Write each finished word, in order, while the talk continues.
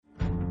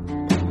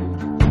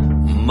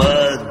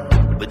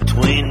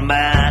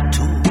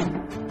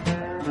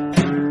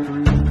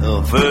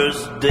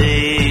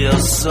day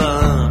of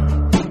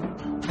sun.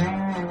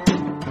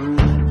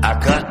 I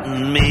cut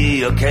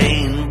me a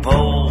cane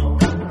pole.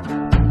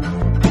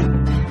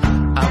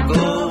 I'm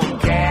going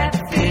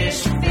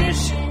catfish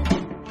fishing.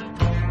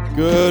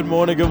 Good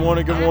morning,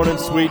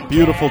 sweet,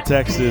 beautiful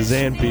Texas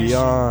and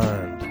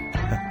beyond.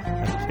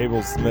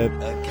 Cable Smith,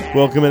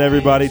 welcoming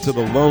everybody to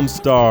the Lone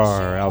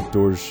Star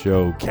Outdoors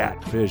Show,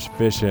 Catfish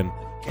Fishing.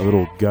 A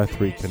little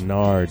Guthrie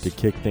Kennard to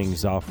kick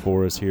things off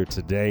for us here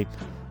today.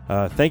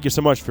 Thank you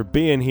so much for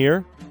being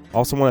here.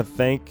 Also want to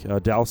thank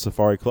Dallas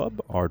Safari Club,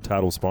 our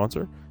title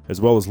sponsor,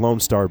 as well as Lone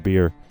Star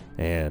Beer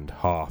and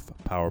Hoff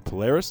Power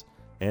Polaris.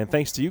 And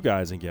thanks to you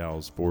guys and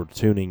gals for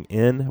tuning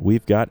in.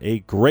 We've got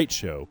a great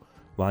show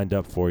lined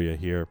up for you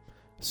here.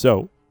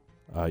 So,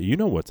 you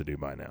know what to do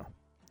by now.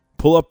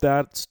 Pull up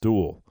that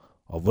stool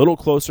a little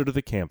closer to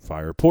the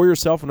campfire. Pour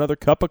yourself another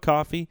cup of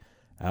coffee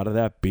out of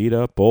that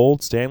beat-up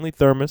old Stanley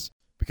thermos,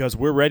 because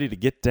we're ready to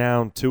get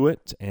down to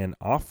it. And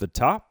off the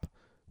top,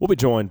 we'll be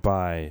joined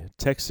by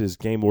Texas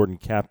Game Warden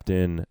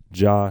Captain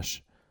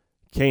Josh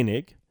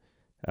Koenig.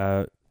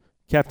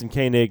 Captain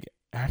Koenig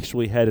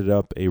actually headed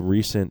up a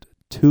recent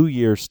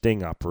 2-year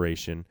sting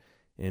operation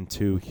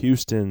into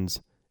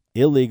Houston's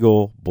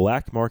illegal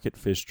black market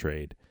fish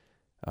trade.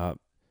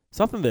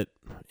 Something that,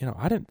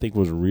 I didn't think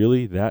was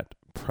really that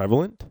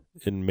prevalent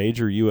in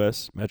major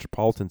U.S.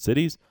 metropolitan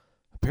cities.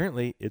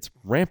 Apparently, it's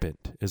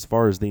rampant as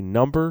far as the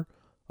number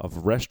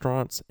of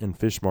restaurants and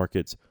fish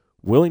markets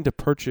willing to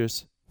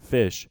purchase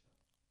fish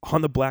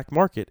on the black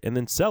market and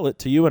then sell it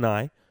to you and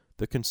I,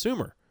 the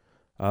consumer.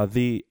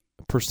 The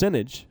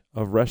percentage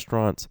of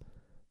restaurants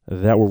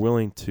that were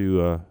willing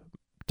to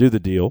do the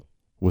deal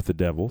with the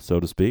devil,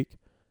 so to speak,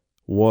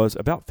 was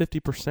about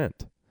 50%.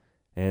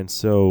 And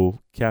so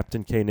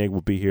Captain Koenig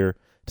will be here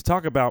to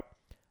talk about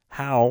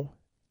how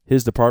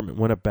his department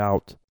went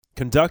about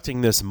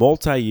conducting this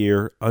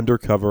multi-year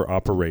undercover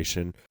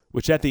operation,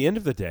 which at the end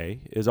of the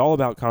day is all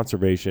about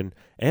conservation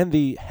and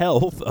the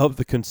health of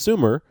the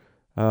consumer,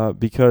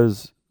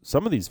 because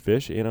some of these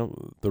fish,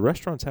 the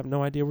restaurants have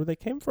no idea where they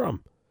came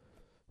from.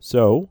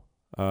 So,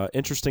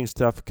 interesting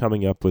stuff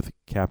coming up with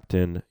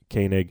Captain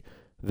Koenig.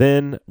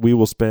 Then we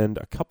will spend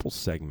a couple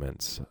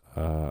segments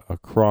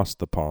across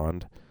the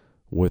pond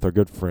with our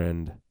good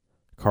friend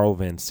Carl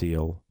Van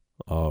Seal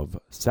of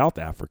South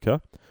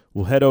Africa.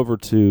 We'll head over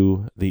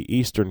to the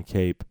Eastern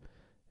Cape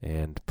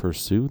and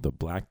pursue the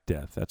Black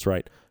Death. That's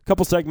right. A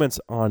couple segments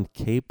on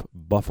Cape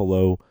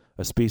buffalo,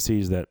 a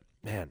species that,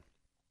 man,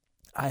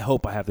 I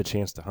hope I have the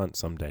chance to hunt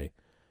someday.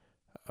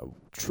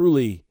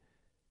 Truly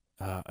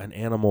an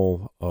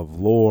animal of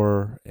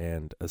lore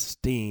and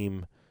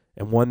esteem,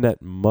 and one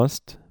that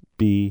must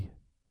be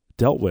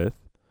dealt with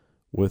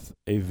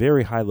a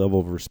very high level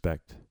of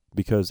respect,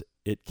 because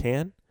it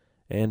can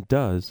and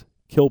does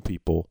kill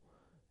people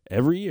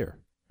every year.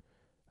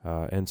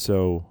 And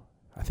so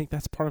I think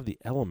that's part of the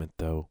element,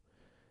 though,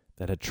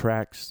 that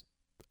attracts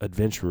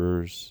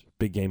adventurers,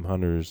 big game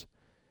hunters,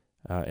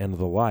 and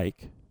the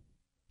like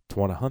to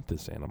want to hunt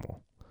this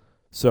animal.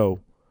 So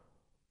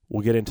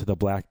we'll get into the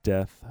Black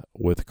Death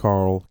with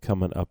Carl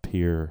coming up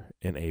here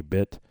in a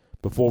bit,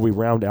 before we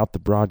round out the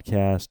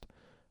broadcast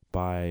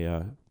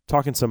by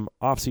talking some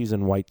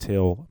off-season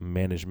whitetail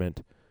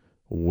management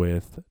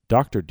with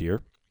Dr.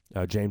 Deer.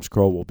 James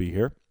Kroll will be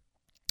here,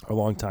 our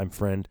longtime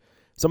friend.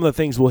 Some of the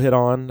things we'll hit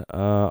on,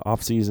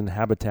 off-season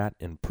habitat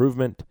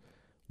improvement.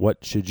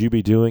 What should you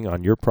be doing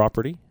on your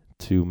property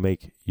to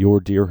make your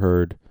deer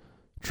herd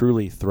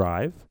truly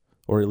thrive,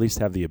 or at least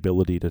have the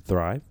ability to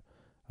thrive?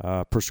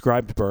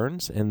 Prescribed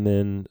burns, and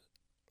then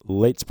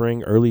late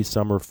spring, early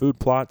summer food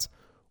plots.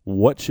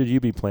 What should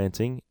you be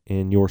planting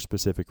in your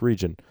specific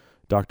region?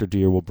 Dr.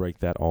 Deer will break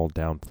that all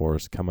down for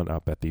us coming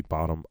up at the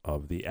bottom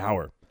of the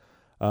hour.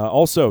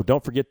 Also,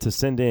 don't forget to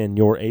send in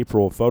your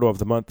April Photo of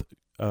the Month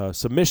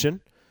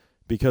submission,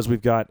 because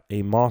we've got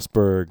a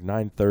Mossberg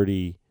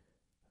 930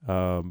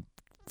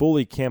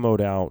 fully camoed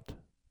out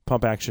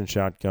pump action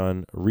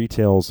shotgun.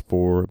 Retails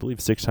for, I believe,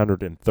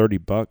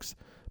 $630,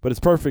 but it's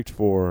perfect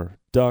for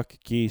duck,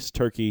 geese,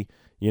 turkey,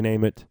 you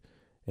name it,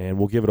 and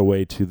we'll give it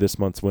away to this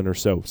month's winner.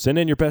 So send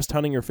in your best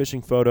hunting or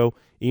fishing photo.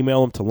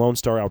 Email them to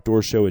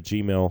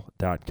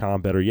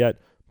lonestaroutdoorshow@gmail.com. Better yet,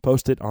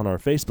 post it on our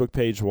Facebook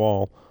page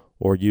wall,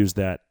 or use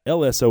that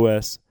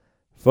LSOS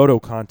photo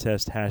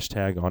contest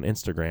hashtag on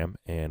Instagram,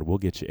 and we'll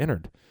get you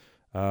entered.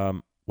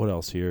 What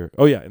else here?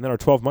 Oh, yeah, and then our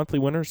 12 monthly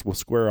winners will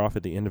square off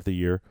at the end of the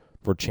year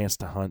for a chance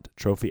to hunt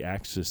trophy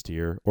axis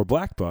deer or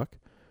black buck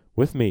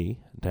with me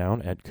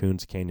down at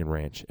Coons Canyon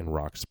Ranch in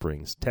Rock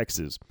Springs,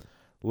 Texas.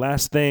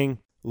 Last thing,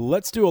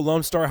 let's do a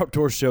Lone Star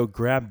Outdoors Show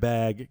grab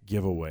bag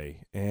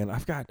giveaway. And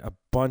I've got a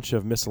bunch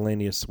of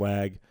miscellaneous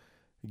swag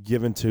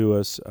given to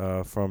us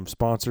from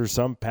sponsors,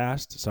 some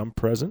past, some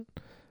present.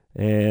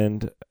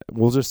 And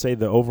we'll just say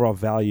the overall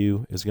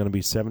value is going to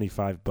be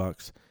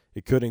 $75.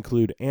 It could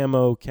include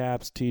ammo,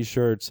 caps,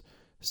 T-shirts,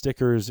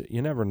 stickers.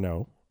 You never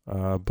know.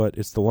 But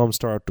it's the Lone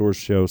Star Outdoors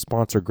Show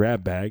sponsor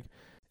grab bag.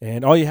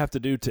 And all you have to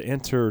do to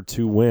enter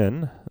to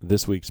win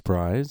this week's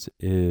prize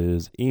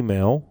is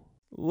email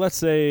let's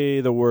say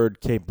the word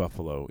Cape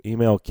Buffalo.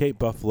 Email Cape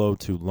Buffalo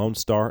to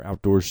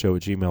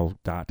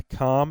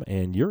LoneStarOutdoorsShow@gmail.com,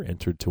 and you're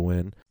entered to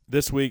win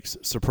this week's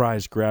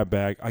surprise grab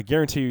bag. I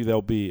guarantee you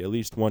there'll be at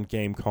least one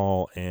game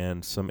call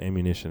and some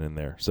ammunition in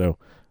there. So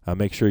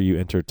make sure you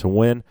enter to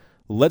win.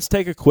 Let's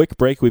take a quick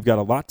break. We've got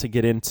a lot to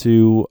get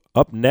into.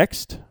 Up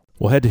next,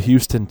 we'll head to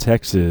Houston,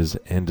 Texas,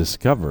 and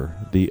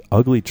discover the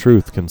ugly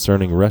truth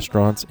concerning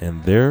restaurants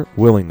and their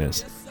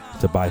willingness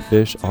to buy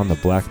fish on the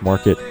black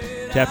market.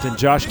 Captain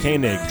Josh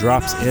Koenig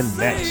drops in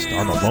next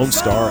on the Lone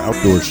Star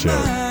Outdoors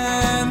Show.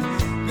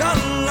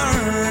 Gotta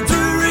learn to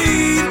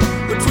read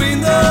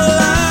between the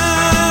lines.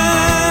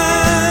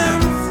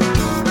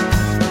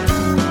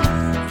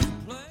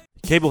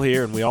 Cable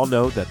here, and we all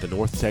know that the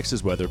North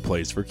Texas weather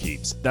plays for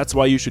keeps. That's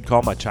why you should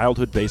call my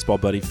childhood baseball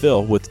buddy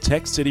Phil with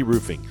Tech City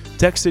Roofing.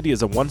 Tech City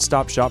is a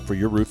one-stop shop for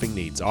your roofing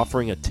needs,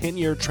 offering a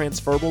 10-year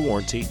transferable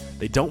warranty.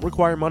 They don't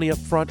require money up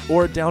front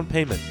or a down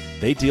payment.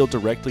 They deal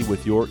directly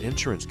with your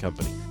insurance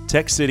company.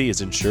 Tech City is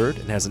insured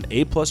and has an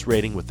A-plus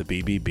rating with the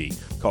BBB.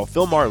 Call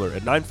Phil Marler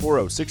at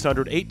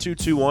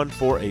 940-600-8221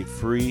 for a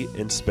free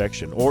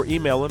inspection, or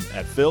email him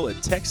at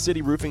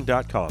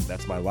phil@techcityroofing.com.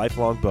 That's my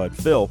lifelong bud,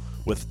 Phil,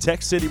 with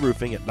Tech City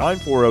Roofing at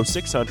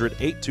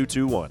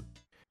 940-600-8221.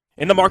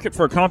 In the market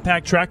for a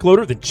compact track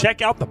loader? Then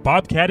check out the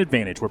Bobcat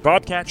Advantage, where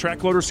Bobcat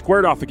track loaders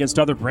squared off against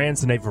other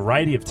brands in a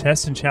variety of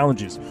tests and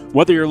challenges.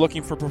 Whether you're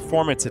looking for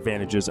performance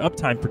advantages,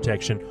 uptime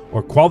protection,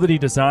 or quality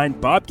design,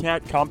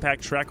 Bobcat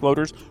compact track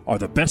loaders are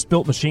the best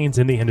built machines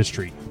in the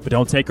industry. But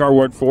don't take our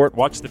word for it.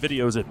 Watch the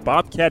videos at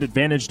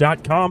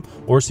bobcatadvantage.com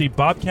or see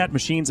Bobcat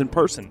machines in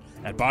person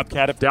at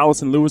Bobcat of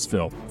Dallas and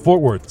Louisville,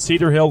 Fort Worth,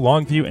 Cedar Hill,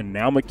 Longview, and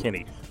now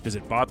McKinney.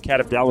 Visit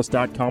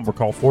bobcatofdallas.com or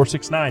call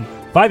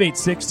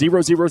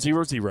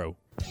 469-586-0000.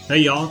 Hey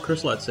y'all,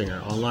 Chris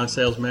Letzinger, online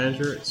sales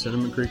manager at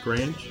Cinnamon Creek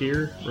Ranch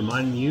here,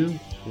 reminding you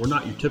we're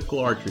not your typical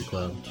archery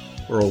club.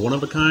 We're a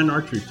one-of-a-kind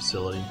archery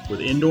facility with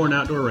indoor and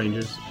outdoor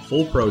ranges,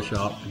 full pro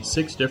shop, and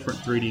 6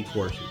 different 3D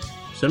courses.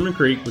 Cinnamon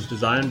Creek was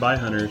designed by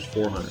hunters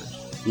for hunters.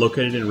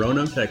 Located in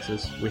Roanoke,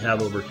 Texas, we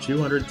have over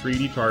 200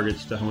 3D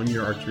targets to hone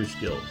your archery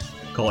skills.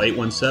 Call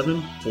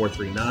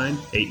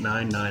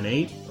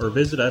 817-439-8998 or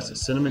visit us at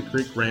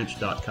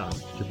cinnamoncreekranch.com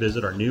to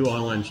visit our new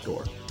online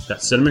store.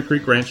 That's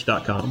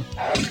cinnamoncreekranch.com.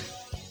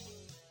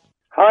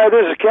 Hi,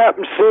 this is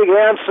Captain Sig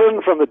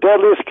Hansen from the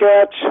Deadliest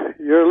Catch.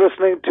 You're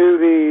listening to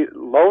the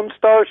Lone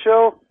Star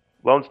Show?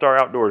 Lone Star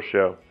Outdoors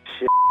Show.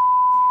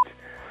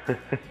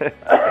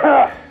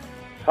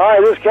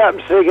 Hi, this is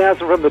Captain Sig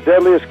Hansen from the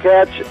Deadliest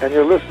Catch, and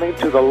you're listening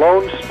to the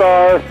Lone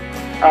Star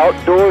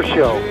Outdoor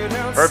Show.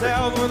 Perfect.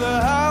 South where the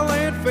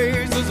highland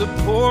phase, there's a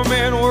poor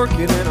man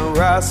working in a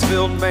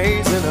rice-filled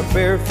maze, and a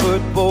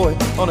barefoot boy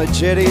on a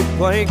jetty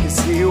plank as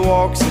he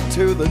walks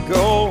into the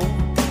goal.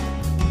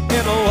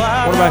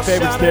 One of my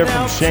favorites there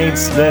from Shane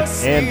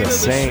Smith and the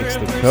Saints,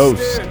 the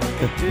Coast,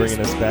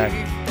 bringing us back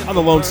on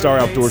the Lone Star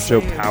Outdoor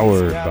Show,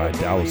 powered by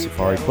Dallas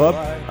Safari Club.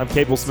 I'm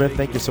Cable Smith.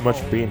 Thank you so much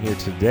for being here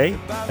today.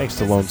 Thanks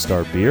to Lone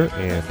Star Beer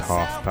and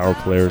Hoff Power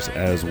Players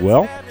as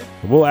well.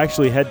 And we'll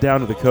actually head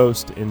down to the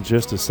coast in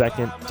just a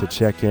second to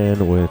check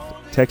in with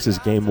Texas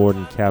Game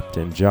Warden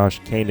Captain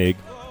Josh Koenig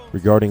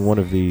regarding one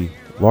of the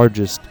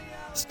largest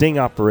sting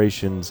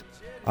operations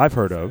I've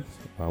heard of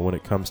when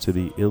it comes to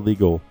the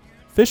illegal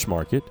fish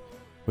market,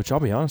 which I'll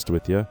be honest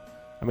with you,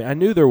 I mean, I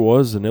knew there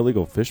was an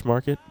illegal fish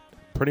market.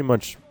 Pretty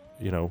much,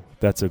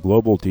 that's a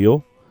global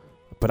deal.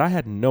 But I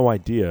had no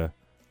idea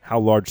how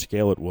large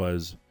scale it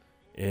was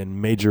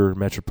in major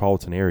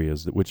metropolitan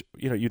areas, which,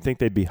 you'd think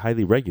they'd be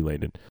highly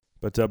regulated.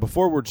 But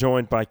before we're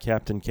joined by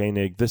Captain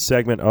Koenig, this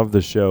segment of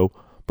the show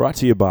brought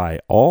to you by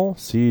All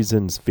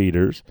Seasons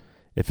Feeders.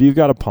 If you've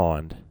got a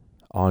pond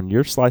on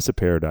your slice of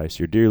paradise,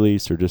 your deer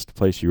lease, or just a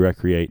place you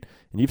recreate,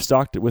 and you've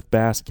stocked it with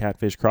bass,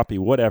 catfish, crappie,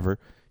 whatever,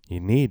 you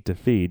need to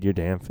feed your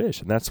damn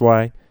fish. And that's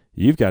why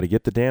you've got to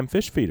get the damn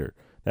fish feeder.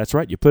 That's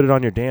right. You put it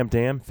on your damn,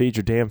 feed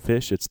your damn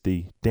fish. It's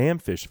the damn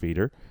fish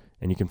feeder,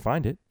 and you can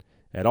find it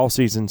at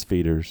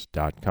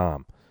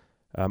allseasonsfeeders.com.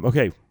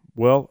 Okay.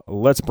 Well,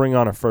 let's bring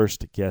on our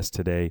first guest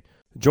today.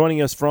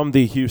 Joining us from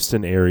the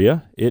Houston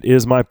area, it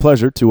is my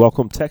pleasure to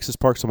welcome Texas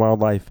Parks and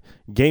Wildlife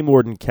Game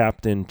Warden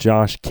Captain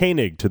Josh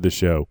Koenig to the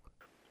show.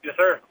 Yes,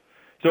 sir.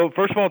 So,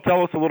 first of all,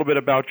 tell us a little bit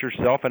about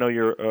yourself. I know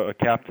you're a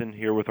captain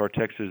here with our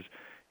Texas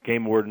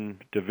Game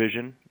Warden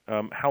Division.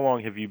 How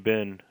long have you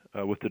been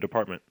with the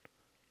department?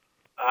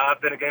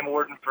 I've been a game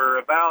warden for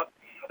about,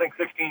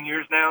 16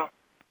 years now,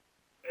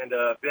 and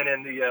been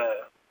in the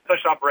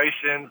special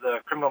operations,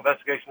 criminal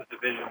investigations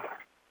division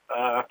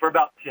for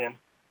about 10.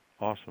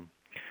 Awesome.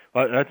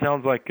 Well, that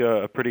sounds like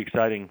a pretty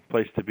exciting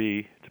place to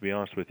be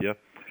honest with you.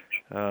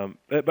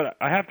 But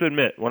I have to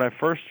admit, when I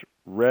first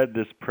read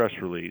this press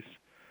release,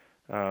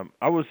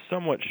 I was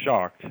somewhat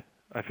shocked.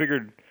 I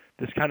figured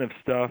this kind of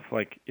stuff,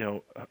 like,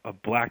 a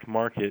black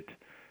market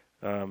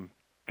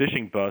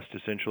fishing bust,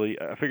 essentially,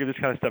 I figured this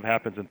kind of stuff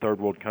happens in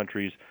third world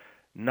countries,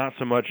 not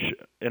so much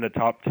in a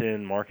top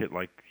 10 market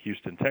like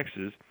Houston,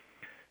 Texas.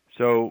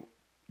 So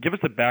give us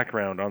the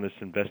background on this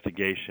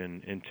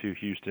investigation into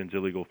Houston's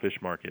illegal fish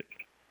market.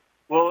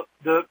 Well,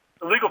 the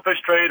illegal fish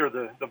trade, or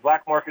the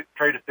black market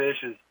trade of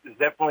fish, is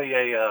definitely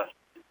a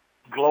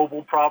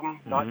global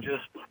problem. Not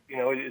just,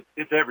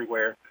 it's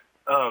everywhere.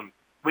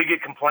 We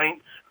get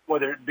complaints,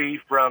 whether it be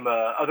from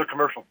other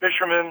commercial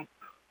fishermen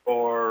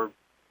or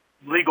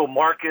legal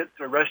markets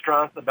or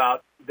restaurants,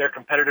 about their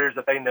competitors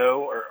that they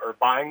know are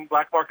buying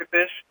black market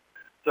fish.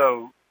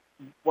 So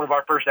one of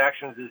our first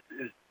actions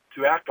is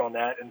to act on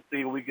that and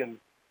see if we can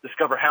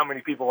discover how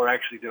many people are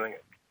actually doing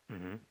it.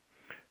 Mm-hmm.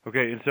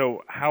 Okay, and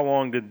so how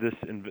long did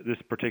this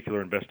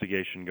particular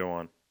investigation go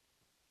on?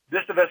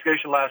 This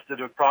investigation lasted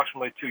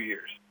approximately 2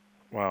 years.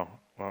 Wow.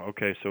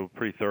 Okay, so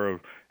pretty thorough.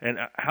 And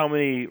how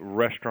many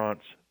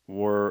restaurants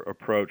were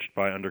approached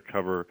by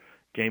undercover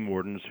game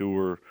wardens who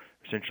were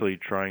essentially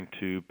trying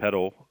to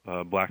peddle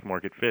black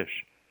market fish?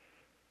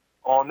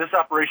 On this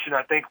operation,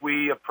 I think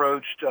we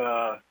approached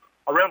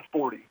around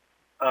 40.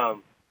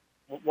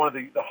 One of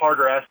the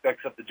harder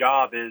aspects of the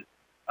job is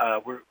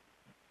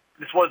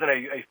this wasn't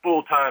a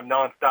full-time,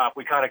 nonstop.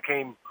 We kind of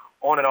came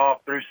on and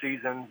off through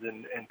seasons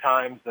and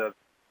times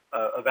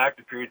of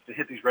active periods to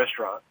hit these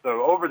restaurants.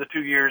 So over the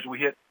 2 years, we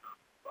hit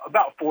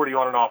about 40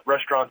 on and off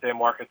restaurants and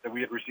markets that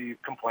we had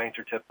received complaints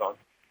or tips on.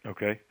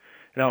 Okay.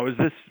 Now, is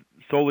this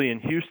solely in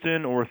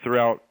Houston or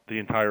throughout the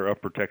entire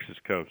upper Texas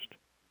coast?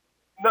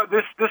 No,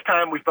 this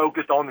time we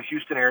focused on the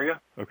Houston area.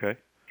 Okay.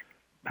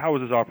 How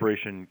was this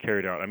operation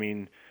carried out? I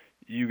mean,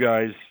 you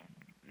guys,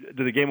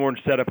 do the game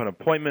wardens set up an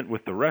appointment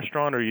with the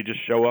restaurant, or you just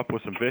show up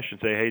with some fish and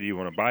say, hey, do you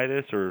want to buy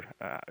this? Or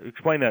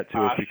explain that to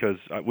us, because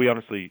we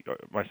honestly,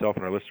 myself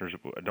and our listeners,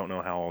 don't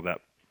know how all that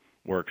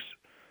works.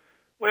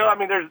 Well, I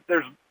mean,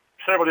 there's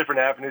several different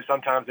avenues.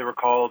 Sometimes they were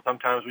called.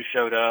 Sometimes we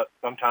showed up.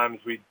 Sometimes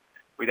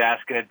we'd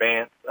ask in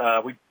advance.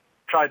 We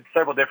tried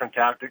several different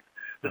tactics.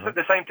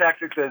 The same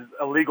tactics as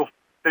a legal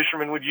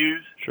fisherman would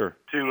use. Sure.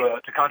 To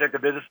contact the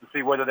business to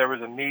see whether there was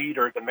a need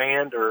or a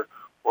demand, or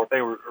if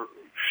they were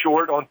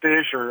short on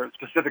fish or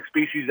specific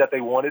species that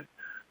they wanted.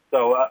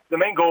 So the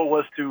main goal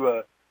was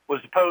to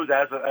pose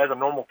as a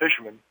normal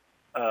fisherman.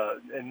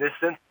 In this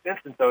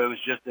instance, though, it was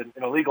just an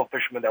illegal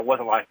fisherman that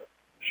wasn't licensed.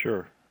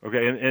 Sure.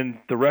 Okay, and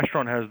the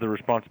restaurant has the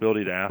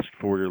responsibility to ask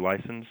for your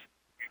license?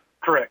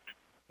 Correct.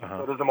 Uh-huh.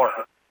 So does the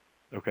market.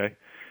 Okay.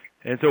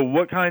 And so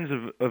what kinds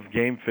of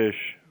game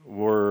fish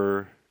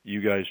were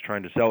you guys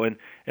trying to sell?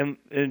 And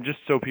just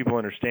so people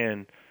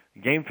understand,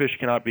 game fish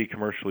cannot be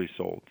commercially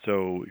sold.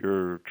 So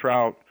your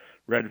trout,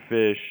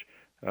 redfish,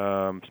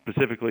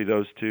 specifically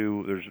those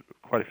two, there's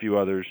quite a few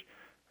others.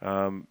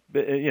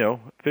 But,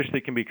 fish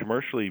that can be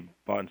commercially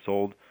bought and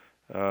sold,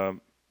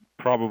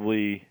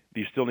 probably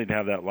you still need to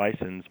have that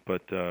license,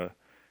 but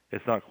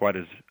it's not quite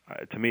as,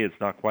 to me, it's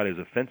not quite as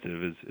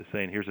offensive as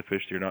saying, here's a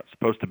fish that you're not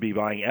supposed to be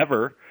buying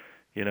ever,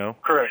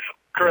 Correct.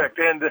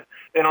 Yeah.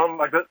 And on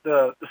like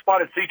the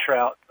spotted sea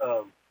trout,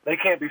 they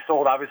can't be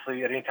sold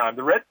obviously at any time.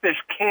 The redfish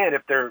can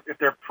if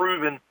they're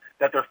proven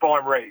that they're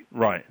farm raised.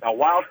 Right. Now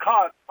wild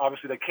caught,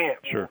 obviously they can't.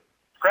 Sure.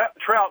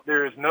 Trout,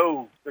 there's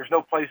no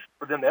place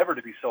for them ever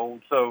to be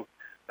sold. So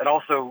that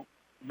also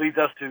leads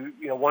us to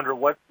wonder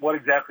what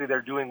exactly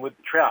they're doing with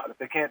the trout. If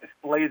they can't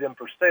display them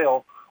for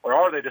sale, or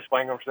are they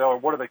displaying them for sale, or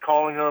what are they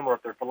calling them, or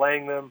if they're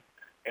filleting them,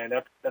 and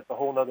that's a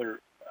whole other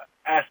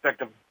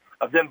aspect of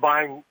them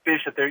buying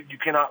fish that you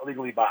cannot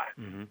legally buy.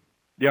 Mm-hmm.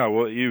 Yeah,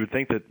 well, you would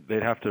think that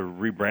they'd have to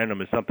rebrand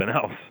them as something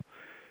else.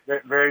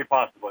 Very, very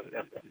possible.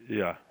 Yes.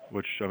 Yeah,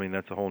 which, I mean,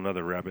 that's a whole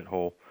other rabbit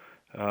hole.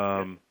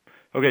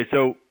 Okay,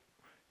 so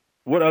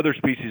what other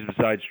species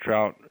besides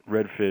trout,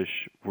 redfish,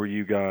 were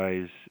you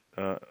guys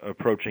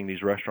approaching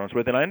these restaurants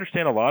with? And I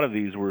understand a lot of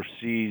these were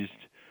seized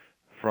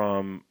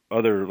from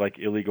other, like,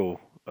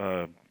 illegal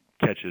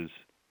catches.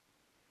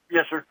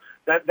 Yes, sir.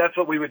 That's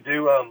what we would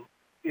do.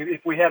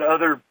 If we had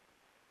other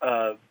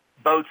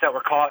boats that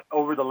were caught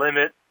over the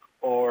limit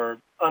or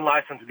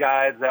unlicensed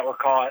guides that were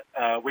caught,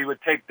 we would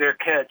take their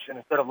catch, and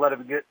instead of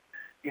letting it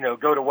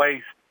go to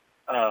waste,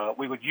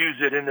 we would use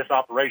it in this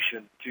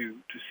operation to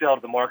sell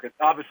to the market.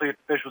 Obviously, if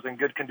the fish was in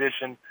good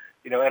condition,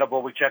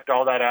 edible, we checked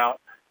all that out,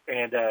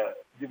 and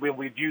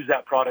we'd use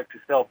that product to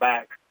sell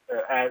back,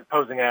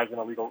 posing as an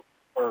illegal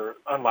or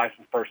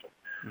unlicensed person.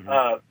 Mm-hmm.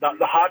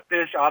 The hot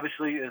fish,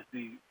 obviously, is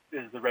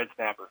the red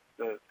snapper.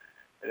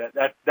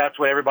 That's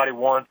what everybody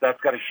wants. That's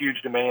got a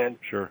huge demand.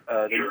 Sure.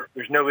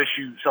 There's no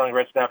issue selling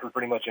red snapper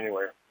pretty much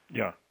anywhere.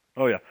 Yeah.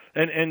 Oh, yeah.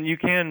 And you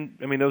can,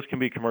 I mean, those can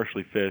be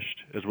commercially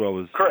fished as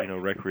well as, correct,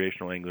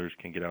 recreational anglers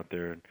can get out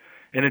there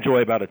and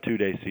enjoy about a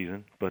 2-day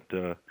season, but,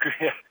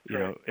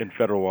 in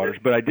federal waters.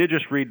 But I did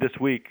just read this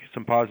week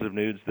some positive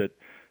news that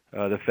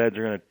the feds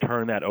are going to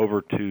turn that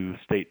over to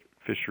state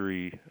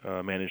fishery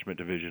management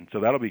division. So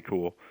that'll be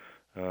cool.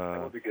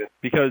 That'll be good.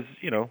 Because,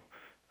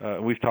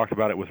 we've talked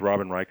about it with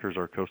Robin Rikers,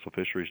 our coastal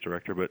fisheries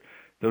director, but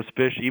those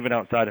fish, even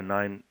outside of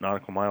 9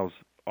 nautical miles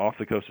off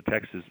the coast of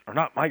Texas, are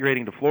not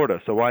migrating to Florida.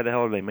 So why the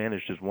hell are they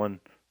managed as one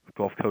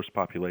Gulf Coast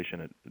population?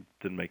 It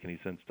didn't make any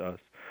sense to us.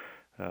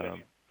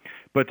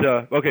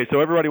 Okay, so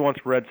everybody wants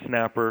red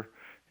snapper,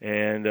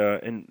 and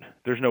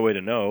there's no way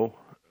to know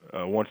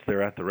once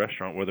they're at the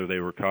restaurant whether they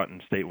were caught in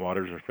state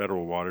waters or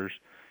federal waters.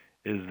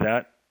 Is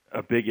that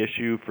a big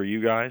issue for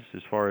you guys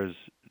as far as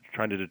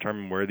trying to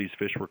determine where these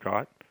fish were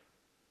caught?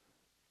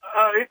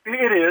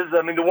 It is.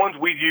 I mean, the ones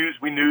we used,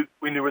 we knew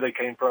where they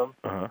came from.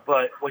 Uh-huh.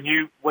 But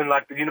when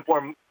like the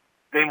uniform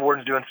game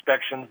wardens do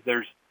inspections,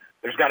 there's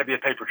got to be a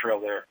paper trail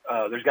there.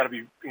 There's got to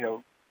be,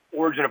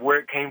 origin of where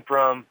it came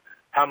from,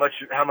 how much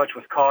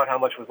was caught, how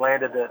much was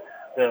landed.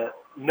 The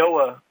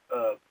NOAA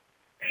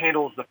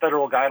handles the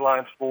federal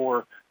guidelines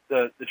for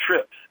the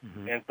trips,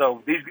 and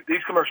so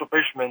these commercial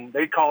fishermen,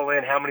 they call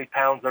in how many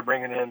pounds they're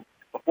bringing in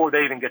before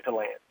they even get to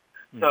land.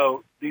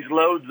 So these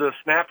loads of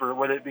snapper,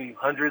 whether it be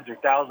hundreds or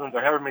thousands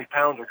or however many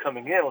pounds are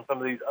coming in on some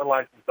of these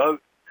unlicensed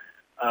boats,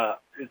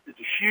 it's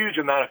a huge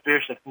amount of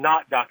fish that's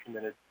not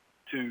documented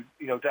to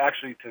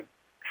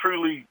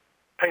truly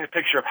paint a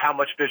picture of how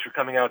much fish are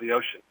coming out of the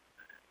ocean.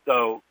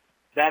 So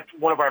that's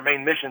one of our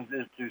main missions,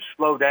 is to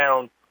slow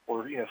down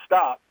or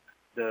stop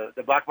the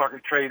black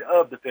market trade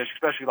of the fish,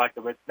 especially like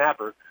the red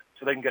snapper,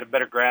 so they can get a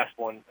better grasp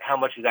on how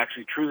much is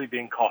actually truly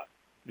being caught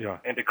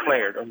and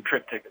declared on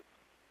trip tickets.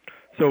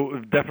 So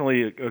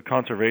definitely a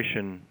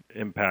conservation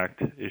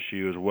impact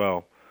issue as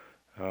well.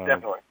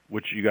 Definitely.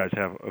 Which you guys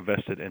have a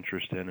vested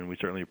interest in, and we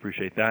certainly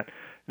appreciate that.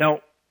 Now,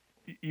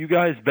 you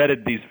guys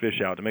vetted these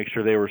fish out to make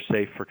sure they were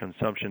safe for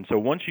consumption. So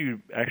once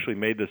you actually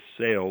made the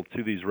sale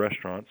to these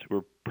restaurants who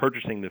were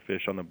purchasing the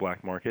fish on the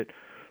black market,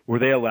 were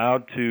they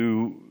allowed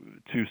to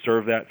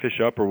serve that fish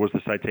up, or was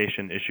the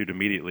citation issued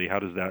immediately? How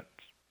does that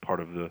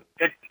part of the...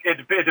 It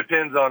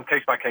depends on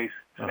case-by-case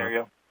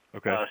scenario.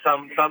 Okay.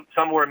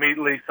 Some were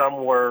immediately,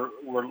 some were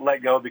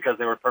let go because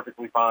they were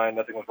perfectly fine,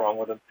 nothing was wrong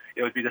with them.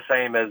 It would be the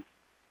same as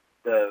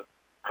the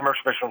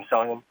commercial fishermen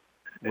selling them.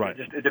 Right.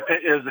 It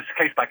was just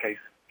case by case.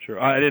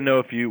 Sure. I didn't know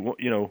if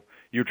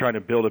you're trying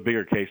to build a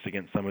bigger case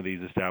against some of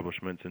these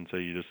establishments, and so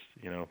you just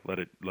let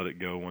it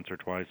go once or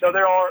twice. So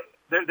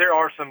there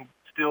are some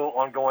still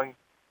ongoing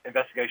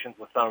investigations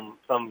with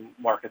some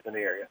markets in the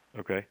area.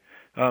 Okay.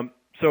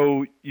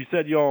 So you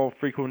said y'all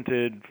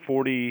frequented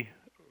 40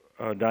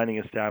 dining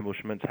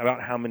establishments.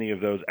 About how many of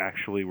those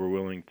actually were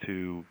willing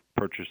to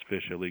purchase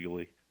fish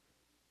illegally?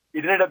 It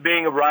ended up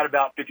being right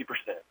about 50%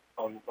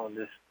 on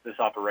this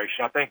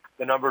operation. I think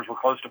the numbers were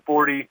close to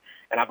 40,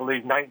 and I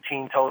believe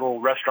 19 total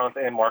restaurants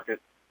and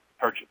markets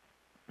purchased.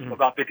 So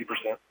about 50%.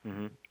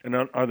 Mm-hmm.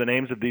 And are the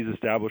names of these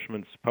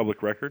establishments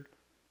public record?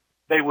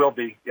 They will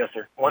be, yes,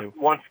 sir.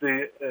 Once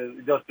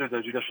it goes through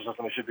the judicial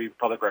system, it should be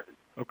public record.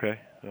 Okay.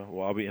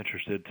 Well, I'll be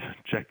interested to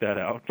check that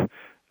out.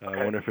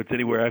 I wonder if it's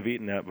anywhere I've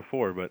eaten at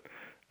before. But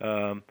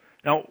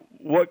now,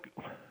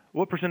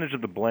 what percentage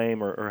of the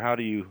blame, or how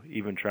do you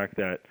even track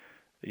that,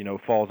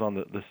 falls on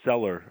the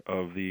seller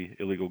of the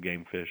illegal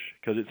game fish?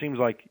 Because it seems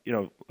like,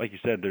 like you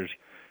said,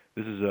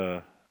 this is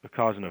a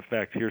cause and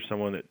effect. Here's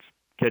someone that's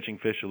catching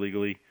fish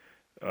illegally,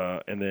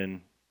 and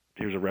then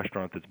here's a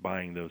restaurant that's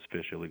buying those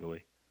fish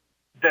illegally.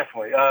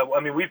 Definitely.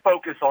 We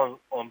focus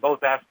on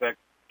both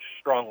aspects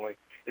strongly.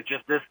 It's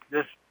just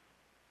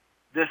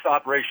this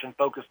operation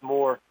focused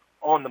more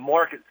on the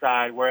market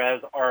side,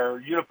 whereas our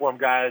uniform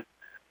guys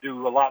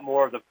do a lot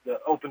more of the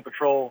open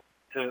patrol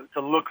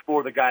to look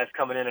for the guys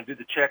coming in and do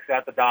the checks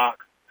at the dock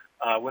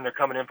when they're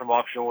coming in from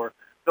offshore.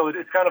 So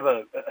it's kind of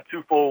a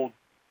twofold,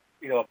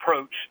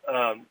 approach.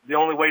 The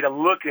only way to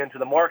look into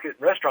the market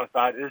and restaurant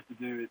side is to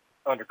do it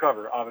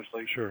undercover,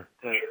 obviously, sure,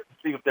 to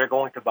see if they're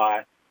going to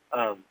buy.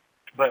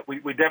 But we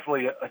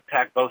definitely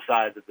attack both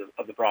sides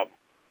of the problem.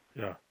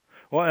 Yeah.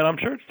 Well, and I'm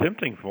sure it's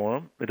tempting for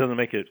them. It doesn't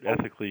make it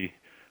ethically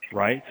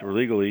right or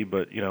legally,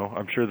 but,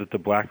 I'm sure that the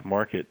black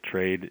market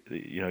trade,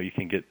 you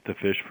can get the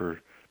fish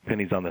for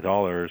pennies on the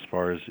dollar as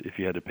far as if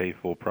you had to pay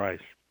full price.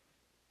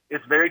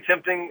 It's very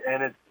tempting,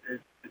 and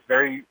it's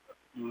very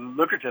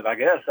lucrative, I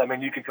guess.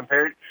 You can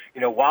compare it.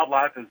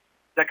 Wildlife is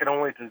second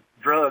only to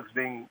drugs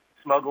being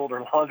smuggled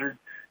or laundered,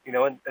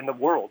 in the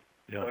world,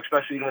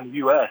 especially even in the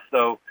U.S.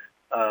 So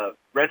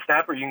red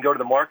snapper, you can go to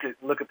the market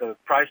and look at the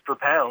price per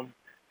pound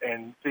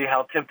and see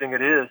how tempting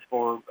it is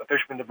for a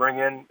fisherman to bring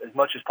in as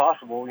much as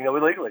possible,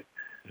 illegally.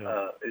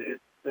 Yeah.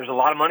 There's a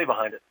lot of money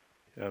behind it.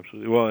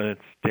 Absolutely. Well, and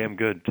it's damn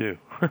good, too.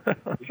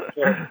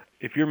 Sure.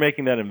 If you're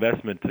making that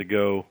investment to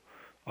go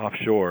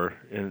offshore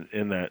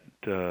in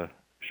that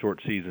short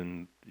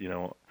season,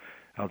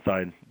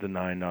 outside the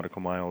 9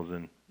 nautical miles,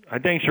 and I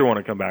dang sure want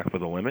to come back for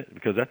the limit,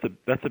 because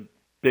that's a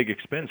big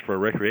expense for a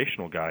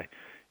recreational guy,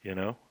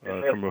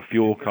 from a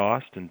fuel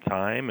cost and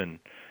time and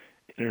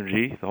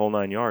energy, the whole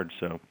 9 yards.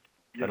 So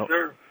yes,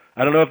 sir.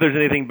 I don't know if there's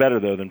anything better,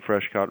 though, than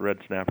fresh caught red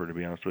snapper, to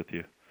be honest with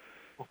you.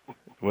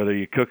 Whether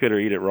you cook it or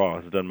eat it raw,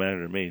 it doesn't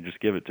matter to me. Just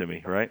give it to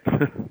me, right?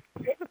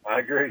 I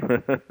agree.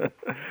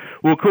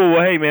 Well, cool.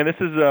 Well, hey, man, this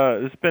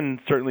has been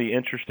certainly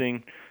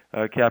interesting,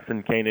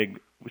 Captain Koenig.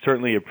 We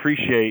certainly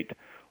appreciate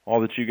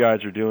all that you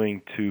guys are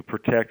doing to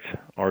protect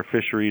our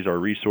fisheries, our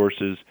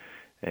resources,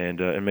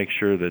 and make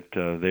sure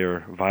that they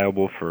are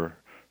viable for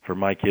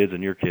my kids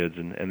and your kids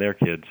and their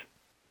kids.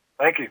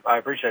 Thank you. I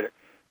appreciate it.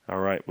 All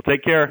right. Well,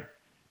 take care.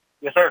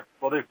 Yes, sir.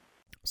 Will do.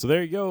 So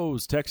there he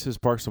goes, Texas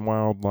Parks and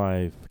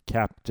Wildlife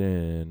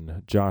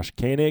Captain Josh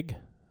Koenig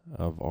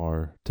of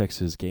our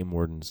Texas Game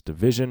Wardens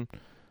Division.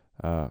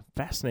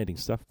 Fascinating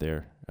stuff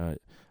there.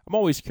 I'm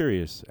always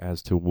curious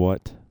as to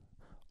what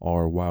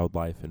our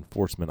wildlife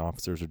enforcement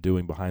officers are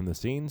doing behind the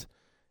scenes.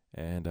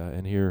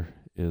 And here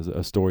is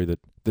a story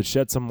that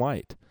sheds some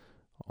light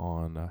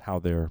on how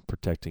they're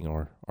protecting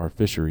our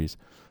fisheries.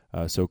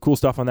 So cool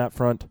stuff on that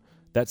front.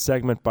 That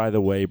segment, by the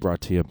way,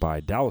 brought to you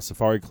by Dallas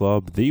Safari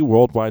Club, the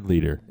worldwide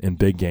leader in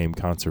big game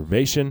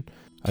conservation.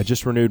 I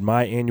just renewed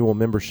my annual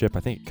membership.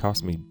 I think it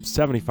cost me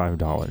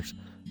 $75.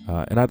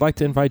 And I'd like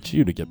to invite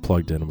you to get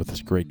plugged in with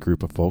this great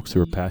group of folks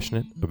who are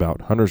passionate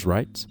about hunters'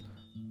 rights,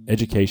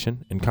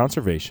 education, and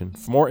conservation.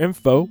 For more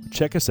info,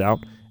 check us out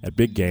at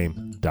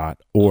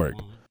biggame.org.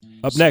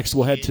 Up next,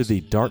 we'll head to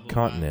the Dark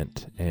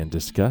Continent and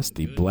discuss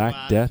the Black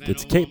Death.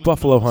 It's Cape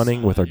Buffalo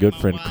hunting with our good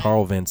friend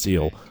Carl Van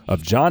Seal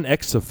of John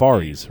X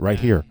Safaris right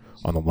here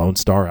on the Lone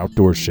Star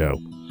Outdoors Show.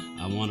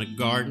 I want a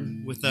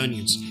garden with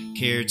onions,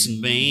 carrots,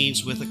 and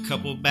beans with a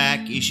couple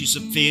back issues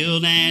of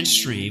field and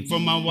stream for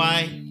my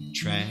white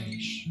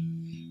trash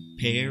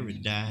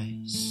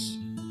paradise.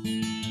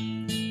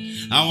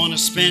 I want to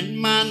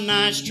spend my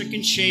nights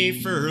drinking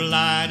Schaefer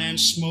Light and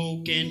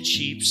smoking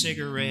cheap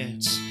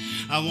cigarettes.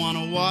 I want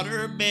a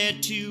water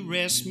bed to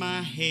rest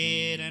my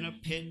head and a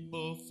pit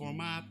bull for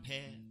my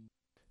pet.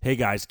 Hey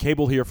guys,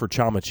 Cable here for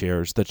Chama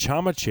Chairs. The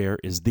Chama Chair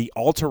is the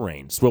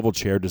all-terrain swivel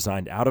chair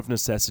designed out of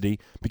necessity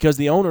because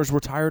the owners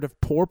were tired of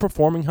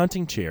poor-performing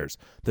hunting chairs.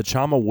 The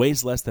Chama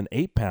weighs less than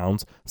 8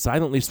 pounds,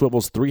 silently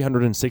swivels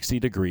 360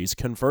 degrees,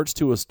 converts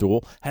to a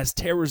stool, has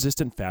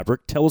tear-resistant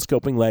fabric,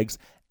 telescoping legs,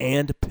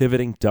 and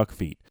pivoting duck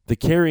feet. The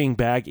carrying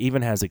bag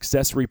even has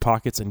accessory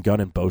pockets and gun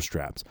and bow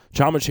straps.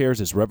 Chama Chairs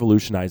is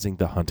revolutionizing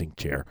the hunting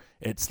chair.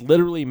 It's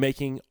literally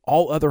making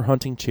all other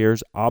hunting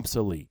chairs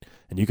obsolete,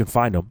 and you can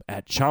find them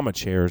at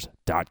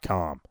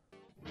chamachairs.com.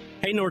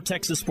 Hey North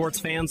Texas sports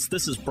fans,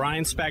 this is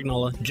Brian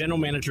Spagnola, General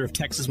Manager of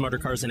Texas Motor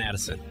Cars in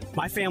Addison.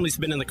 My family's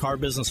been in the car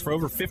business for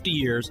over 50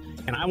 years,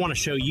 and I want to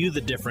show you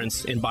the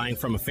difference in buying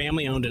from a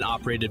family-owned and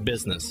operated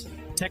business.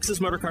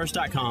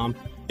 TexasMotorCars.com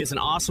is an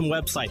awesome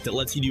website that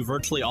lets you do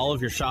virtually all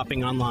of your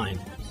shopping online.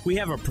 We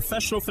have a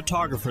professional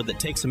photographer that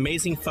takes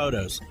amazing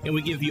photos, and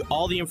we give you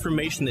all the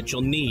information that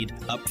you'll need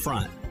up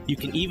front. You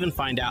can even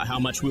find out how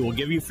much we will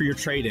give you for your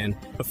trade-in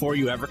before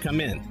you ever come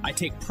in. I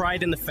take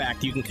pride in the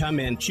fact you can come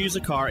in, choose a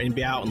car, and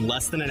be out in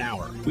less than an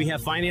hour. We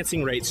have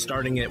financing rates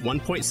starting at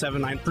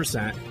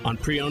 1.79% on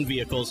pre-owned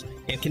vehicles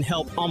and can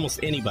help almost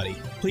anybody.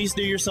 Please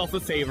do yourself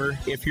a favor.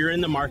 If you're in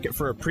the market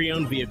for a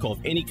pre-owned vehicle of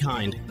any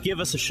kind, give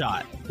us a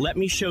shot. Let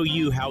me show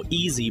you how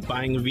easy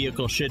buying a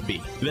vehicle should be.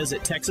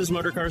 Visit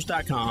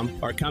TexasMotorCars.com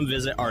or come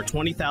visit our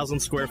 20,000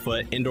 square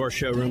foot indoor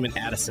showroom in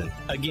Addison.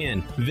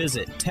 Again,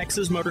 visit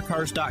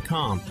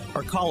TexasMotorCars.com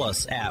or call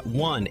us at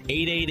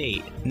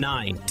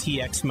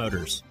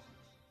 1-888-9TX-MOTORS.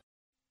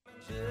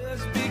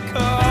 Just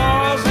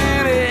because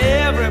and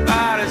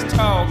everybody's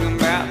talking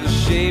about the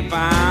shape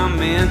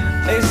I'm in.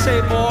 They say,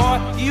 boy,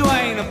 you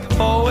ain't a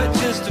poet,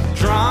 just a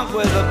drunk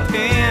with a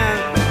pen.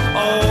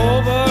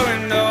 Over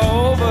and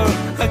over,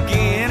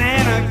 again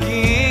and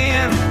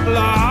again.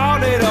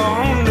 Lord, they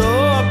don't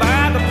know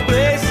about the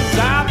places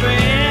I've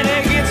been.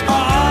 It gets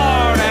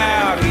hard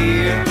out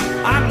here.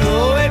 I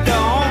know it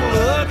don't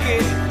look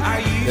it.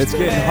 It's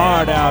getting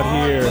hard out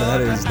here.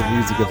 That is the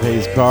music of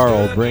Hayes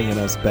Carl bringing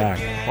us back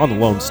on the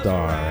Lone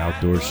Star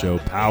Outdoor Show,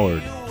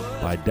 powered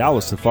by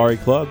Dallas Safari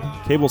Club.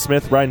 Cable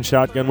Smith riding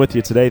shotgun with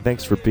you today.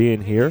 Thanks for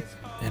being here.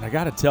 And I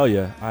got to tell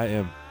you, I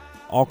am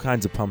all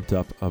kinds of pumped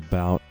up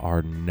about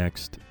our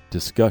next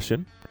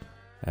discussion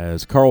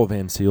as Carl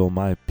Van Seal,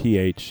 my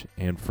PH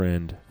and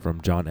friend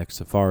from John X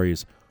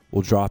Safaris,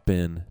 will drop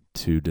in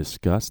to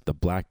discuss the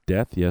Black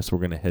Death. Yes, we're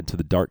going to head to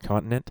the Dark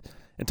Continent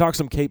and talk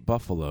some Cape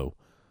Buffalo.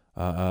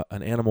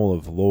 An animal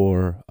of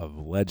lore, of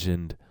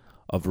legend,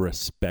 of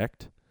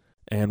respect,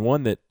 and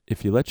one that,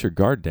 if you let your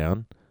guard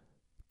down,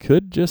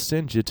 could just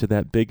send you to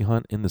that big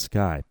hunt in the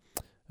sky.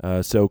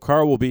 So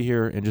Carl will be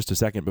here in just a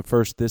second, but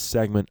first, this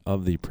segment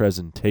of the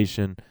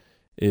presentation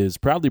is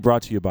proudly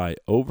brought to you by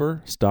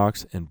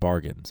Overstocks and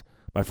Bargains.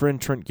 My friend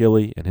Trent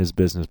Gilly and his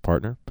business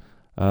partner,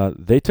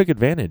 they took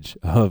advantage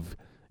of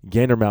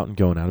Gander Mountain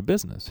going out of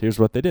business. Here's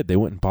what they did. They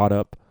went and bought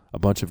up a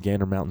bunch of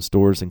Gander Mountain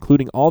stores,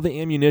 including all the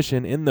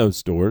ammunition in those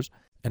stores,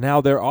 and now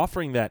they're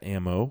offering that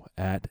ammo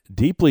at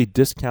deeply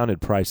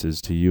discounted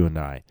prices to you and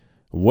I.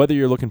 Whether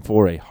you're looking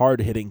for a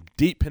hard-hitting,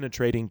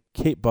 deep-penetrating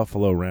Cape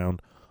Buffalo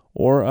round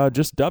or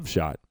just dove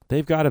shot,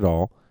 they've got it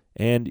all,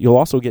 and you'll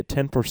also get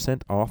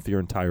 10% off your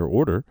entire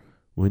order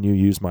when you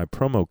use my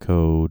promo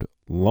code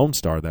Lone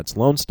Star. That's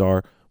Lone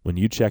Star when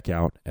you check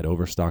out at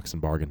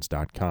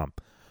overstocksandbargains.com.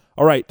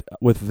 All right,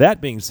 with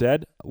that being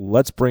said,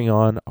 let's bring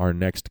on our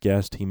next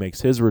guest. He makes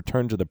his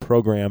return to the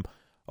program,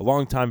 a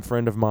longtime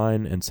friend of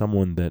mine and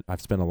someone that I've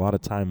spent a lot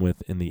of time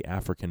with in the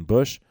African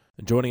bush.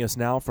 Joining us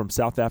now from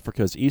South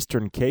Africa's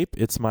Eastern Cape,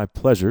 it's my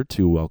pleasure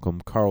to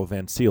welcome Carl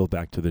Van Seal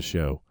back to the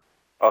show.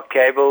 Oh,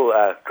 Cable,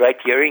 great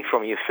hearing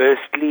from you.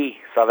 Firstly,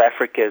 South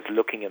Africa is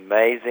looking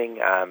amazing.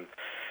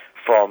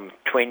 From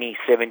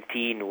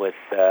 2017 with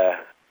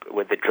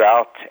the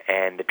drought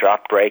and the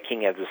drought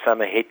breaking as the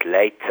summer hit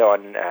late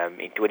on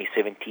in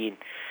 2017.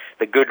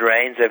 The good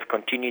rains have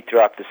continued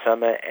throughout the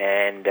summer,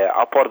 and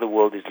our part of the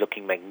world is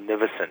looking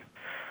magnificent.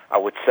 I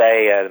would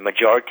say the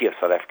majority of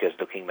South Africa is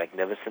looking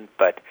magnificent,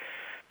 but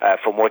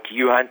from what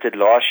you hunted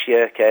last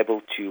year,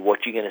 Cable, to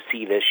what you're going to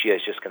see this year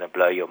is just going to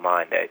blow your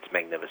mind. It's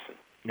magnificent.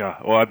 Yeah,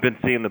 well, I've been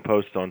seeing the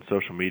posts on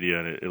social media,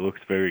 and it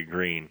looks very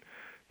green,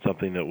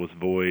 something that was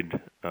void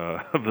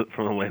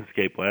from the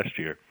landscape last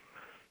year.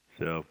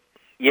 So.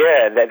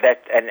 Yeah,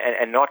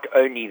 and not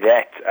only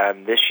that,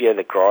 this year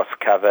the grass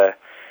cover,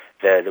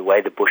 the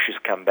way the bushes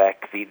come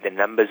back, the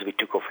numbers we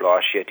took off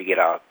last year to get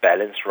our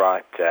balance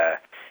right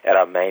at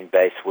our main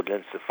base,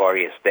 Woodland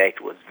Safari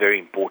Estate, was very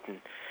important.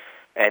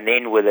 And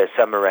then with the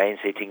summer rains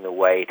hitting the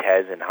way it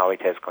has and how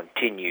it has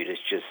continued,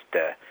 it's just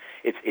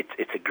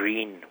it's a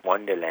green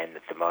wonderland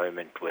at the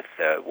moment with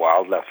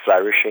wildlife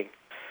flourishing.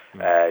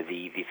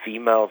 The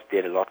females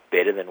did a lot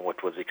better than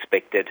what was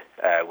expected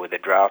with the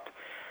drought.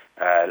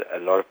 A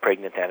lot of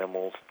pregnant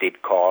animals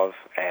did calve,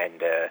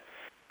 and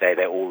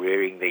they're all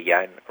rearing their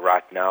young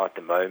right now at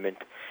the moment.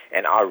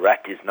 And our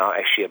rut is now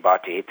actually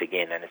about to hit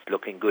again, and it's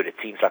looking good. It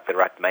seems like the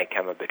rut may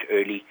come a bit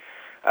early.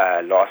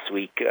 Last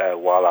week,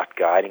 while out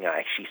guiding, I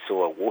actually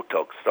saw a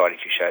warthog starting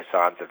to show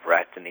signs of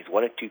rat, and there's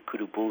one or two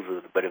kudu bulls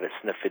with a bit of a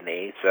sniff in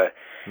there. So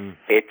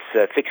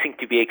it's fixing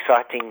to be an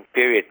exciting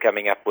period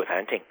coming up with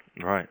hunting.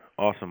 Right.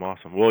 Awesome.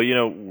 Well,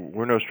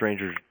 we're no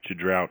strangers to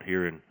drought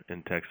here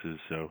in Texas,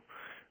 so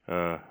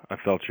I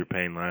felt your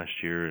pain last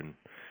year, and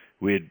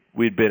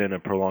we'd been in a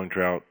prolonged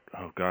drought,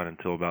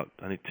 until about,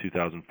 I think,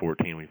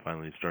 2014 we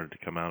finally started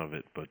to come out of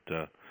it. But,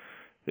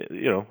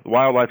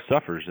 wildlife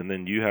suffers, and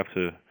then you have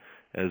to,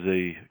 as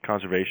a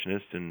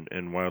conservationist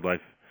and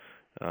wildlife,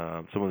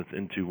 someone that's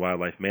into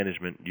wildlife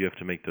management, you have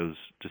to make those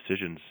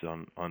decisions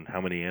on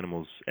how many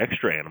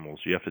extra animals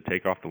you have to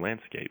take off the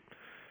landscape,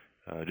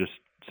 just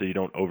so you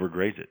don't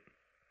overgraze it.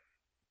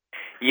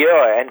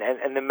 Yeah,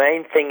 and the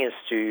main thing is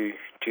to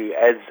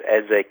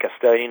as a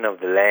custodian of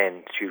the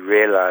land, to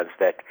realize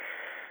that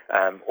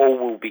all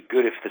will be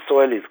good if the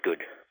soil is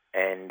good.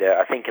 And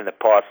I think in the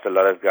past a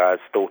lot of guys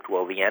thought,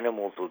 well, the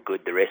animals were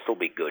good, the rest will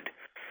be good.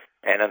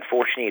 And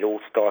unfortunately, it all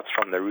starts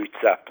from the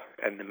roots up.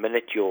 And the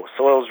minute your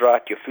soil's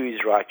right, your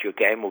food's right, your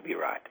game will be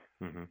right.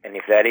 Mm-hmm. And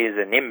if that is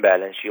an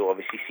imbalance, you'll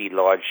obviously see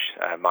large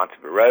amounts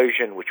of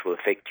erosion, which will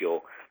affect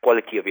your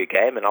quality of your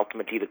game and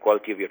ultimately the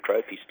quality of your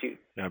trophies too.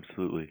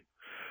 Absolutely.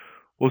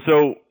 Well,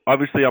 so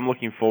obviously I'm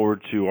looking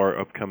forward to our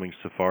upcoming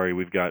safari.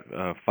 We've got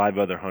 5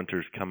 other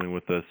hunters coming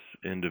with us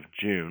end of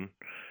June.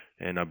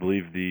 And I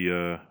believe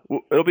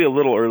it'll be a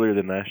little earlier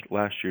than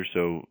last year,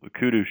 so the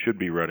kudu should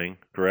be running,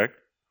 correct?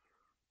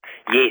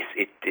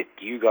 Yes,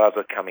 you guys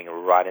are coming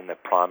right in the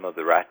prime of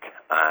the rut.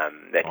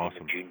 That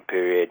awesome. June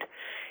period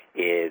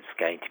is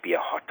going to be a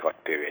hot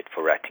period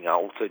for ratting. I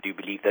also do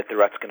believe that the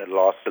rut's going to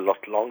last a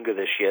lot longer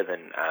this year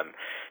than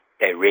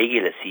a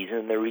regular season.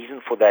 And the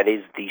reason for that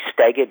is the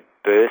staggered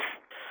birth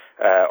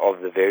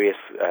of the various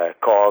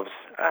calves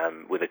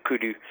with a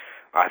kudu.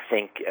 I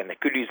think, and the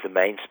kudu is the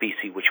main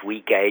species which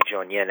we gauge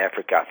on here in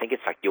Africa. I think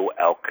it's like your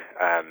elk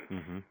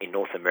in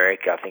North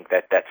America. I think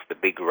that's the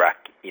big ruck,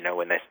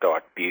 when they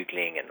start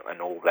bugling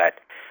and all that.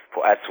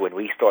 For us, when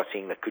we start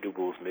seeing the kudu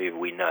bulls move,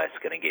 we know it's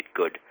going to get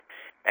good.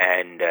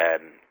 And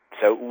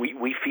so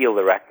we feel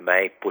the rut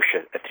may push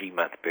a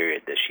 3-month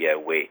period this year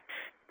where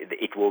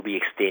it will be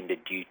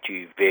extended due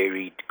to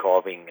varied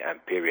calving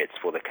periods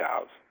for the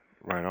cows.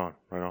 Right on.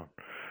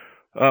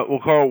 Well,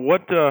 Carl,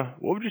 what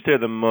would you say are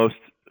the most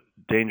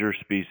dangerous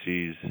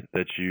species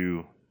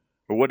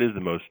what is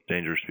the most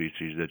dangerous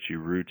species that you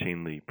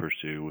routinely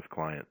pursue with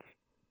clients?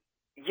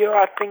 Yeah,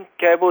 I think,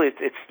 Cable,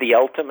 it's the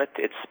ultimate.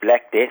 It's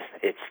Black Death.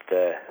 It's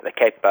the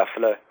Cape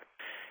Buffalo.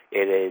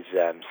 It is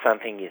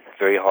something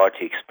very hard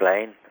to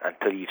explain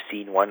until you've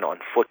seen one on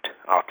foot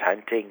out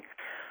hunting,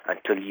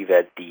 until you've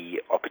had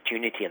the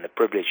opportunity and the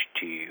privilege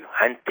to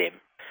hunt them.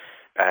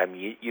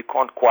 You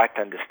can't quite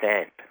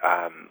understand.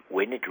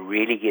 When it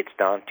really gets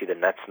down to the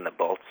nuts and the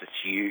bolts, it's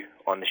you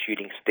on the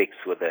shooting sticks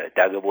with a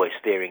dagger boy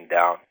staring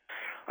down.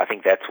 I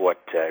think that's what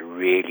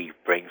really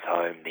brings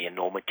home the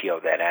enormity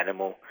of that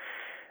animal,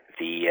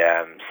 the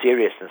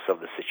seriousness of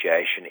the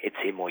situation. It's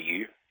him or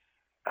you.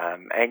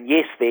 And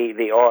yes,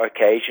 there are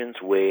occasions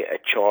where a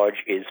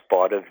charge is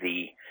part of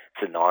the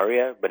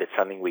scenario, but it's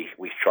something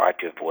we've tried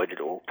to avoid at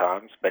all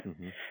times. But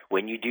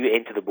when you do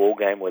enter the ball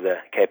game with a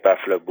Cape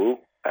Buffalo bull,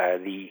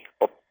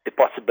 the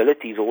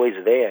possibility is always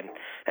there,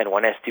 and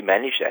one has to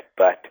manage that.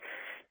 But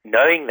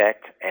knowing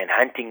that and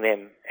hunting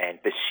them and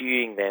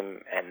pursuing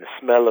them and the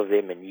smell of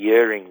them and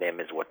hearing them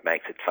is what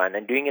makes it fun.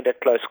 And doing it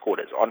at close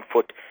quarters, on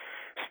foot,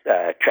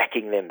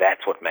 tracking them,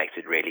 that's what makes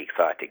it really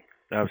exciting.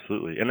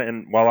 Absolutely.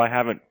 And while I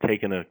haven't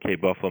taken a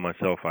Cape Buffalo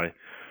myself, I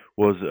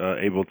was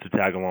able to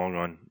tag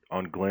along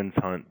on Glenn's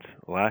hunt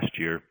last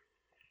year.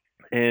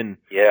 And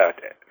yeah.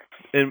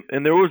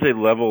 And there was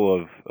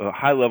a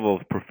high level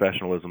of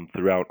professionalism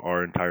throughout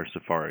our entire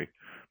safari.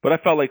 But I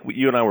felt like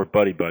you and I were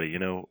buddy,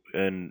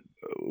 and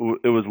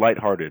it was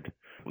lighthearted.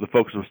 The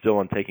focus was still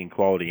on taking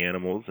quality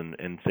animals and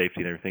safety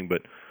and everything.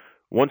 But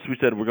once we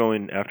said we're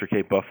going after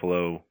Cape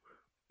Buffalo,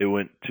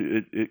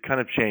 it kind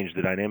of changed.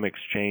 The dynamics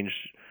changed,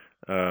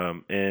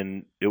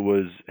 and it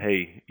was,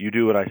 hey, you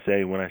do what I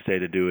say when I say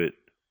to do it,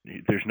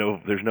 there's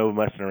no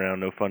messing around,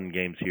 no fun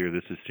games here.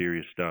 This is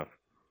serious stuff.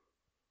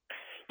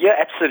 Yeah,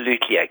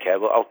 absolutely. Okay.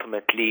 Well,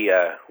 ultimately,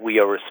 we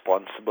are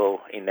responsible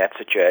in that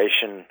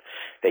situation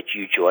that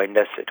you joined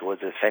us. It was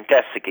a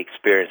fantastic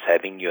experience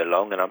having you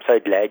along, and I'm so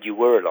glad you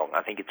were along.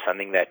 I think it's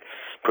something that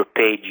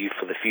prepared you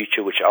for the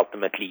future, which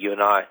ultimately you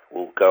and I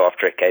will go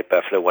after at Cape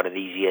Buffalo one of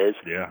these years.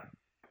 Yeah.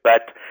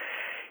 But,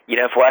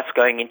 for us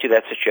going into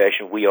that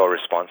situation, we are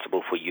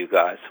responsible for you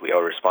guys. We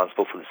are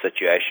responsible for the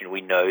situation.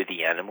 We know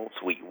the animals.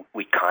 We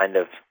kind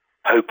of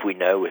hope we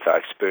know with our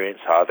experience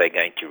how they're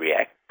going to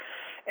react.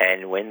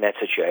 And when that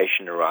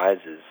situation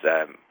arises,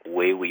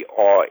 where we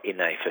are in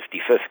a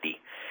 50-50,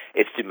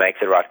 it's to make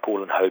the right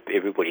call and hope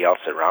everybody else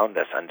around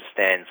us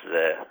understands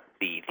the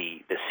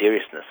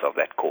seriousness of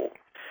that call.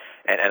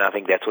 And I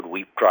think that's what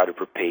we try to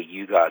prepare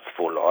you guys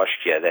for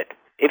last year, that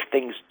if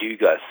things do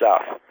go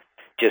south,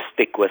 just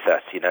stick with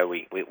us.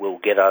 We'll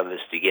get out of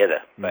this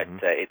together. Mm-hmm.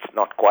 But it's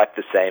not quite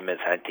the same as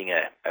hunting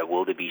a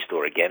wildebeest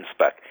or a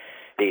gemsbuck.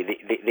 There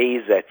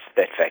is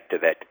that factor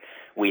that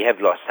we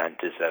have lost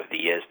hunters over the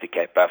years to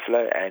Cape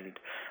Buffalo, and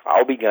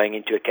I'll be going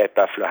into a Cape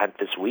Buffalo hunt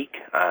this week.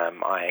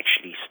 I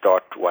actually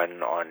start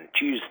one on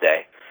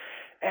Tuesday,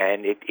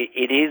 and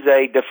it is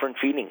a different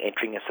feeling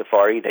entering a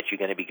safari that you're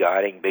going to be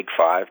guiding big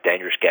 5,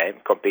 dangerous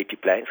game compared to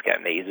plains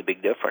game. There is a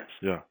big difference.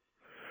 Yeah.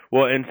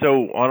 Well, and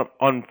so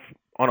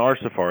on our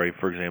safari,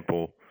 for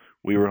example,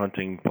 we were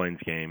hunting plains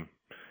game,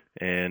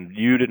 and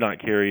you did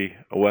not carry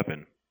a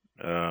weapon.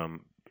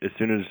 As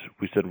soon as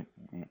we said,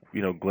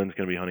 Glenn's going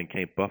to be hunting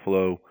Cape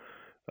Buffalo,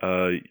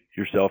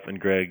 yourself and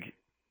Greg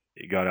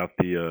got out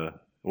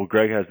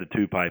Greg has the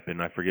 2-pipe,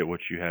 and I forget what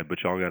you had, but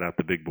y'all got out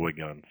the big boy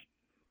guns.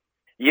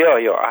 Yeah.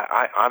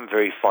 I'm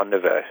very fond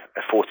of a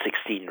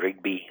 416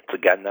 Rigby. It's a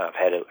gun that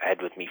I've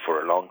had with me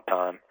for a long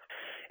time.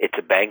 It's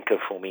a banker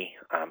for me.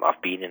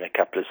 I've been in a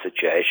couple of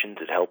situations.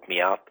 It helped me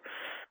out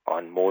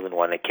on more than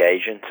one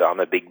occasion, so I'm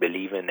a big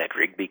believer in that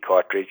Rigby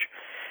cartridge.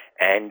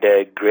 And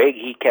Greg,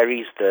 he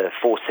carries the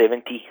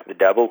 470, the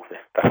double,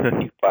 the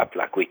 2-pipe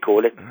like we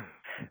call it.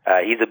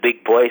 He's a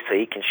big boy, so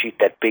he can shoot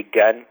that big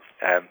gun.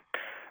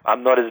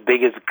 I'm not as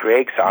big as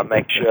Greg, so I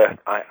make sure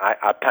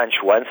I punch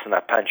once and I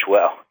punch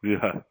well.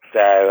 Yeah.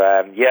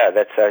 So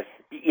that's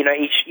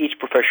each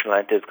professional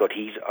hunter has got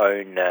his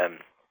own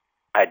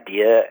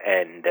idea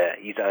and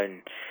his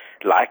own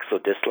likes or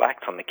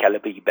dislikes on the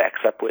caliber he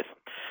backs up with.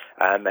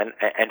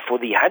 And for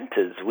the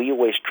hunters, we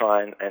always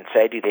try and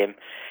say to them,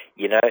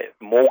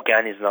 more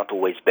gun is not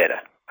always better.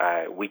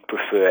 We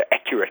prefer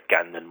accurate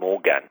gun than more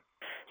gun.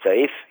 So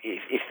if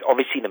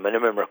obviously the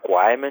minimum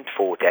requirement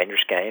for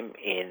dangerous game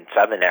in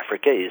Southern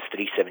Africa is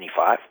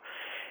 375,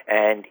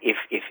 and if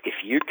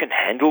you can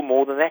handle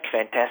more than that,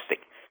 fantastic.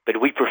 But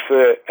we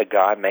prefer a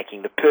guy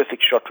making the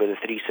perfect shot with a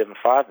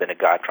 375 than a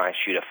guy trying to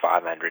shoot a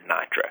 500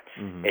 nitro.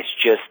 Mm-hmm. It's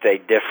just a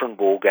different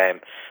ball game.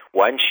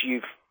 Once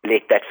you've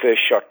let that first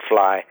shot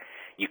fly,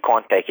 you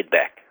can't take it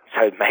back.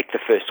 So make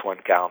the first one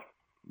count.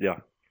 Yeah.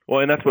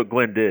 Well, and that's what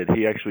Glenn did.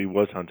 He actually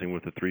was hunting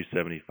with a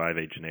 375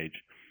 H&H.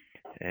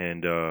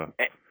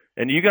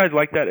 And you guys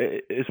like that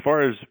as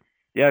far as,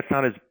 it's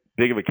not as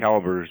big of a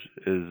caliber as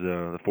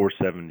the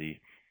 470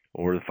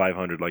 or the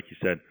 500, like you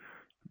said,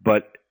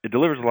 but it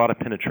delivers a lot of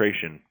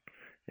penetration.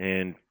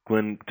 And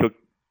Glenn took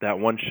that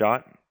one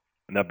shot,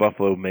 and that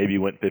buffalo maybe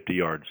went 50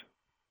 yards.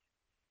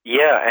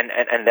 Yeah,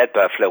 and that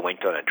buffalo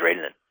went on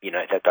adrenaline.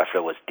 That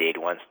buffalo was dead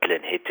once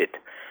Glenn hit it.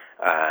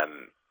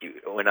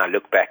 When I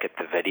look back at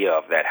the video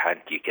of that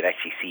hunt, you can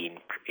actually see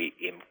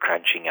him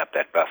crunching up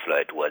that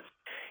buffalo.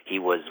 He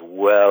was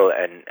well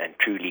and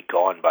truly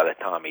gone by the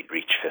time he'd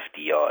reached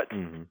 50 yards.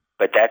 Mm-hmm.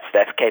 But that's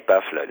Cape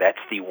Buffalo. That's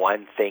the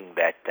one thing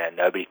that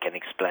nobody can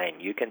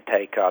explain. You can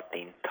take out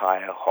the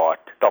entire heart,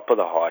 top of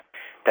the heart,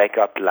 take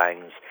out the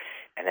lungs,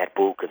 and that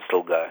bull can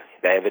still go.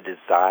 They have a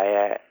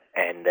desire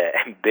and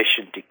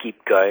ambition to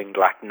keep going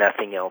like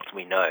nothing else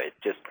we know.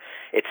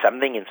 It's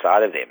something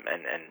inside of them,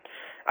 and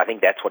I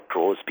think that's what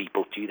draws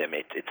people to them.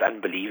 It's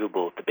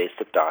unbelievable at the best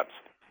of times.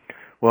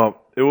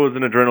 Well, it was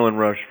an adrenaline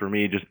rush for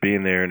me just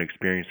being there and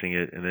experiencing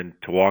it, and then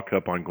to walk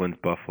up on Glenn's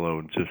buffalo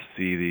and just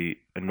see the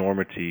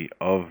enormity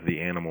of the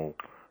animal.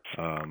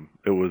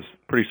 It was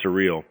pretty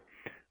surreal.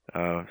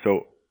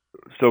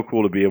 So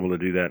cool to be able to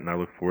do that, and I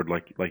look forward,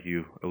 like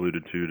you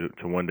alluded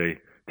to one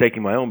day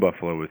taking my own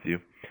buffalo with you.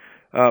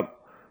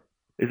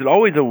 Is it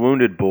always a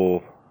wounded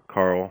bull,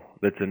 Carl,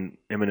 that's an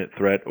imminent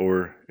threat,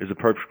 or is a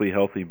perfectly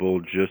healthy bull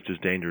just as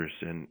dangerous?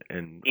 And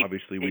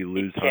obviously we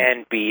lose. It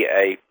can be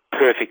a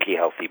perfectly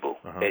healthy bull.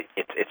 Uh-huh.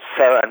 It's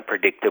so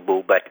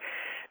unpredictable, but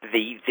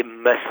the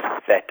myth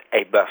that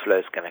a buffalo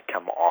is going to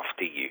come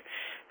after you,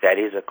 that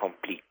is a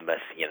complete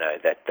myth.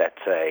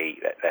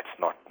 That's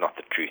not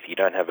the truth. You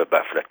don't have a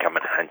buffalo come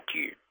and hunt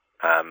you.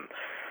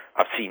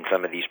 I've seen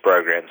some of these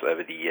programs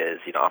over the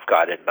years. I've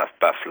guided enough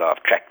buffalo,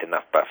 I've tracked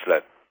enough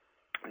buffalo.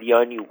 The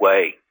only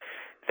way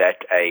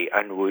that a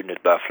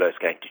unwounded buffalo is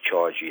going to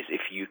charge you is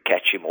if you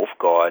catch him off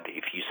guard,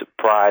 if you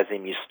surprise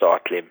him, you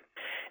startle him,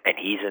 and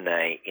he's in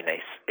a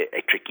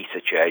tricky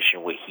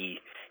situation where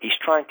he's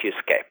trying to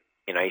escape.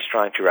 He's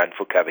trying to run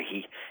for cover.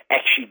 He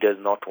actually does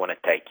not want to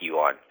take you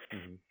on.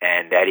 Mm-hmm.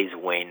 And that is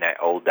when that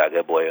old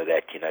Duggar boy or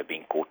that,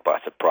 being caught by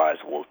surprise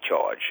will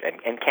charge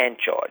and can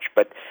charge.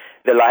 But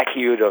the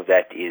likelihood of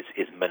that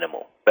is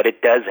minimal. But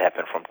it does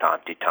happen from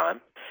time to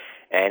time.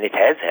 And it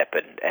has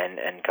happened.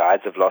 And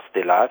guides have lost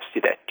their lives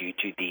to that due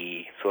to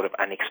the sort of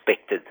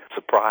unexpected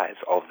surprise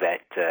of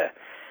that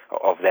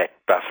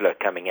buffalo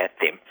coming at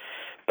them.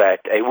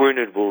 But a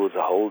wounded bull is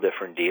a whole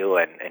different deal,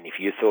 and if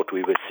you thought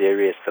we were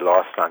serious the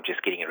last time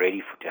just getting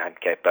ready to hunt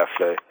Cape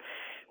buffalo,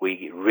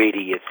 we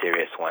really get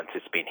serious once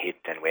it's been hit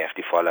and we have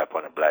to follow up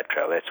on a blood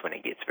trail. That's when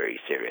it gets very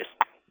serious.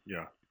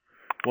 Yeah.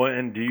 Well,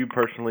 and do you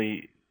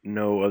personally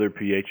know other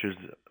PHs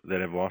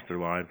that have lost their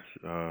lives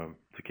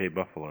to Cape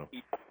buffalo?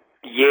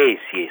 Yes.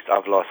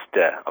 I've lost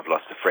a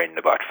friend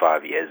about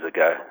 5 years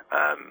ago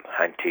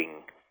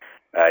hunting.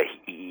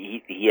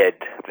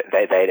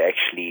 They'd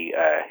actually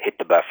hit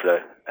the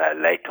buffalo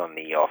late on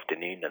the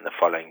afternoon, and the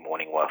following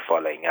morning while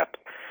following up,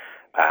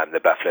 the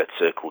buffalo had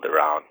circled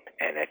around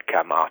and had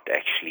come out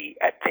actually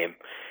at them,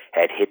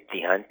 had hit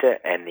the hunter,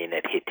 and then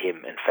had hit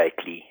him and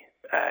fatally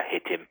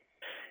hit him.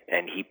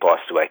 And he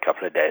passed away a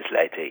couple of days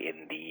later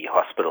in the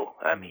hospital.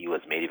 He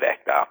was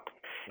medevaced out,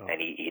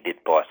 and he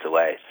did pass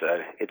away.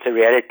 So it's a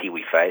reality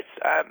we face.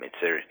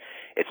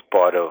 It's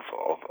part of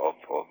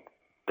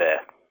the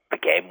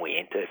game we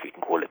enter, if you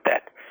can call it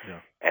that. Yeah.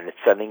 And it's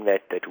something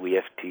that we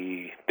have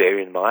to bear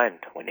in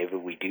mind whenever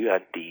we do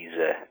hunt these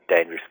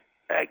dangerous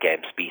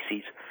game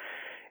species.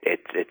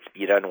 It's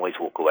you don't always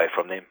walk away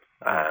from them,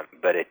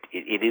 but it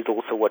is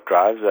also what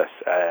drives us.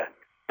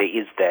 There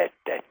is that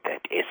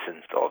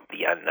essence of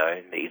the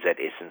unknown. There is that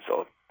essence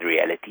of the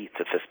reality. It's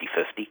a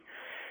 50-50.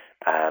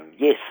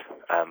 Yes,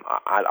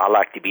 I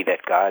like to be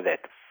that guy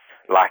that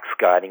likes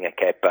guiding a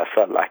Cape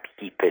buffalo. I like to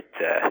keep it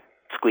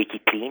squeaky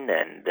clean,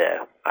 and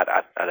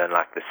I don't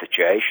like the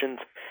situations.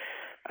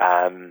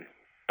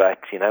 But,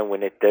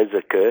 when it does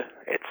occur,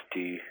 it's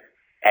to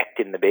act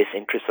in the best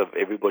interest of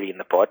everybody in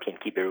the party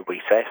and keep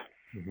everybody safe.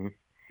 Mm-hmm.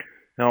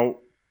 Now,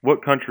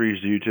 what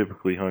countries do you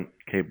typically hunt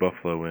Cape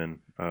buffalo in?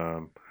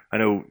 I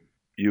know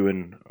you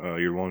and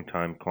your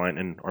longtime client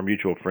and our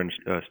mutual friend,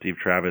 Steve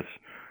Travis,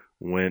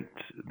 went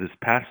this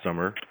past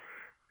summer,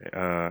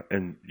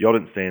 and y'all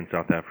didn't stay in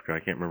South Africa. I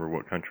can't remember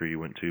what country you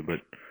went to,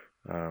 but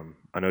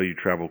I know you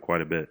travel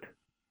quite a bit.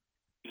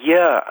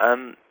 Yeah,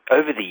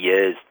 over the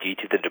years, due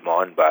to the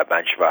demand by a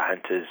bunch of our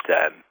hunters,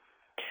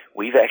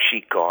 we've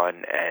actually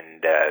gone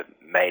and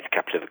made a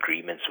couple of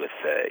agreements with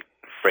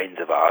friends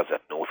of ours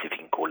up north, if you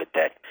can call it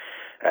that,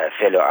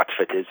 fellow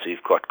outfitters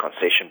who've got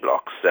concession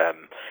blocks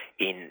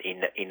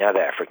in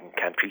other African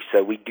countries.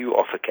 So we do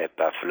offer Cape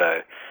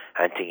buffalo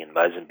hunting in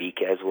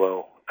Mozambique as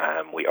well.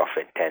 We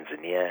offer in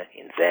Tanzania,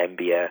 in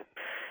Zambia,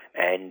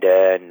 and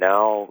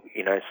now,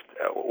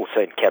 also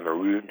in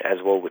Cameroon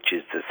as well, which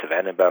is the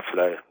savanna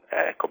buffalo,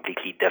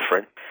 completely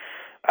different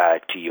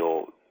to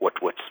your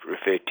what's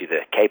referred to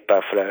the Cape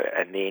buffalo.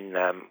 And then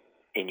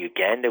in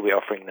Uganda, we're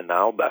offering the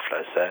Nile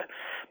buffalo. So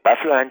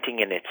buffalo hunting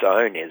in its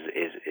own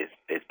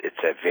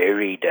it's a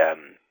varied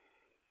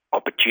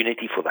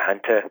opportunity for the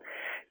hunter.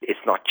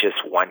 It's not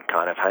just one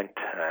kind of hunt.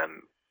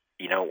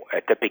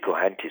 A typical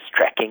hunt is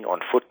tracking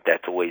on foot.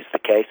 That's always the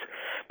case.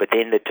 But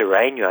then the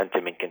terrain you hunt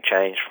them in can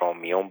change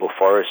from Miombo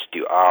Forest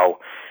to our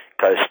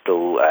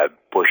coastal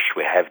bush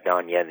we have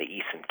down here in the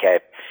Eastern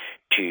Cape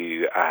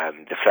to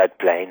the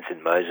floodplains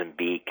in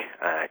Mozambique,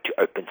 to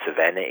open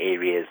savanna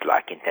areas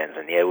like in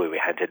Tanzania where we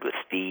hunted with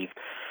Steve.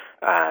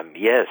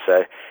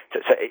 So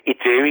it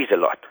varies a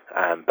lot.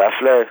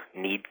 Buffalo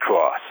need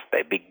grass.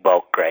 They're big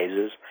bulk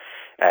grazers.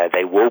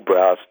 They will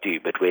browse too,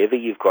 but wherever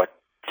you've got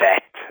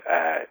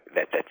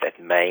that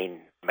main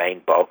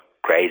bulk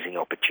grazing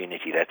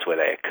opportunity, that's where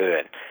they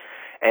occur.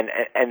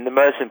 And the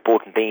most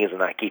important thing is,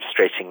 and I keep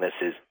stressing this,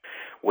 is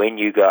when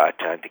you go out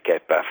to hunt the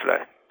Cape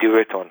buffalo, do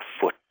it on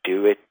foot,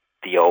 do it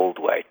the old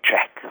way,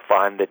 track,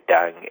 find the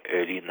dung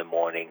early in the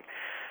morning,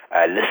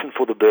 listen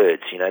for the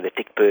birds, the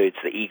tick birds,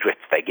 the egrets,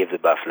 they give the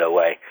buffalo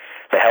away.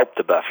 They help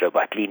the buffalo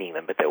by cleaning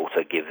them, but they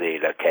also give their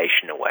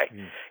location away.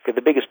 Because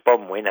the biggest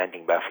problem when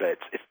hunting buffalo,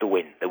 it's the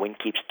wind. The wind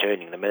keeps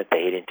turning. The minute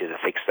they head into the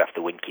thick stuff,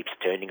 the wind keeps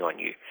turning on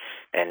you.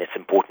 And it's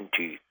important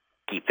to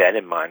keep that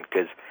in mind,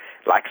 because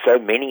like so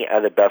many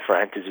other buffalo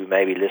hunters who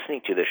may be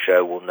listening to the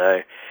show will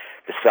know,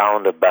 the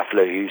sound of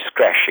buffalo hooves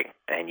crashing,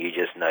 and you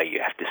just know you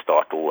have to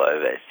start all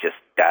over. It's just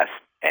dust,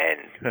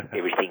 and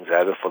everything's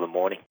over for the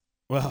morning.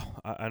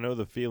 Well, I know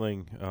the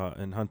feeling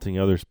in hunting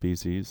other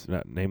species,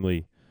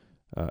 namely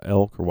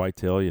elk or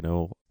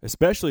whitetail,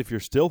 especially if you're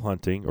still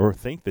hunting or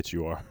think that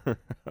you are.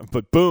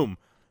 But boom,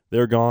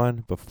 they're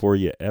gone before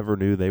you ever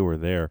knew they were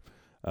there.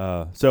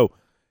 So,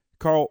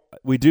 Carl,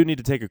 we do need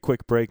to take a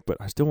quick break, but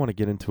I still want to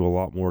get into a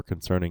lot more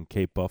concerning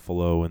Cape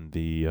buffalo and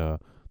the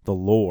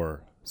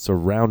lore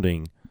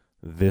surrounding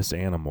this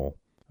animal.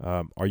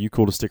 Are you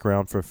cool to stick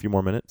around for a few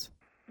more minutes?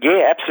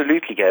 Yeah,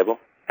 absolutely, Gable.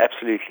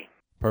 Absolutely.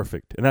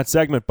 Perfect. And that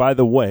segment, by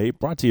the way,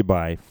 brought to you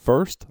by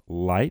First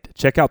Light.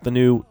 Check out the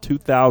new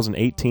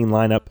 2018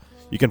 lineup.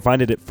 You can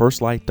find it at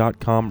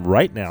firstlight.com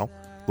right now.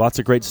 Lots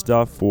of great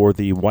stuff for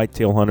the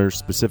whitetail hunters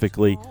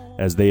specifically,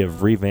 as they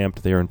have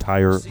revamped their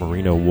entire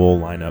merino wool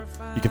lineup.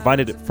 You can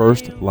find it at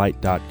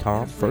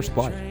firstlight.com. First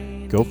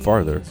Light. Go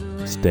farther.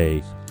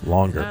 Stay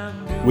longer.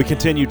 We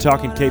continue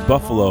talking Cape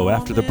Buffalo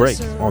after the break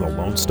on the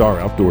Lone Star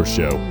Outdoor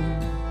Show.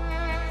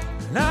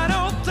 And I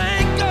don't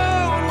thank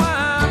God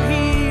why I'm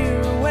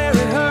here where it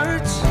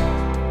hurts.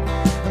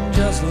 I'm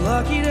just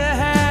lucky to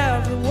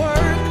have the work.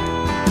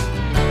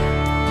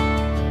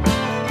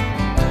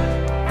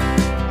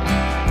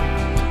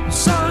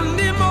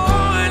 Sunday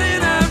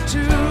morning I'm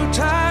too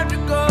tired to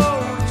go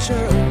to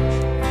church,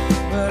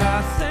 but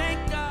I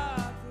thank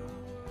God.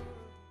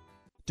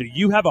 Do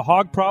you have a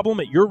hog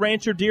problem at your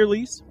ranch or deer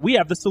lease? We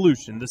have the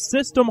solution. The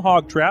System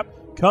Hog Trap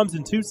comes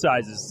in two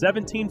sizes,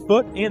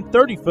 17-foot and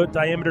 30-foot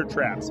diameter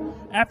traps.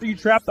 After you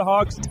trap the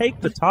hogs, take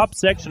the top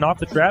section off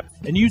the trap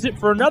and use it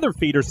for another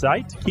feeder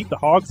site to keep the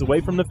hogs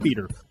away from the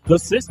feeder. The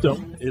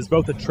System is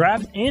both a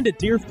trap and a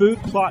deer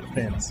food plot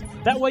fence.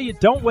 That way you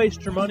don't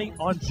waste your money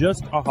on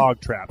just a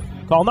hog trap.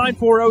 Call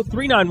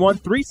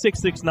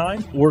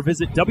 940-391-3669 or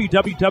visit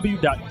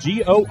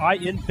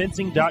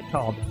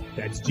www.goinfencing.com.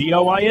 That's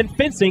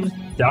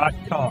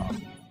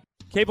goinfencing.com.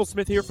 Cable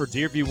Smith here for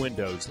Deerview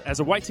Windows.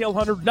 As a whitetail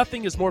hunter,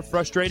 nothing is more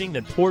frustrating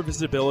than poor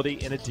visibility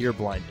in a deer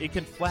blind. It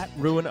can flat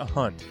ruin a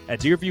hunt. At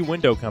Deerview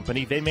Window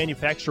Company, they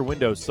manufacture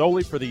windows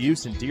solely for the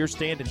use in deer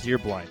stand and deer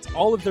blinds.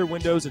 All of their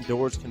windows and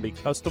doors can be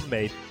custom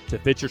made to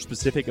fit your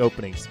specific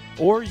openings.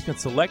 Or you can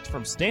select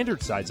from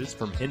standard sizes,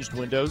 from hinged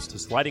windows to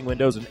sliding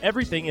windows and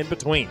everything in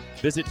between.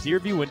 Visit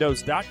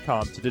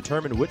DeerviewWindows.com to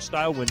determine which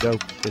style window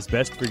is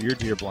best for your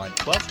deer blind.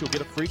 Plus, you'll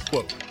get a free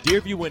quote.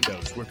 Deerview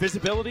Windows, where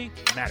visibility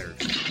matters.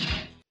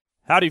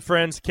 Howdy,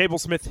 friends. Cable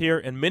Smith here,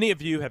 and many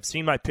of you have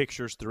seen my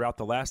pictures throughout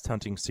the last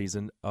hunting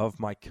season of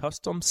my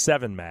custom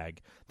 7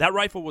 mag. That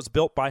rifle was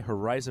built by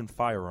Horizon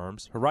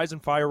Firearms. Horizon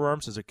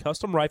Firearms is a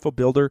custom rifle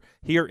builder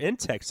here in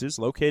Texas,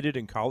 located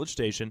in College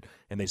Station,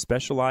 and they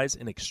specialize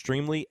in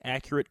extremely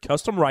accurate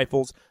custom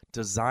rifles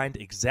designed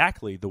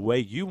exactly the way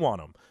you want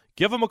them.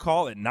 Give them a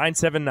call at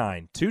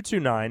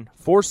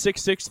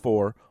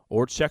 979-229-4664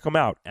 or check them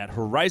out at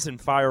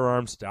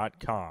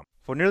horizonfirearms.com.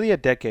 For nearly a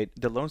decade,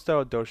 the Lone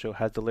Star Outdoor Show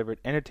has delivered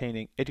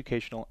entertaining,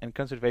 educational, and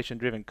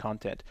conservation-driven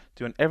content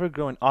to an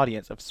ever-growing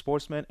audience of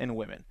sportsmen and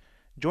women.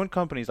 Join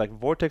companies like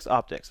Vortex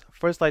Optics,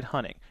 First Light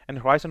Hunting, and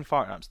Horizon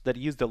Firearms that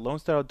use the Lone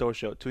Star Outdoor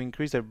Show to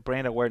increase their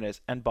brand awareness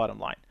and bottom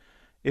line.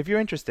 If you're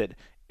interested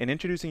in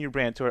introducing your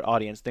brand to our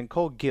audience, then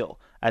call Gil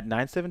at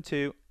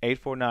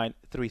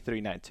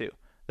 972-849-3392.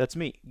 That's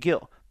me,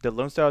 Gil, the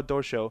Lone Star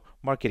Outdoor Show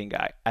marketing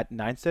guy, at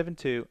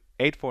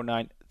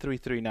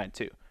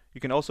 972-849-3392. You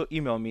can also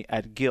email me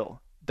at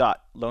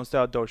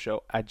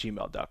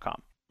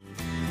gil.lonestaroutdoorshow@gmail.com.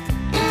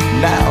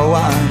 Now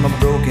I'm a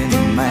broken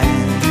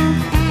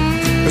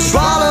man who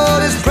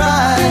swallowed his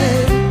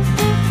pride.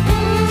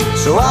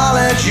 So I'll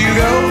let you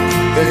go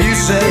if you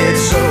say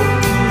it's so,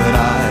 then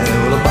I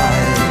will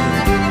abide.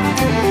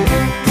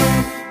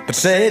 But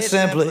say it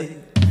simply,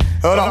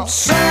 or don't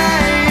say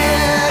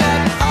it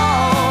at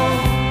all.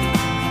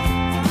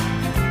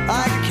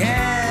 I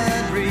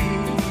can't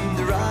read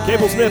the right.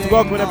 Cable Smith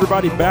welcoming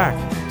everybody back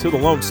to the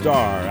Lone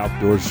Star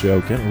Outdoor Show.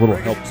 Getting a little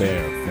help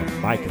there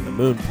from Mike and the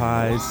Moon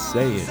Pies.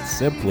 Say It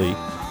Simply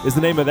is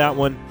the name of that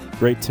one.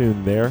 Great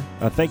tune there.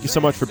 Thank you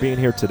so much for being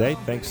here today.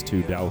 Thanks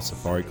to Dallas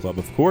Safari Club,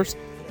 of course,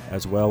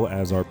 as well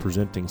as our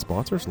presenting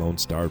sponsors, Lone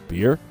Star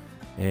Beer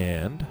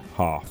and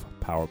Hoff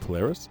Power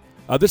Polaris.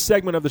 This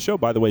segment of the show,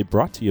 by the way,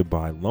 brought to you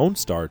by Lone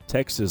Star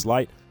Texas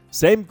Light.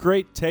 Same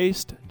great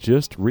taste,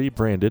 just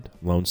rebranded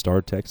Lone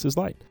Star Texas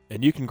Light.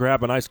 And you can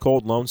grab an ice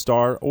cold Lone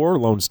Star or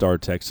Lone Star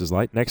Texas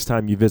Light next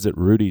time you visit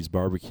Rudy's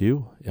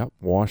Barbecue. Yep,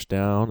 wash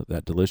down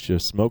that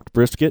delicious smoked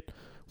brisket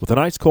with an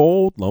ice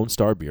cold Lone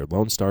Star beer.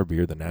 Lone Star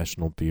Beer, the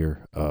national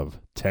beer of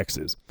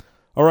Texas.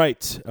 All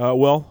right,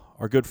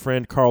 our good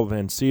friend Carl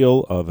Van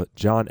Seal of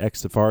John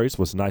X Safaris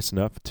was nice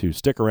enough to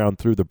stick around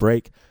through the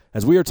break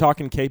as we are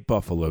talking Cape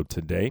Buffalo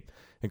today.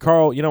 And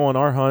Carl, on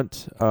our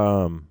hunt,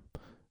 I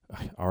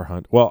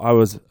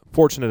was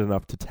fortunate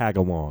enough to tag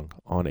along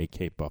on a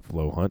Cape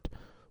Buffalo hunt,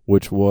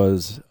 which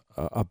was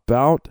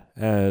about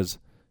as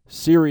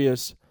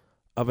serious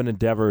of an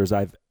endeavor as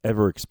I've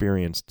ever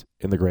experienced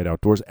in the great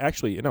outdoors.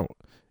 Actually,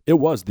 it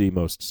was the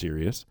most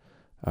serious.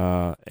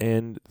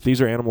 And these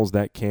are animals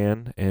that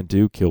can and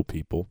do kill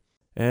people.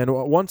 And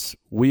once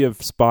we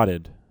have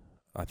spotted,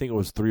 I think it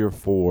was 3 or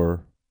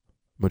 4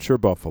 mature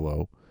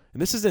buffalo,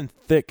 and this is in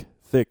thick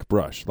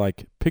brush,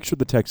 like picture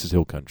the Texas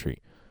Hill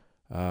Country.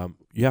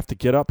 You have to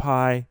get up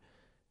high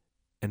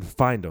and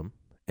find them,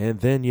 and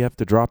then you have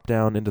to drop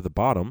down into the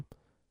bottom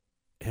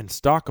and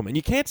stalk them. And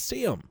you can't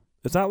see them.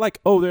 It's not like,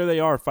 oh, there they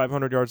are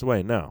 500 yards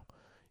away. No.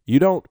 You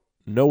don't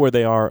know where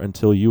they are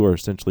until you are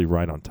essentially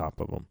right on top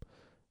of them.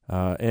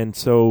 And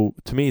so,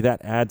 to me,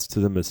 that adds to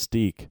the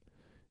mystique,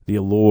 the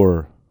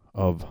allure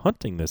of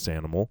hunting this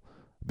animal,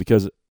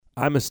 because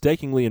I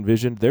mistakenly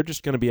envisioned they're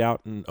just going to be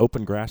out in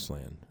open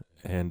grassland.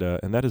 And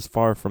that is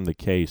far from the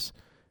case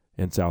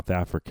in South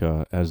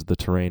Africa, as the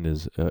terrain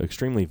is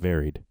extremely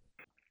varied.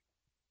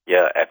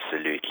 Yeah,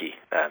 absolutely.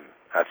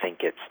 I think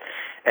it's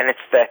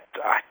that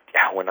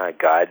when I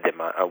guide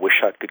them, I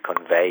wish I could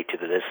convey to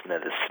the listener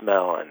the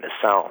smell and the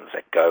sounds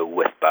that go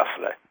with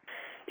buffalo.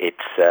 It's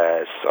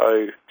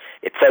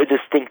so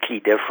distinctly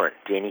different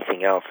to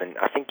anything else, and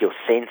I think your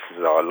senses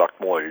are a lot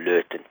more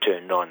alert and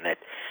turned on. That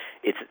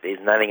there's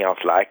nothing else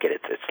like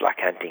it. It's like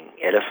hunting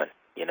elephant.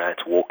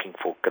 It's walking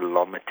for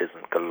kilometers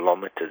and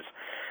kilometers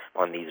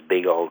on these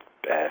big old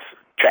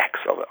tracks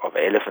of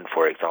elephant,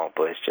 for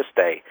example. It's just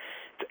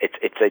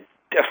it's a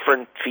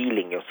different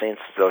feeling. Your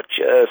senses are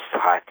just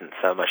heightened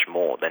so much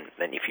more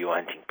than if you were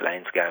hunting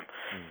plains game,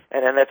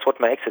 and that's what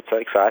makes it so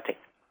exciting.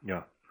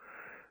 Yeah.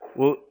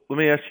 Well, let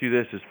me ask you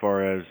this: as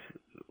far as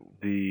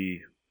the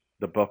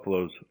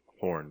buffalo's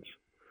horns,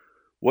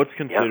 what's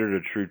considered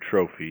a true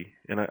trophy?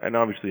 And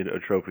obviously a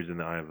trophy is in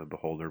the eye of the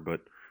beholder,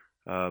 but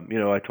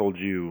I told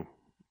you.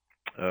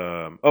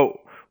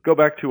 Go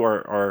back to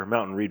our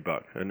mountain reed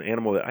buck, an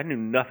animal that I knew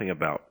nothing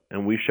about,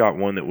 and we shot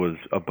one that was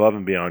above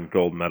and beyond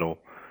gold medal,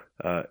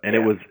 and it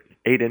was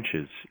 8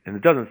 inches. And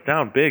it doesn't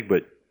sound big,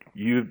 but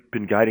you've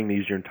been guiding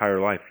these your entire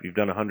life. You've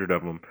done 100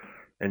 of them,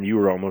 and you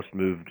were almost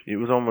moved. It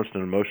was almost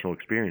an emotional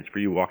experience for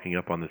you walking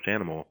up on this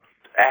animal.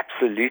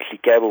 Absolutely,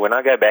 Cable. When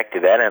I go back to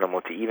that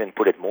animal, to even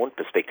put it more in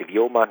perspective,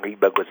 your mountain reed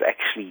buck was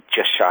actually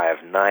just shy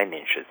of 9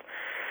 inches.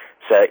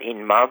 So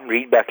in mountain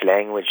reed buck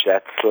language,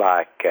 that's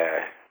like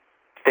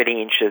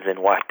 30 inches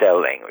in whitetail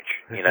language,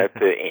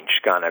 per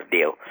inch kind of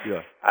deal.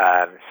 Yeah.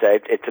 So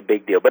it's a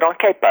big deal. But on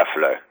Cape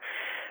Buffalo,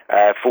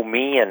 for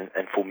me and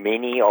for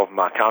many of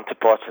my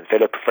counterparts and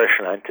fellow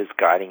professional hunters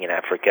guiding in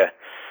Africa,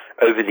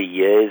 over the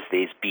years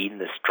there's been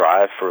this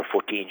drive for a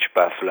 40-inch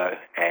buffalo.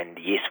 And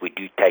yes, we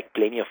do take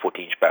plenty of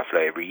 40-inch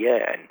buffalo every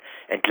year.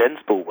 And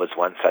Glenn's bull was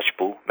one such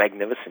bull,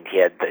 magnificent. He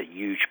had the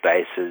huge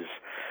bases,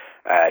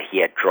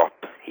 he had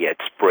drop, he had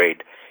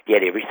spread. He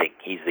had everything.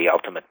 He's the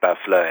ultimate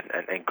buffalo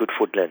and good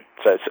footland.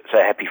 So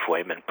happy for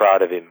him and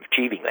proud of him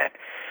achieving that.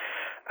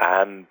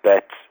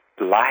 But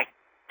like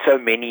so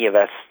many of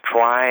us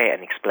try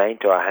and explain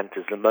to our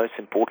hunters, the most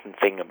important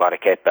thing about a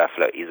Cape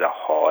buffalo is a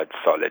hard,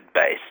 solid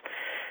base.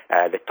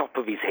 The top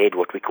of his head,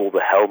 what we call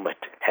the helmet,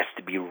 has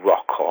to be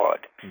rock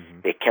hard. Mm-hmm.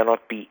 There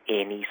cannot be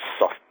any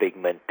soft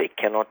pigment. There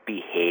cannot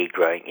be hair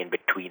growing in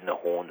between the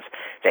horns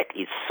that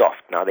is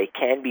soft. Now, there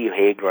can be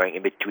hair growing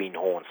in between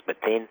horns, but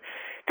then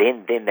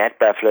that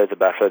buffalo is a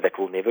buffalo that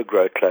will never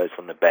grow close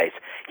on the base.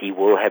 He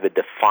will have a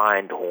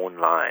defined horn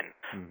line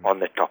on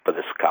the top of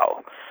the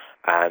skull.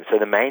 So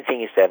the main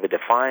thing is to have a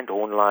defined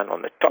horn line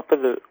on the top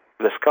of the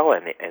skull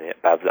and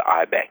above the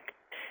eye bank.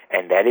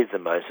 And that is the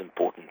most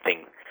important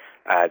thing.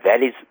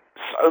 That is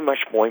so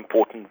much more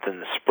important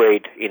than the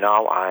spread in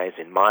our eyes.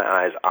 In my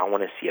eyes, I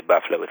want to see a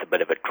buffalo with a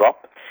bit of a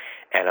drop,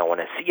 and I want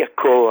to see a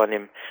curl on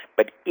him.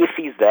 But if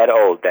he's that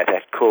old that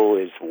curl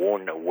is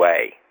worn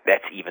away,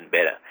 that's even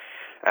better.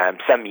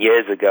 Some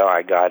years ago,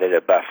 I guided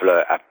a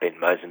buffalo up in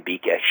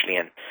Mozambique, actually,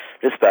 and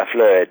this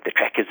buffalo, the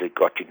trackers had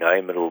got to know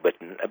him a little bit,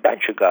 and a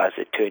bunch of guys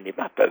had turned him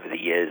up over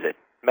the years.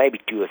 Maybe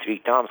 2 or 3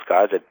 times,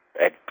 guys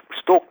had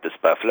stalked this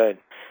buffalo and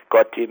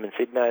got to him and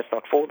said, no, it's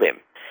not for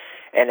them.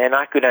 And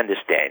I could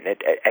understand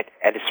that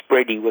at a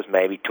spread he was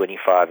maybe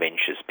 25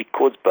 inches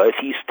because both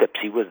his tips,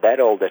 he was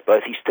that old that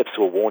both his tips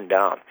were worn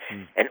down.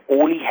 And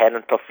all he had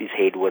on top of his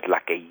head was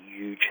like a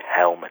huge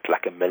helmet,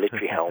 like a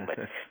military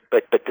helmet.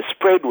 But the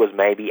spread was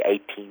maybe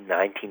 18,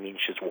 19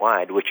 inches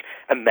wide, which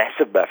a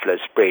massive buffalo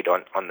spread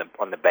on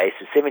the base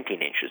is 17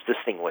 inches.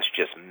 This thing was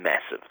just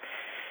massive.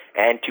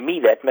 And to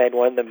me, that made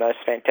one of the most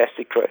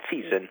fantastic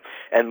trophies.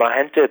 And my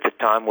hunter at the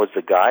time was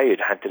the guy who'd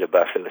hunted a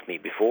buffalo with me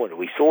before, and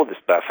we saw this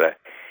buffalo.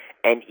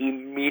 And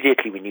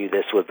immediately we knew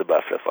this was the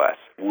buffalo for us.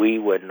 We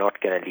were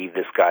not going to leave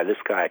this guy. This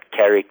guy had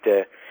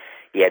character.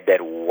 He had that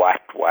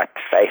white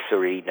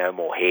facery, no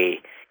more hair.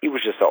 He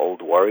was just an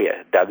old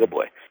warrior, Duggar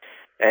boy.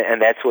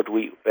 And that's what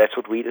we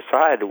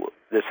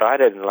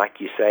decided. And like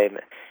you say,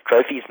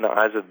 trophies in the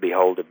eyes of the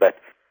beholder. But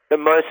the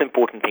most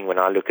important thing when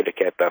I look at a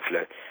Cape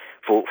buffalo,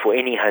 for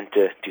any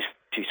hunter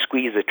to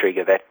squeeze the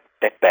trigger,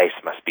 that base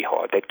must be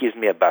hard. That gives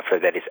me a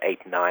buffalo that is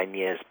 8-9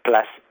 years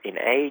plus in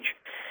age.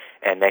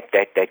 And that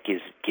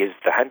gives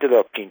the hunter the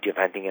opportunity of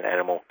hunting an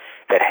animal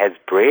that has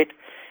bred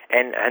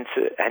and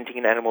hunting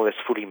an animal that's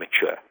fully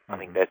mature. I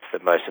think that's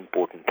the most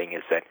important thing,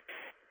 is that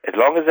as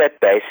long as that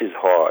base is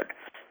hard,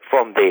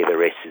 from there the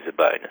rest is a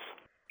bonus.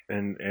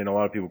 And a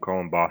lot of people call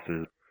them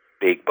bosses.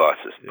 Big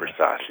bosses,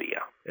 precisely,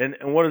 yeah. And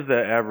what is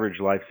the average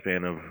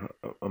lifespan of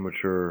a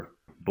mature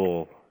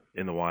bull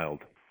in the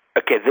wild?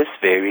 Okay, this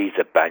varies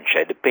a bunch,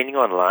 depending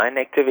on lion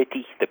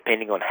activity,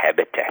 depending on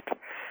habitat.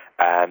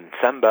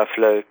 Some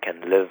buffalo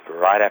can live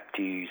right up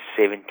to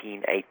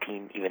 17,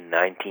 18, even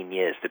 19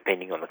 years,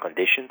 depending on the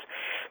conditions.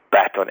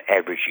 But on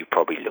average, you're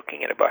probably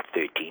looking at about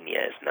 13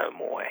 years, no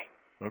more.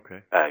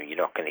 Okay. You're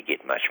not going to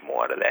get much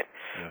more out of that.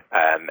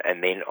 Yeah.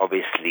 And then,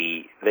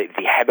 obviously, the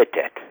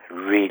habitat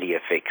really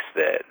affects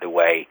the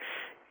way,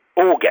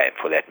 all game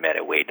for that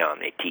matter, wear down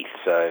their teeth.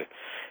 So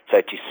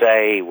to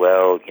say,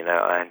 well,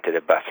 I hunted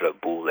a buffalo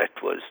bull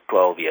that was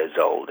 12 years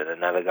old, and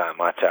another guy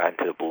might say I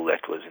hunted a bull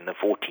that was in the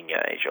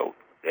 14-year age old,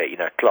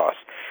 class.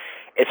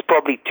 it's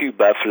probably two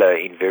buffalo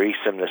in very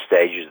similar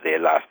stages of their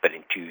life, but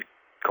in two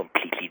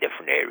completely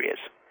different areas.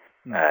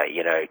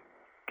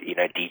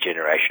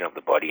 Degeneration of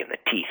the body and the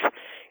teeth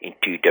in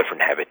two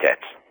different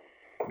habitats.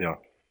 Yeah.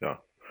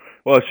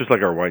 Well, it's just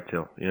like our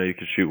whitetail. You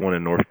can shoot one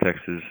in North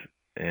Texas,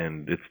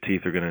 and its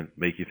teeth are going to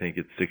make you think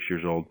it's 6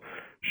 years old.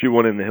 Shoot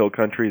one in the hill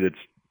country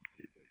that's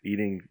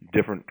eating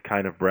different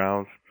kind of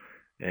browse,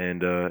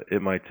 and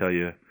it might tell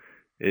you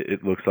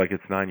it looks like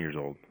it's 9 years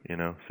old.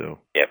 So.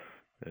 Yep.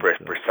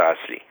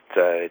 Precisely.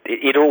 So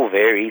it all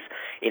varies.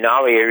 In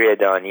our area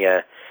down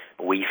here,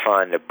 we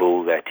find a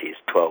bull that is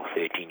 12,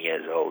 13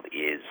 years old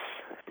is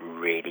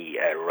really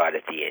right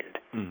at the end.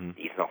 Mm-hmm.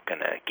 He's not going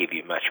to give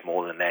you much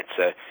more than that.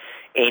 So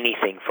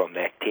anything from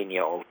that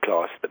 10-year-old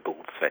class, the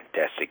bull's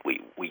fantastic.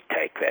 We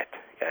take that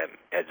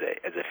as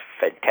a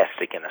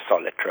fantastic and a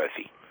solid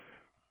trophy.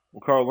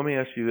 Well, Carl, let me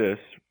ask you this.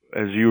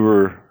 As you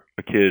were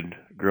a kid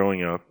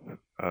growing up,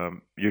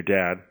 your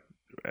dad,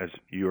 as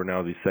you are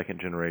now the second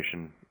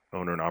generation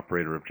owner and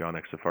operator of John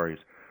X Safaris,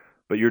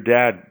 but your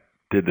dad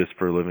did this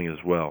for a living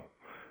as well.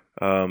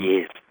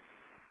 Yes.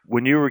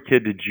 When you were a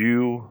kid, did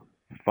you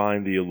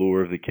find the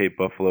allure of the Cape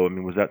buffalo? I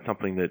mean, was that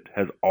something that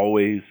has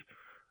always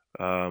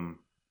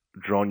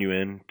drawn you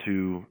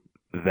into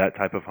that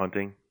type of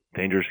hunting,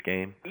 dangerous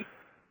game?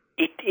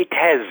 It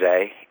has,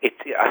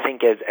 I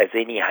think as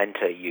any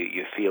hunter,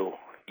 you feel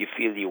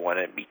you want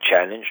to be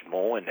challenged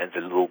more. And as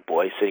a little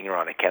boy sitting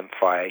around a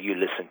campfire, you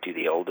listen to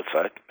the older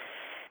folk,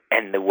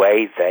 and the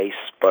way they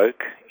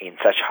spoke in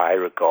such high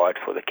regard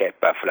for the Cape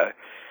buffalo,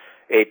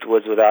 it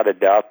was without a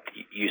doubt,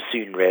 you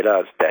soon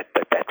realized that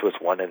was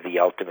one of the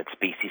ultimate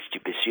species to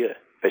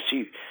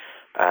pursue.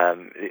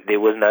 There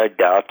was no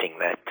doubting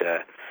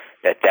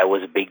that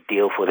was a big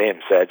deal for them.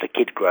 So as a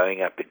kid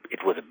growing up,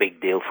 it was a big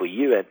deal for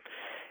you.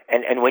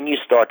 And when you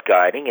start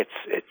guiding,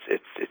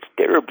 it's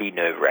terribly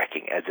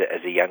nerve-wracking as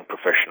a young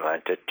professional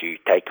hunter to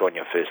take on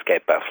your first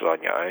Cape buffalo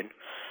on your own.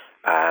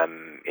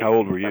 How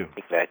old were you?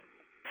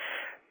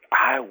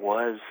 I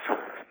was,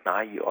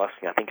 now you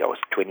asking, I think I was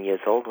 20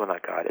 years old when I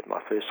guided my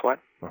first one.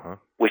 Uh-huh.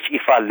 Which,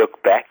 if I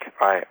look back,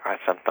 I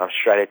sometimes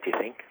shudder to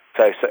think.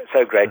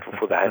 So grateful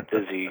for the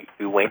hunters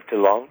who went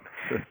along,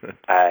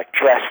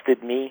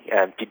 trusted me.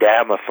 Today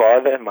I'm a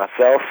father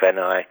myself, and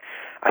I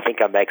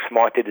think I make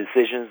smarter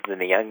decisions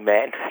than a young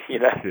man.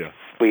 Yeah.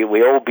 We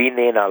all been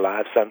there in our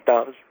lives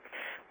sometimes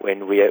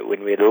when we're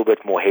a little bit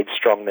more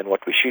headstrong than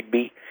what we should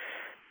be.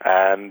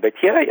 But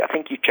yeah, I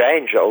think you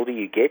change the older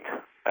you get.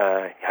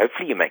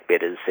 Hopefully you make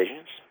better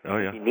decisions. Oh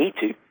yeah. You need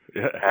to.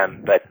 Yeah.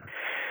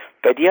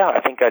 But yeah, I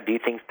think I do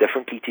things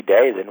differently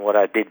today than what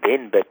I did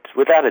then. But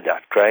without a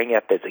doubt, growing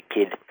up as a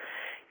kid,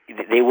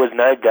 there was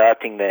no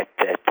doubting that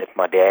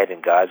my dad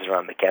and guys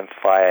around the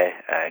campfire,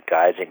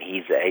 guys in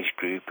his age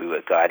group who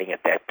were guiding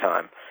at that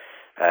time,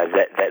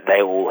 that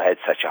they all had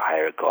such a high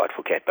regard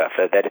for Cape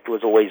buffalo that it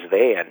was always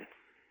there, and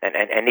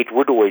it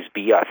would always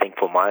be. I think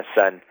for my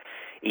son,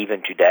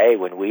 even today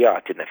when we are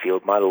out in the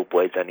field, my little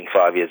boy's only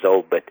 5 years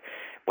old, but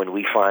when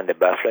we find a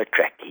buffalo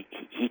track,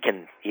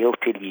 he'll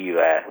tell you,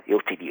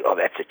 oh,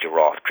 that's a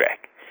giraffe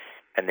track,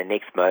 and the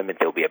next moment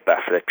there'll be a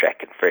buffalo track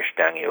and fresh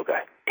dung. He'll go,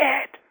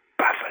 Dad,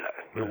 buffalo.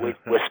 He'll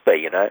whisper,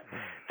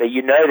 So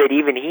you know that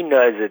even he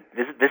knows that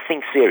this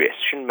thing's serious.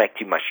 Shouldn't make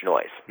too much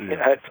noise.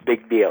 Yeah. It's a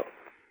big deal.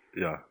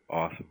 Yeah,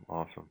 awesome.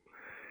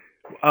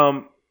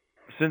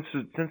 Since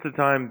the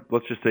time,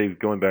 let's just say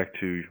going back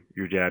to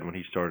your dad when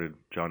he started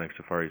John X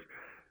Safaris,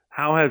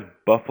 how has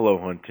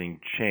buffalo hunting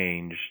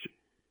changed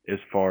as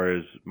far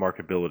as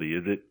marketability?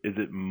 Is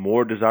it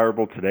more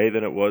desirable today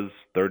than it was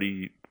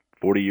 30,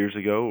 40 years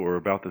ago, or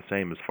about the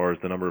same as far as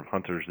the number of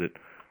hunters that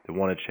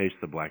want to chase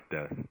the Black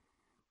Death?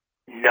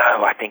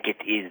 No, I think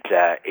it is.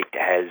 It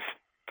has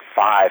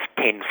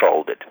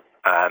 5-10-folded.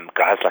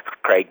 Guys like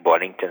Craig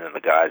Bonington and the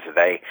guys,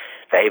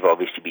 they've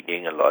obviously been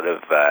doing a lot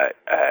of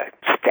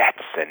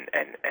stats and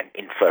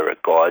info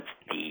regards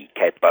the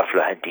Cape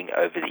buffalo hunting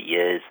over the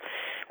years.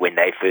 When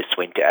they first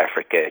went to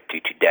Africa to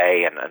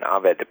today, and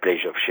I've had the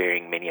pleasure of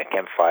sharing many a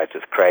campfires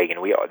with Craig,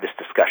 and this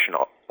discussion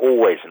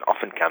always and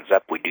often comes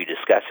up. We do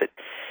discuss it,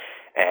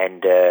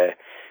 and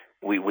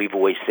we've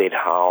always said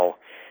how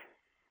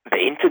the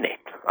internet,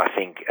 I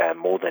think,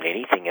 more than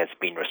anything, has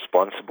been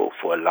responsible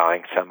for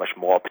allowing so much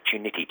more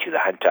opportunity to the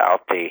hunter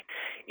out there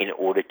in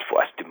order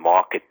for us to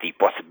market the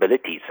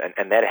possibilities,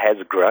 and that has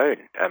grown.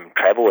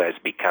 Travel has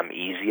become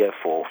easier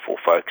for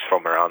folks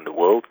from around the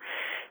world.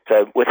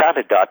 So without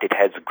a doubt, it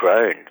has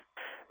grown.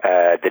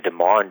 The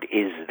demand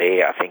is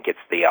there. I think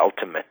it's the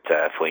ultimate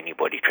for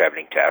anybody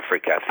traveling to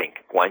Africa. I think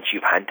once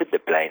you've hunted the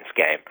plains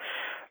game,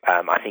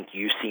 I think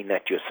you've seen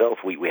that yourself.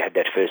 We had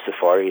that first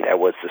safari. That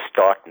was the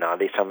start. Now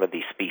there's some of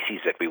these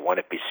species that we want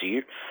to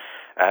pursue.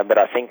 But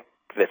I think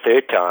the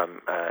third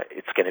time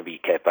it's going to be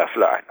Cape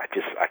buffalo.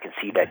 I can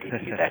see that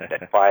in you,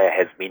 that fire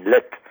has been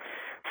lit.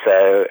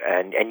 So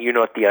and you're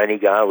not the only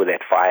guy with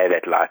that fire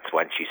that lights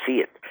once you see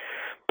it.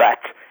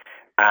 But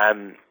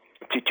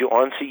to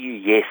answer you,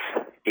 yes,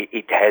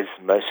 it has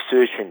most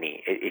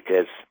certainly. It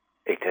has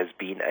it has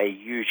been a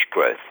huge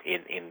growth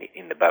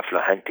in the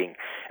buffalo hunting,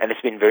 and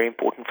it's been very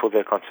important for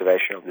the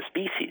conservation of the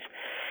species.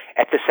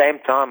 At the same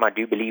time, I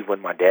do believe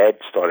when my dad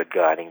started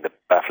guiding, the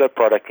buffalo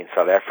product in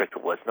South Africa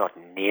was not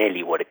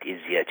nearly what it is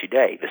here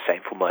today. The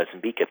same for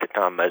Mozambique. At the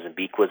time,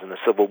 Mozambique was in the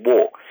Civil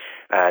War.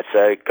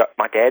 So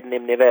my dad and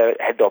them never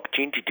had the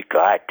opportunity to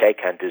take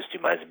hunters to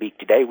Mozambique.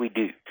 Today we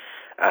do.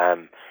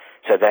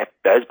 So that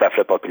those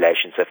buffalo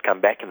populations have come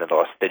back in the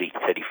last 30 to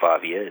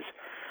 35 years.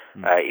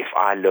 If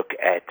I look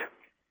at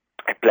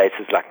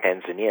places like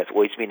Tanzania, it's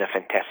always been a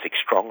fantastic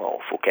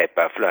stronghold for Cape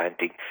buffalo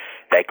hunting.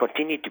 They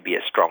continue to be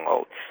a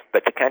stronghold.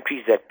 But the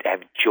countries that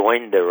have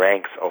joined the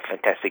ranks of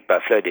fantastic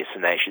buffalo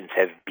destinations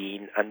have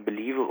been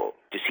unbelievable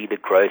to see the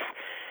growth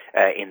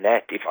in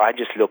that. If I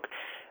just look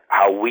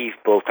how we've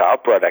built our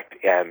product,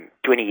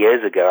 20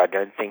 years ago, I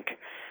don't think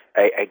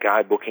a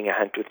guy booking a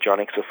hunt with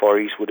Jonik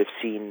Safaris would have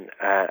seen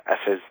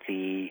us as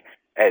the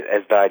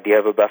idea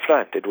of a buffalo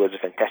hunt. It was a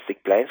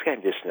fantastic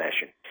plains-game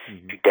destination.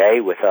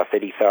 Today, with our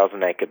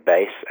 30,000-acre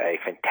base, a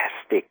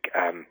fantastic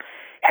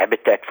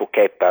habitat for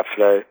Cape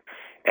buffalo,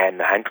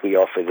 and the hunt we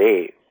offer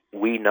there,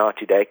 we now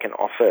today can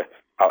offer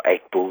our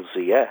 8 bulls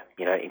a year,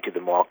 into the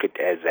market,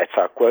 as that's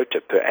our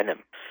quota per annum.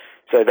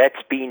 So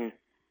that's been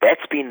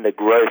the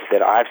growth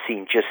that I've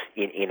seen just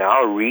in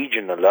our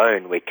region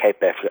alone, where Cape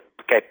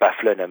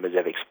buffalo numbers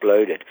have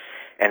exploded,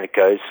 and it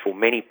goes for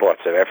many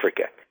parts of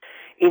Africa.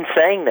 In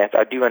saying that,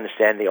 I do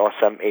understand there are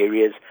some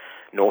areas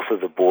north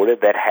of the border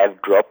that have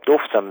dropped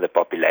off some of the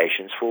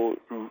populations for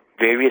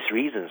various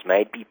reasons,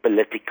 maybe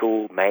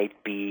political,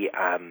 maybe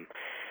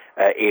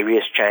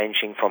areas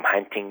changing from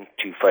hunting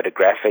to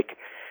photographic,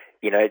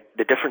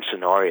 the different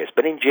scenarios.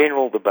 But in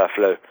general, the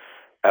buffalo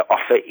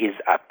offer is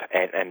up,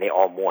 and there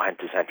are more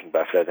hunters hunting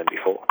buffalo than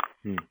before.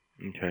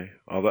 Okay.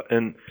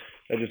 And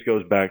that just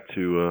goes back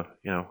to,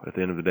 at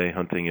the end of the day,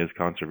 hunting is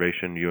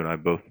conservation. You and I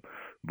both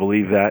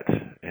believe that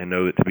and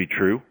know it to be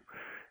true.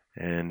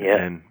 And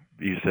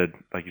you said,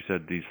 like you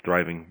said, these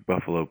thriving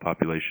buffalo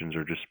populations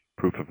are just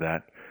proof of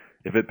that.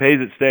 If it pays,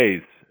 it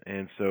stays.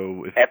 And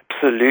so,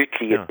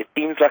 absolutely, it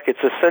seems like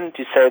it's a sin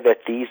to say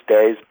that these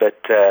days,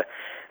 but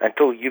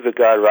until you're the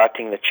guy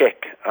writing the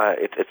check,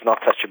 it's not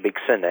such a big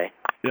sin, eh?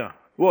 Yeah.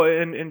 Well,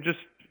 and just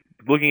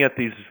looking at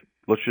these,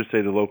 let's just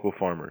say the local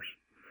farmers,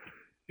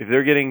 if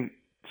they're getting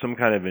some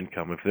kind of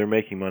income, if they're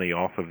making money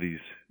off of these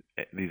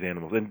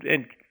animals,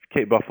 and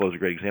Cape buffalo is a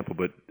great example,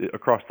 but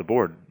across the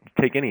board,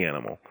 take any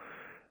animal.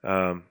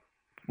 They're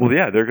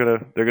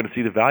gonna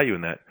see the value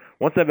in that.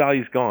 Once that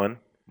value's gone,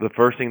 the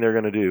first thing they're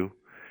gonna do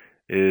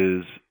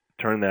is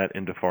turn that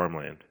into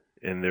farmland,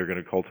 and they're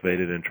gonna cultivate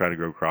it and try to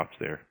grow crops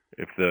there.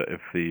 If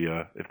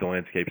the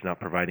landscape's not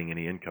providing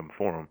any income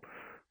for them,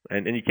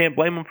 and you can't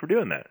blame them for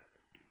doing that.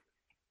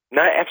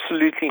 No,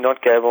 absolutely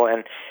not, Gable.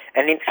 And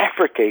in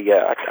Africa,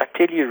 I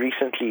tell you,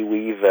 recently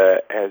we've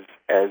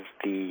as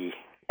the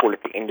call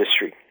it the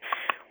industry,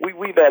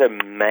 we've had a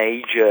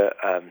major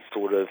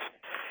sort of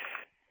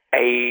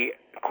a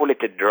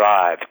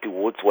drive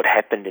towards what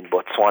happened in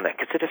Botswana,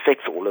 because it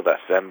affects all of us.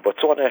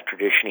 Botswana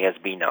traditionally has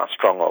been our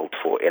stronghold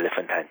for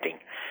elephant hunting,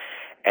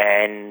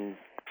 and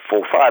 4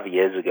 or 5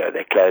 years ago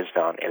they closed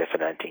down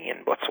elephant hunting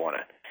in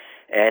Botswana,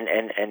 and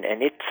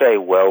it's a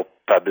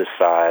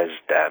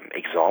well-publicized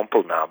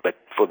example now. But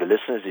for the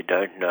listeners who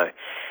don't know,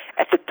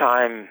 at the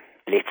time,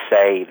 let's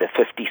say the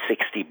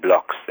 50-60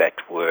 blocks that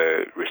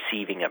were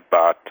receiving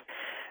about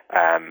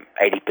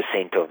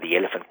 80% of the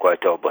elephant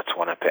quota of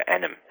Botswana per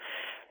annum,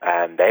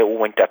 they all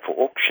went up for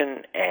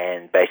auction,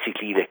 and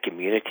basically the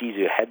communities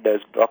who had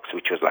those blocks,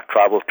 which was like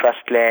tribal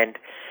trust land,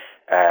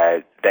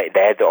 they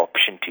had the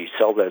option to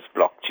sell those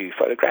blocks to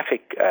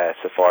photographic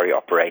safari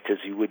operators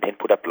who would then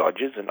put up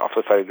lodges and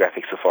offer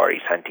photographic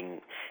safaris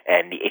hunting,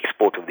 and the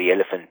export of the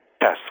elephant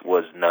tusk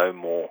was no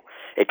more.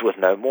 It was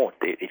no more.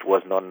 It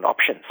was not an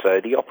option.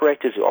 So the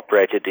operators who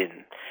operated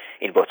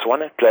in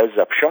Botswana closed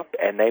up shop,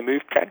 and they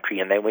moved country,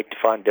 and they went to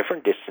find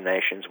different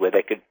destinations where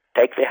they could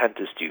take their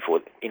hunters to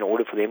in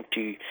order for them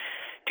to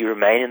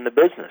remain in the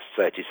business,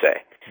 so to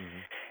say.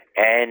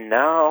 And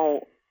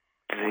now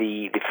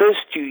the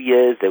first 2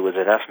 years there was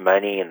enough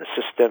money in the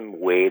system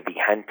where the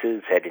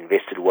hunters had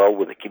invested well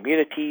with the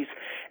communities,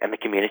 and the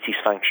communities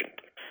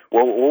functioned.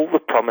 Well, all the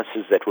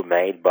promises that were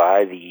made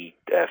by the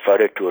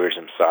photo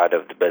tourism side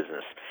of the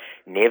business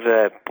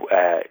never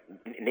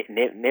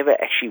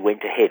actually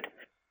went ahead.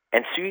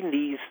 And soon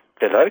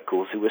the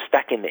locals who were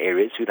stuck in the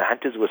areas, who the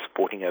hunters were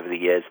supporting over the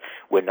years,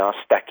 were now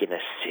stuck in a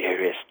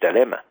serious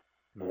dilemma.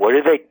 What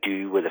do they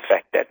do with the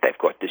fact that they've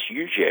got this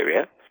huge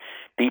area?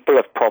 People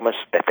have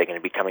promised that they're going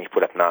to be coming to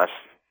put up nice,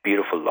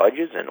 beautiful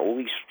lodges, and all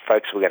these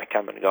folks were going to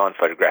come and go on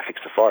photographic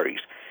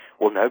safaris.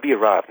 Well, nobody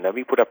arrived.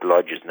 Nobody put up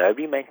lodges.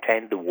 Nobody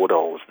maintained the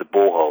waterholes, the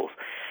boreholes.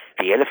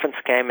 The elephants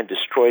came and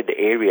destroyed the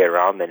area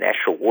around the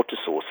natural water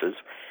sources,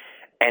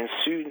 and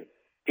soon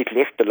it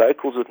left the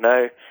locals with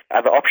no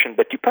other option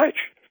but to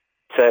poach.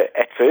 So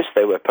at first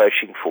they were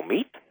poaching for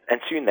meat,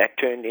 and soon that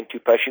turned into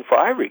poaching for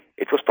ivory.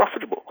 It was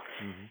profitable.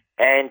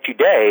 And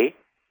today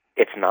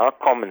it's now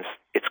common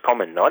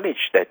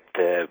knowledge that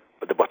the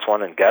the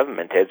Botswanan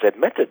government has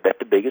admitted that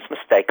the biggest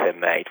mistake they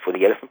made for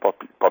the elephant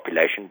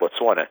population in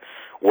Botswana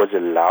was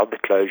allow the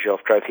closure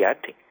of trophy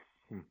hunting.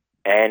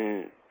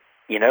 And,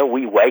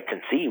 we wait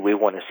and see. We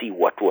want to see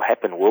what will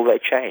happen. Will they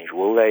change?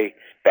 Will they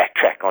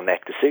backtrack on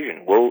that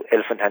decision? Will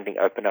elephant hunting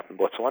open up in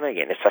Botswana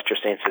again? It's such a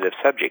sensitive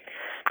subject.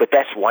 But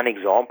that's one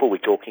example we're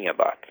talking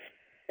about.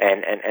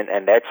 And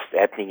that's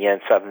happening here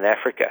in Southern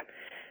Africa.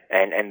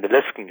 And the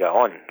list can go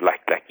on.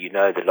 Like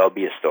the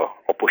lobbyists are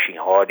pushing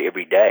hard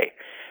every day.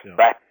 Yeah.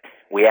 But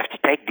we have to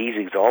take these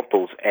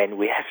examples and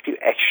we have to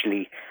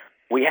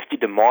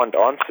demand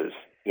answers.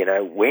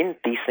 When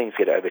these things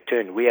get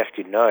overturned, we have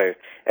to know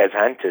as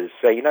hunters,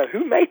 say,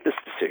 who made this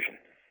decision?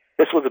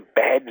 This was a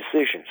bad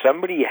decision.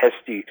 Somebody has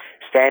to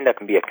stand up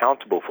and be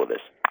accountable for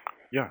this.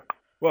 Yeah.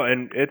 Well,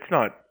 and it's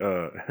not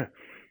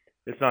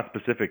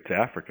specific to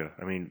Africa.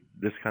 I mean,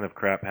 this kind of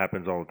crap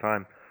happens all the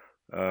time.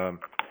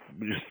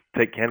 Just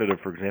take Canada,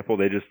 for example.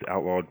 They just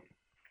outlawed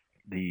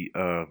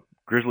the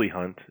grizzly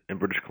hunt in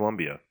British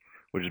Columbia,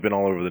 which has been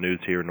all over the news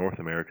here in North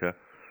America.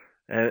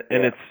 And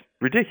it's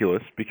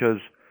ridiculous because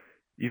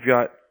you've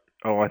got,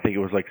 I think it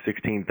was like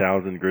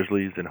 16,000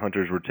 grizzlies, and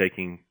hunters were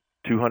taking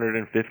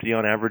 250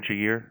 on average a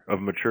year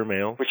of mature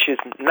males. Which is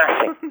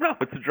nothing. No,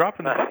 it's a drop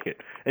in the bucket.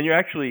 And you're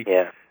actually,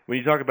 when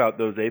you talk about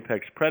those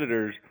apex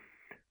predators,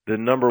 the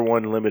number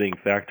one limiting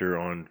factor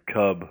on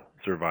cub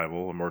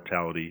survival and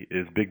mortality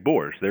is big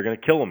boars. They're going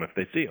to kill them if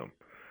they see them.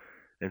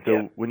 And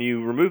so when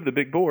you remove the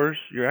big boars,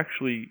 you're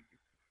actually,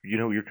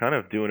 you're kind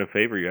of doing a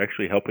favor. You're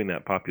actually helping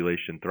that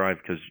population thrive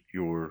because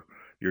your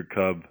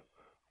cub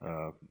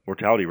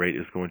mortality rate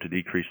is going to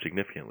decrease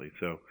significantly.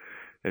 So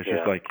it's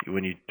just like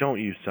when you don't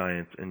use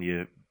science and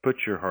you put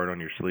your heart on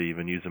your sleeve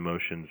and use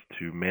emotions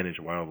to manage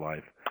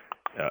wildlife,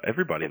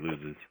 everybody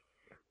loses.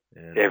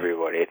 And,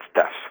 everybody. It's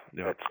tough.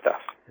 Yep. It's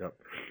tough. Yep.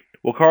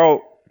 Well,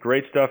 Carl,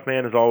 great stuff,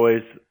 man, as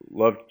always.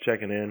 Love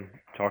checking in,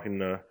 talking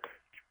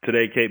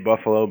today Cape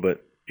Buffalo,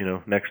 but,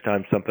 next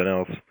time something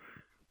else.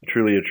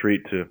 Truly a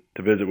treat to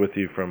visit with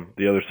you from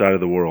the other side of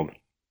the world.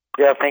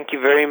 Yeah, thank you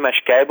very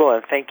much, Gable,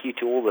 and thank you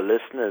to all the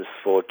listeners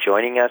for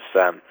joining us.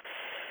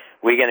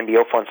 We're going to be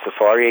off on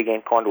safari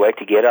again. Can't wait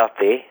to get out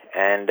there,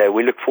 and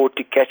we look forward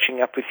to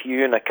catching up with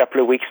you in a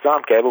couple of weeks'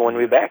 time, Gable, when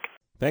we're back.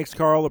 Thanks,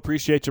 Carl.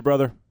 Appreciate you,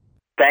 brother.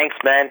 Thanks,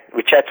 man.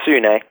 We chat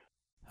soon, eh?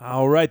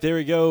 All right, there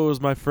he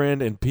goes, my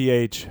friend and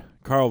PH,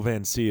 Carl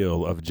Van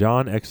Seal of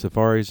John X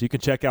Safaris. You can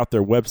check out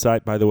their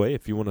website, by the way,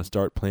 if you want to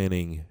start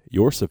planning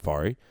your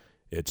safari.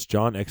 It's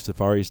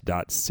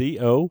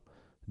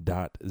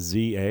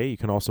johnxsafaris.co.za. You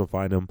can also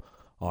find them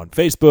on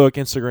Facebook,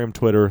 Instagram,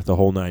 Twitter, the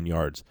whole 9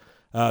 yards.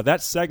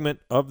 That segment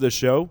of the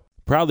show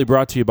proudly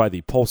brought to you by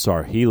the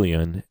Pulsar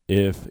Helion.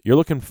 If you're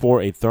looking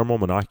for a thermal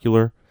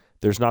monocular,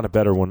 there's not a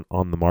better one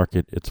on the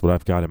market. It's what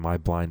I've got in my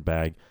blind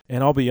bag.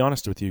 And I'll be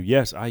honest with you,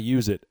 yes, I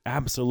use it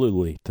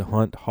absolutely to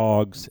hunt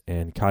hogs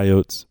and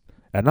coyotes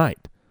at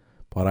night.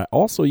 But I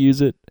also use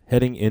it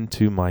heading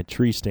into my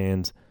tree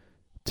stands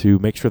to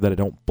make sure that I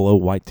don't blow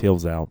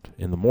whitetails out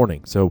in the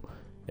morning. So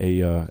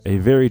a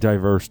very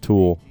diverse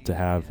tool to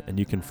have. And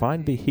you can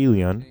find the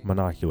Helion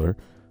monocular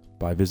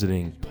by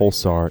visiting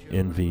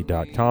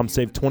pulsarnv.com.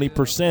 Save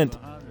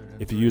 20%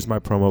 if you use my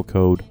promo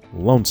code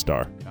Lone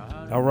Star.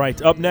 All right,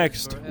 up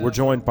next, we're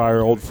joined by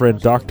our old friend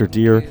Dr.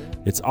 Deer.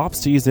 It's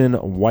off-season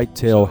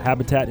whitetail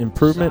habitat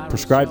improvement,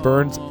 prescribed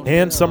burns,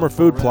 and summer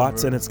food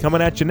plots, and it's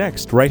coming at you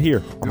next, right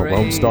here on the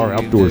Lone Star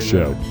Outdoors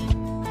Show.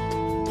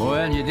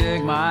 When you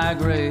dig my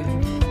grave,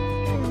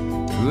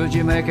 could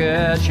you make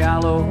it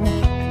shallow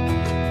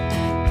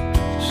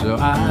so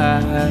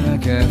I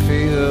can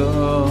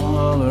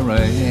feel the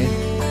rain?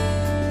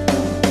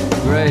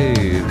 Grave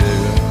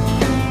digger.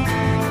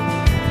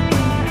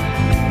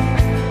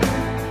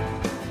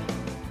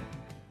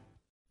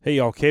 Hey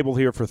y'all, Cable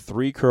here for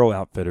 3 Curl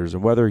Outfitters,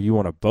 and whether you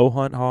want to bow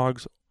hunt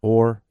hogs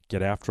or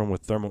get after them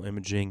with thermal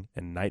imaging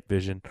and night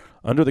vision,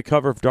 under the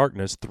cover of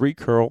darkness, 3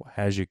 Curl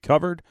has you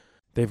covered.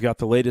 They've got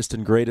the latest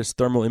and greatest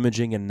thermal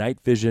imaging and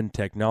night vision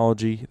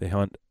technology. They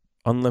hunt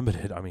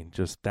unlimited,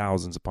 just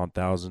thousands upon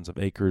thousands of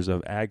acres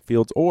of ag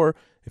fields, or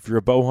if you're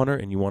a bow hunter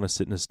and you want to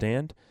sit in a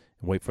stand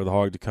and wait for the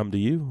hog to come to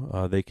you,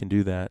 they can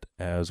do that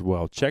as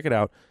well. Check it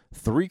out,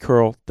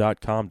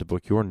 3curl.com to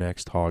book your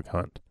next hog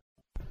hunt.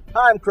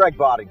 Hi, I'm Craig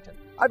Boddington.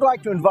 I'd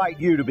like to invite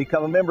you to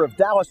become a member of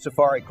Dallas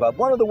Safari Club,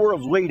 one of the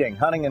world's leading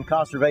hunting and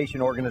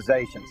conservation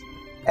organizations.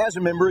 As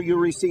a member, you'll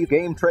receive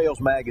Game Trails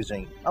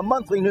magazine, a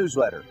monthly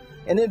newsletter,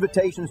 and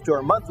invitations to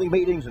our monthly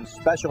meetings and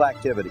special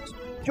activities.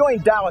 Join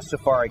Dallas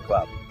Safari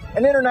Club,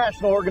 an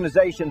international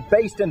organization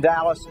based in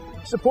Dallas,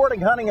 supporting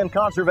hunting and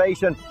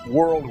conservation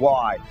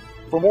worldwide.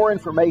 For more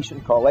information,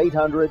 call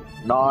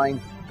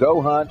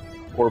 800-9-GO-HUNT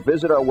or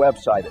visit our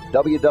website at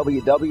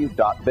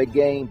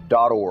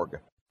www.biggame.org.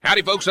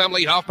 Howdy, folks. I'm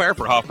Lee Hoffpauir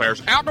for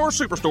Hoffpaur's Outdoor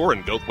Superstore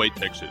in Goldthwaite,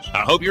 Texas.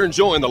 I hope you're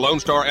enjoying the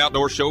Lone Star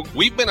Outdoor Show.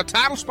 We've been a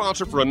title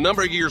sponsor for a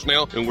number of years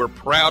now, and we're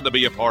proud to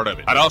be a part of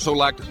it. I'd also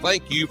like to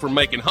thank you for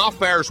making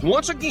Hoffpaur's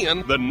once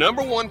again the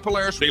 #1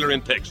 Polaris dealer in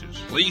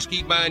Texas. Please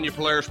keep buying your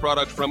Polaris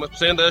products from us.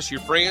 Send us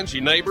your friends,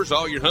 your neighbors,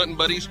 all your hunting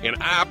buddies, and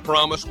I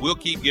promise we'll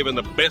keep giving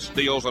the best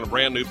deals on a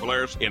brand new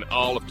Polaris in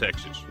all of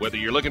Texas. Whether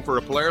you're looking for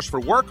a Polaris for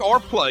work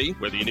or play,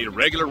 whether you need a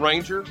regular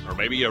Ranger or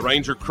maybe a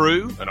Ranger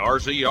Crew, an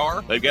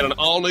RZR, they've got an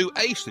all-new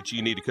Ace that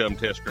you need to come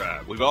test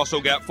drive. We've also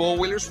got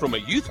four-wheelers from a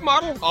youth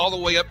model all the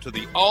way up to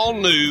the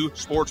all-new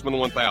Sportsman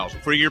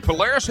 1000. For your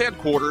Polaris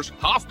headquarters,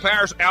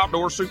 Hoffpaur's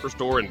Outdoor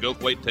Superstore in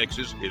Goldthwaite,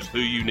 Texas is who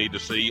you need to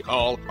see.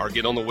 Call or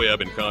get on the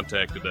web and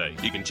contact today.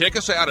 You can check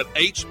us out at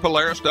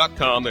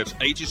hpolaris.com. That's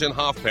H is in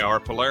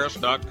Hoffpauir,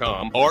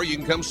 Polaris.com. Or you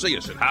can come see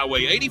us at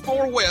Highway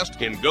 84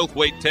 West in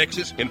Goldthwaite,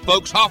 Texas. And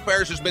folks,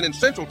 Hoffpaur's has been in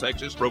Central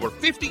Texas for over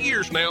 50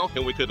 years now,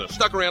 and we couldn't have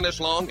stuck around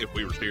this long if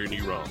we were steering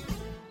you wrong.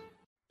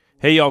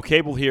 Hey y'all,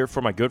 Cable here for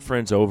my good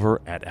friends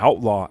over at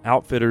Outlaw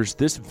Outfitters.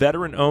 This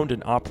veteran-owned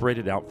and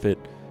operated outfit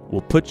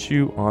will put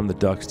you on the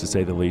ducks, to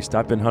say the least.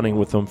 I've been hunting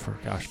with them for,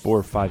 4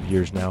 or 5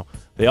 years now.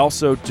 They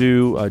also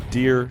do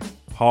deer,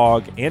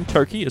 hog, and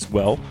turkey as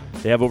well.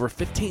 They have over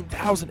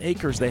 15,000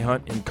 acres they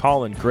hunt in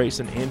Collin,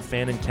 Grayson, and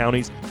Fannin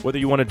counties. Whether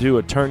you want to do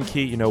a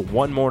turnkey,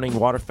 one morning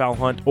waterfowl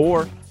hunt,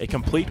 or a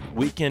complete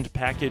weekend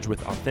package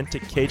with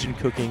authentic Cajun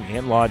cooking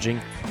and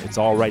lodging, it's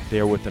all right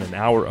there within an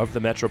hour of the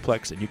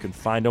Metroplex, and you can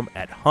find them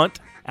at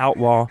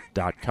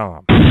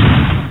huntoutlaw.com.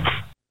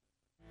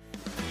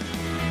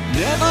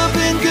 Never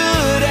been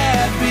good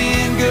at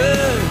being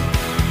good,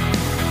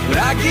 but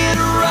I get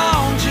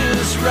around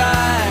just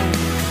right.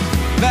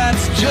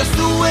 That's just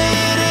the way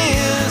it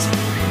is,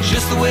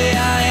 just the way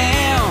I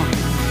am,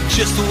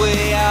 just the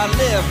way I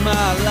live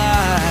my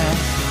life.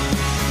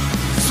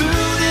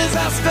 Soon as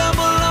I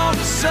stumble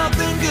onto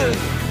something good,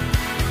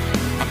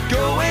 I'm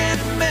going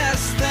to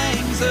mess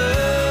things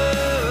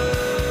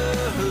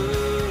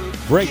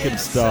up. Breaking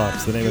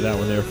Stuff's the name of that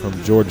one there from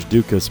George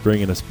Dukas,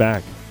 bringing us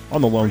back on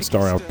the Lone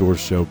Star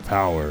Outdoors Show,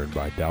 powered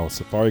by Dallas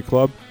Safari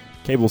Club.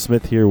 Cable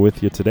Smith here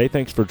with you today.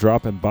 Thanks for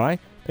dropping by.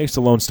 Thanks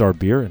to Lone Star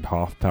Beer and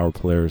Hoffpauir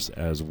Polaris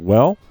as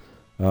well.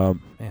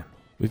 Man,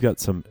 we've got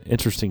some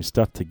interesting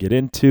stuff to get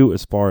into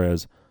as far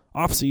as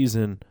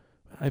off-season,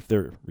 if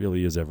there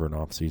really is ever an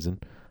off-season,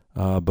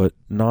 but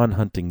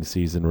non-hunting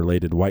season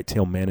related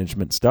whitetail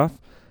management stuff.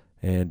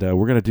 And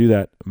we're going to do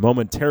that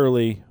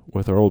momentarily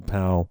with our old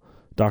pal,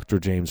 Dr.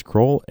 James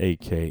Kroll,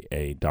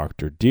 a.k.a.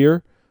 Dr.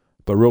 Deer.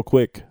 But real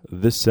quick,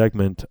 this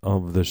segment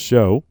of the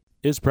show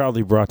is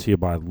proudly brought to you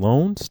by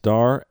Lone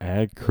Star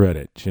Ag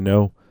Credit.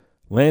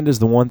 Land is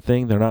the one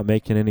thing they're not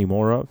making any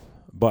more of,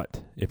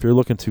 but if you're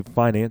looking to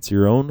finance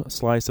your own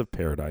slice of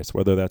paradise,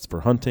 whether that's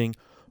for hunting,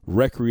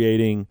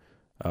 recreating,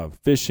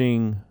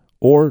 fishing,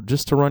 or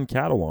just to run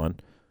cattle on,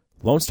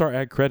 Lone Star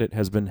Ag Credit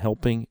has been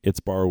helping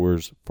its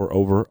borrowers for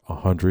over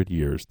 100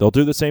 years. They'll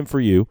do the same for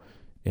you,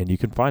 and you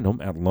can find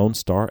them at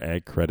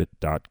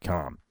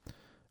LoneStarAgCredit.com.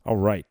 All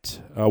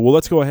right, well,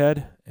 let's go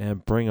ahead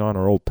and bring on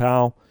our old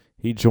pal.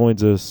 He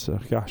joins us,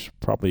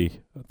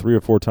 probably 3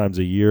 or 4 times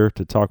a year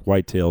to talk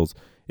whitetails.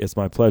 It's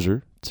my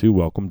pleasure to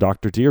welcome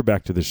Dr. Deer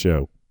back to the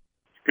show.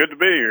 Good to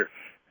be here.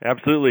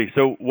 Absolutely.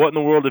 So what in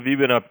the world have you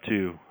been up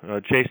to?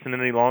 Chasing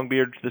any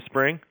longbeards this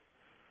spring?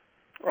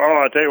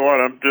 Oh, I tell you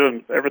what, I'm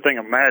doing everything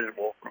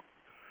imaginable.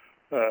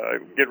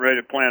 Getting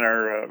ready to plant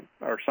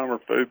our summer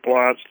food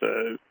plots.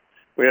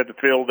 We had the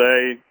field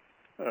day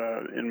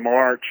in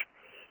March.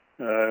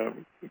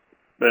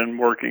 Been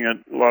working at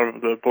a lot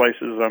of the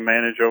places I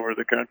manage over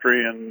the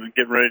country and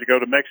getting ready to go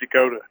to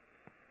Mexico to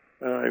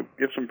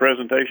give some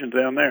presentations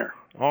down there.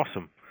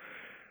 Awesome.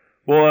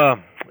 Well,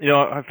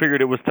 I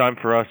figured it was time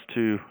for us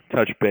to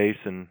touch base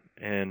and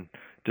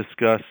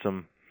discuss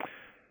some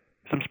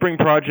spring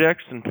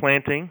projects and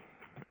planting.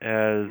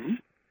 As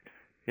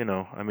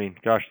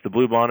the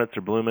bluebonnets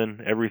are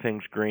blooming,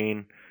 everything's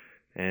green,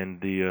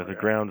 and the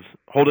ground's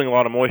holding a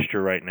lot of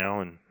moisture right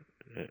now, and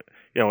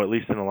at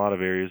least in a lot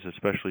of areas,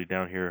 especially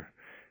down here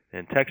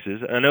in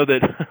Texas. I know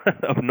that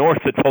up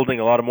north it's holding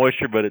a lot of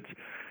moisture, but it's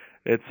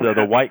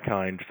the white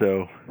kind.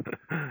 So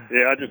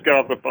yeah, I just got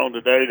off the phone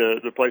today to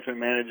the place we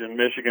manage in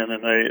Michigan,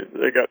 and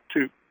they got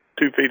 2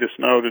 feet of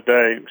snow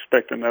today.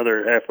 Expect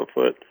another half a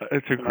foot.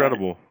 It's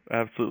incredible,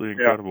 absolutely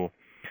incredible.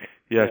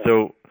 Yeah.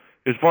 So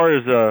as far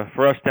as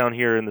for us down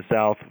here in the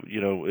South,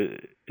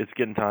 it's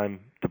getting time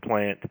to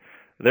plant.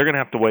 They're going to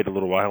have to wait a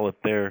little while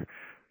up there.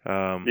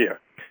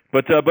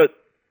 But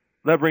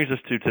that brings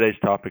us to today's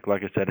topic.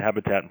 Like I said,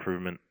 habitat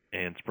improvement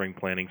and spring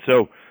planting.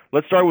 So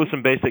let's start with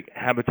some basic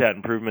habitat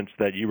improvements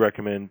that you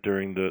recommend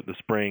during the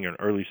spring and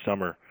early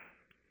summer.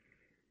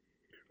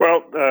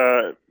 Well,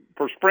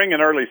 for spring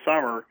and early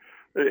summer,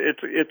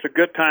 it's a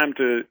good time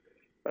to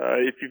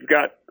if you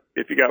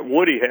got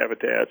woody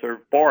habitats or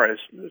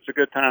forests, it's a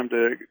good time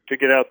to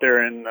get out there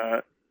and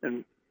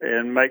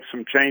make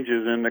some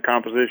changes in the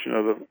composition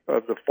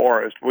of the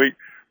forest. We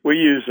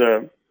use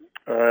a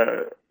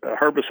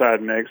herbicide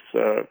mix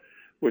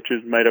which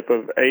is made up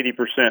of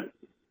 80%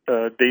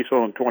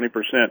 diesel and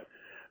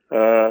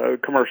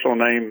 20% commercial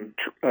name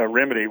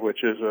Remedy,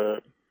 which is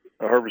a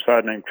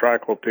herbicide named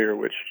triclopyr,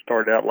 which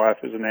started out life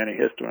as an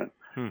antihistamine.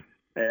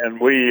 And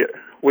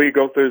we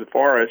go through the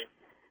forest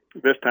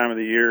this time of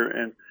the year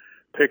and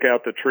pick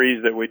out the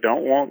trees that we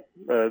don't want,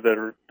 that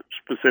are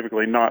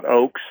specifically not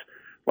oaks,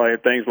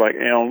 like things like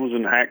elms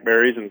and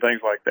hackberries and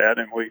things like that.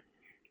 And we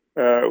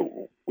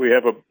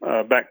have a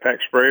backpack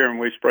sprayer, and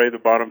we spray the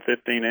bottom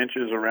 15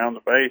 inches around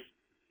the base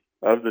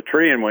of the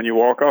tree. And when you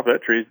walk off,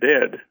 that tree's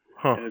dead.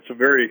 And it's a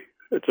very,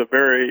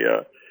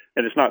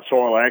 and it's not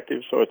soil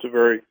active, so it's a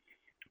very,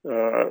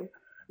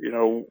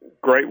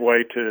 great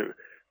way to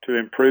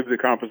improve the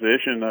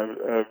composition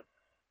of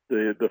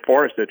the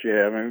forest that you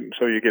have, and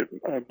so you get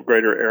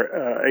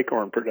greater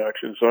acorn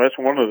production. So that's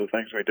one of the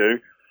things we do.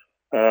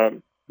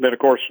 Then, of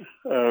course,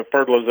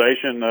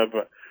 fertilization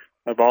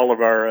of all of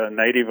our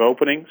native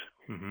openings.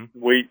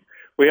 We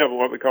have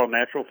what we call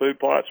natural food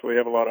plots. We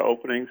have a lot of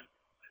openings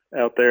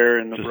out there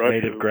in the just brush.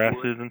 Native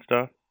grasses and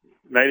stuff?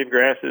 Native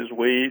grasses,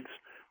 weeds,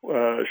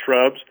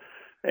 shrubs,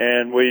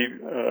 and we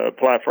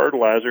apply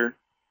fertilizer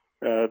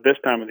this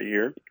time of the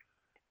year.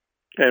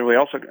 And we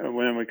also,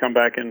 when we come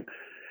back in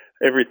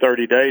every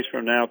 30 days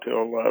from now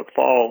till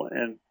fall,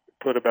 and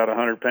put about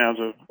 100 pounds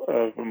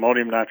of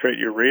ammonium nitrate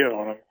urea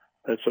on them.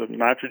 That's a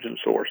nitrogen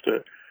source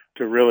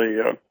to really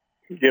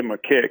give them a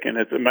kick. And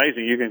it's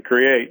amazing. You can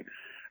create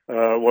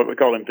what we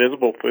call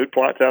invisible food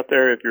plots out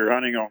there if you're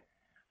hunting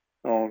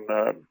on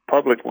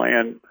public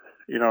land,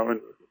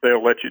 and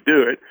they'll let you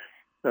do it.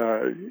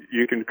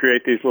 You can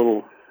create these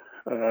little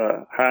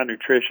high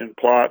nutrition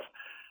plots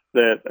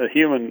that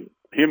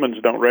humans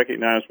don't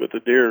recognize, but the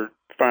deer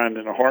find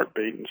in a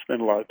heartbeat and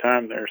spend a lot of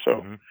time there.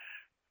 So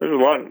there's a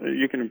lot.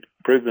 You can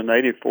improve the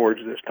native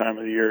forage this time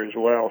of the year as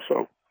well.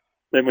 So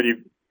then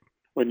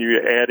when you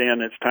add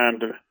in, it's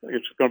going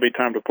to be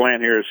time to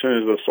plant here as soon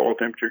as the soil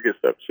temperature gets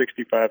up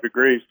 65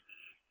 degrees.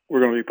 We're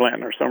going to be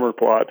planting our summer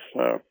plots,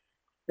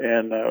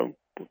 and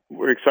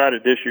we're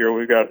excited this year.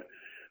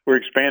 We're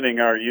expanding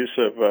our use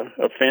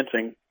of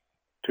fencing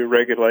to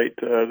regulate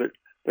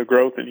the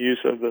growth and use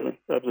of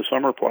the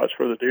summer plots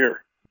for the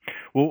deer.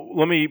 Well,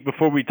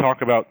 before we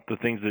talk about the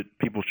things that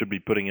people should be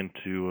putting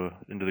into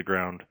the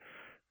ground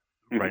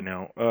right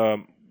now,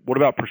 what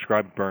about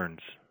prescribed burns?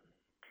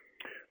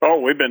 Oh,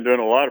 we've been doing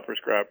a lot of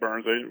prescribed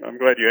burns. I'm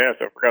glad you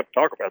asked. I forgot to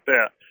talk about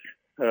that.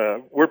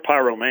 We're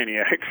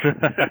pyromaniacs.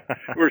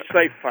 We're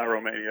safe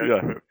pyromaniacs.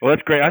 Yeah. Well,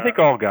 that's great. I think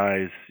all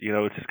guys,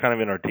 it's just kind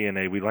of in our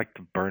DNA. We like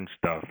to burn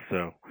stuff.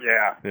 So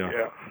yeah.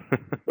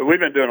 But we've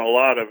been doing a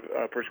lot of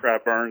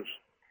prescribed burns.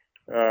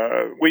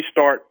 We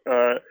start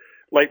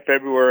late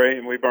February,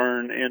 and we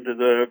burn into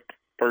the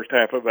first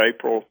half of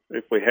April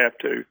if we have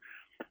to.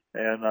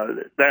 And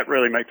that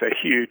really makes a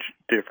huge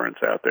difference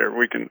out there.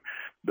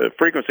 The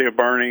frequency of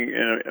burning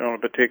on a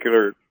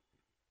particular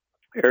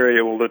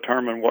area will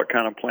determine what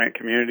kind of plant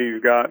community you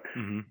got.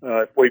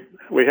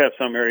 We have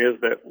some areas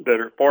that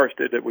are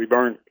forested that we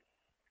burn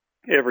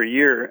every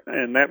year,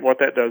 and what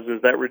that does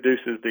is that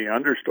reduces the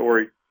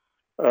understory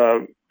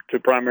to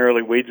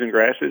primarily weeds and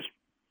grasses,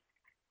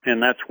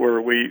 and that's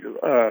where we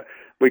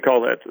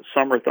call that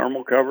summer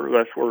thermal cover.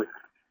 That's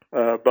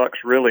where bucks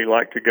really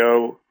like to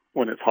go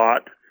when it's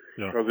hot,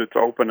 because it's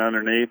open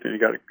underneath and you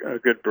got a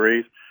good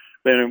breeze.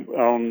 Then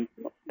when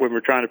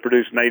we're trying to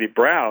produce native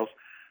browse,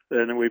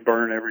 then we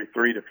burn every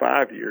 3 to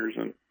 5 years,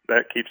 and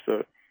that keeps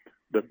the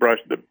brush.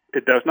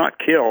 It does not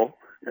kill.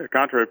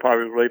 Contrary to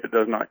popular belief, it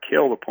does not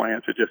kill the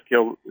plants. It just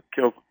kills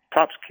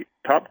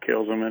top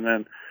kills them, and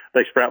then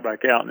they sprout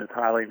back out, and it's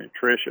highly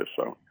nutritious.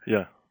 So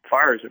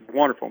fire is a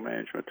wonderful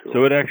management tool.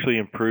 So it actually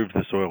improves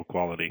the soil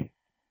quality.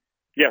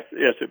 Yes,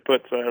 it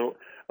puts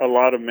a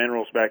lot of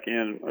minerals back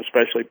in,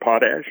 especially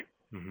potash.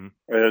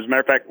 As a matter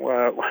of fact,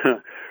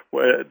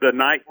 the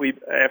night we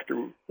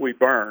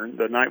burn,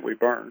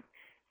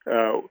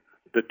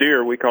 the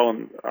deer, we call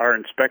them our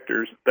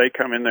inspectors. They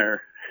come in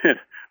there and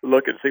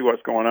look and see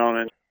what's going on,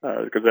 and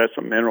because that's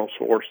a mineral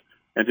source,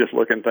 and just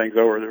looking things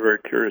over, they're very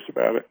curious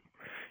about it.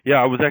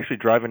 Yeah, I was actually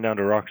driving down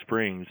to Rock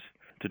Springs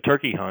to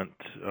turkey hunt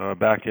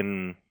back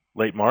in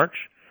late March,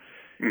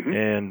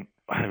 and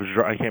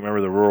I can't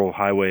remember the rural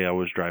highway I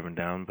was driving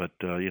down, but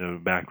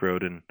back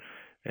road, and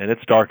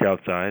it's dark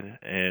outside,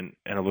 and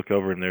I look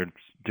over and they're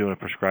doing a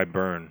prescribed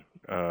burn.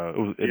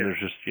 There's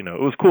just it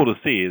was cool to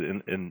see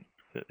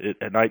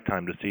at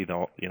nighttime to see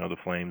the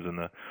flames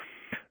and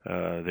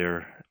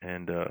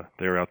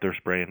they're out there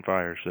spraying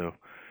fire. So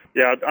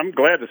yeah, I'm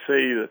glad to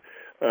see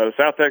that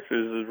South Texas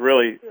has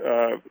really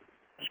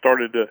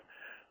started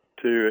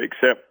to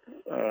accept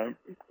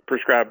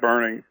prescribed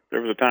burning.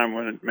 There was a time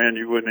when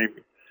you wouldn't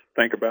even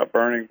think about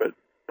burning, but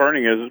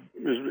burning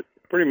is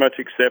pretty much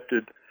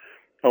accepted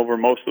over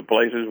most of the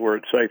places where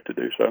it's safe to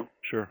do so.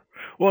 Sure.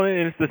 Well,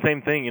 and it's the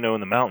same thing, in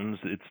the mountains.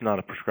 It's not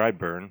a prescribed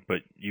burn, but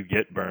you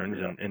get burns,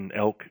 and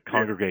elk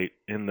congregate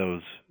in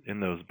those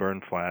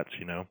burn flats.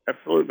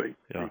 Absolutely.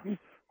 Yeah.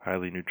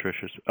 Highly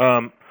nutritious.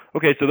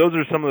 Okay, so those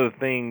are some of the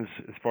things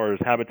as far as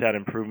habitat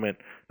improvement.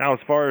 Now, as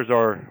far as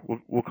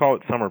we'll call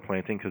it summer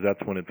planting, because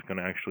that's when it's going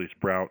to actually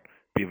sprout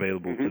be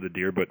available to the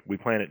deer, but we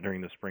plant it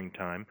during the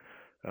springtime.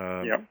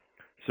 Yep.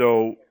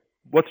 So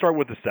let's start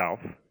with the south,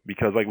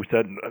 because like we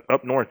said,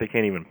 up north they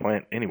can't even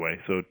plant anyway,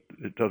 so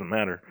it doesn't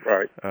matter.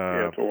 Right.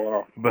 Yeah, it's a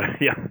while. But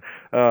yeah,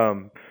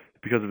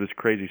 because of this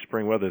crazy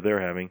spring weather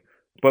they're having.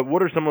 But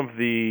what are some of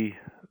the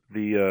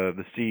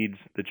seeds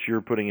that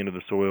you're putting into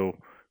the soil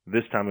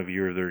this time of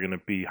year that are going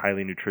to be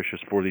highly nutritious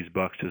for these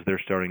bucks as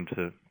they're starting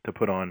to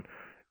put on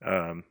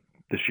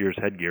this year's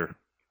headgear?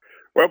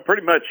 Well,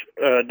 pretty much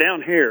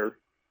down here,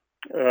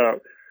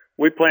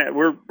 we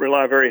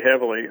rely very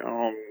heavily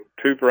on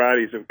two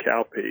varieties of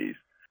cowpeas.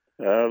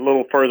 A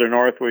little further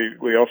north,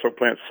 we also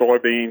plant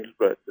soybeans,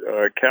 but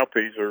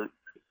cowpeas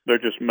they're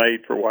just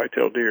made for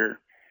whitetail deer.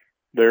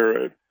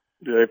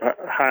 They've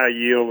high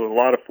yield, a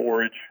lot of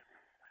forage,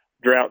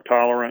 drought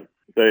tolerant.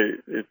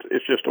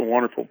 It's just a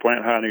wonderful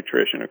plant, high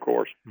nutrition, of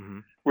course. Mm-hmm.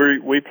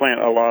 We plant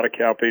a lot of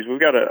cowpeas. We've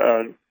got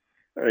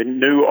a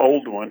new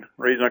old one.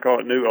 The reason I call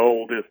it new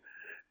old is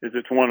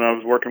it's one I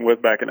was working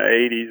with back in the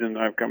 80s, and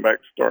I've come back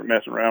to start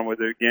messing around with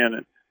it again.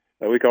 And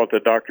we call it the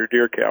Dr.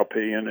 Deer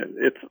cowpea, and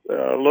it's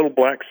a little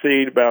black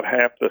seed, about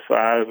half the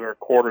size or a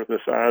quarter the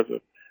size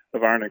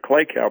of iron and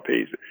clay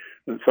cowpeas.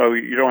 And so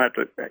you don't have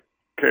to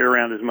carry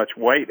around as much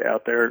weight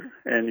out there,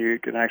 and you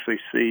can actually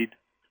seed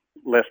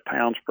less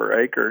pounds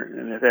per acre,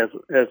 and it has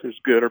as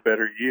good or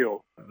better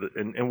yield.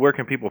 And where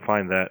can people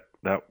find that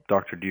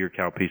Dr. Deer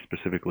cowpea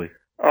specifically?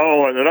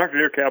 Oh, the Dr.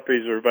 Deer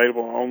cowpeas are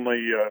available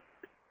only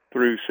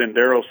through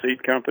Sendero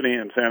Seed Company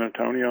in San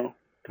Antonio.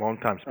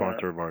 Longtime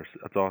sponsor of ours.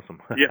 That's awesome.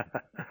 Yeah.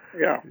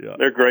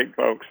 They're great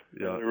folks.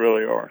 Yeah. They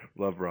really are.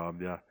 Love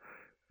Rob, yeah.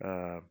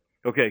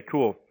 Okay,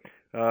 cool.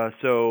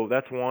 So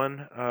that's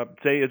one.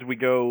 Say as we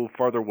go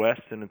farther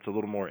west and it's a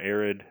little more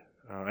arid,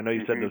 I know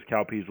you said those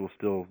cowpeas will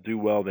still do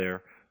well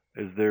there.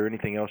 Is there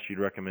anything else you'd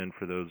recommend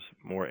for those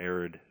more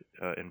arid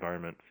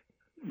environments?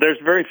 There's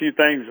very few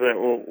things that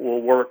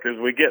will work as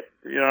we get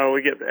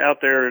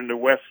out there into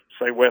West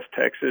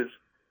Texas.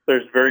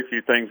 There's very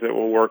few things that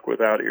will work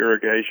without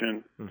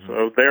irrigation. Mm-hmm.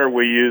 So there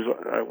we use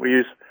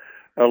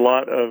a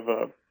lot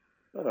of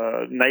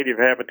native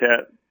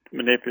habitat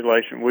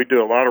manipulation. We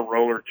do a lot of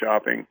roller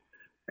chopping,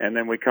 and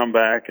then we come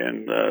back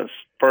and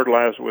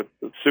fertilize with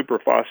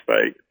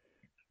superphosphate,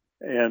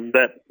 and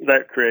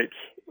that creates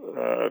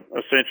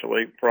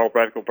essentially, for all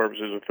practical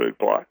purposes, a food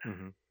plot.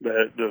 Mm-hmm.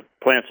 The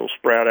plants will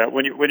sprout out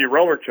when you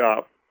roller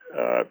chop.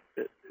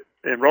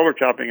 And roller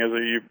chopping is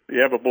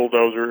you have a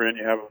bulldozer and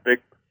you have a big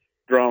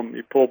drum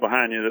you pull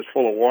behind you that's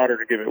full of water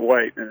to give it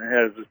weight, and it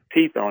has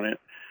teeth on it.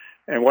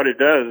 And what it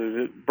does is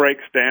it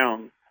breaks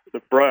down the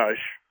brush,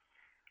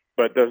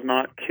 but does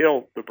not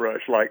kill the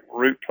brush like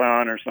root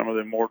plowing or some of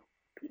the more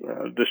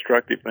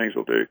destructive things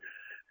will do.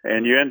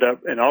 And you end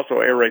up, and also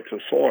aerates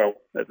the soil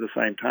at the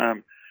same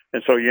time.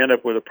 And so you end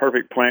up with a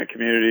perfect plant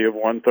community of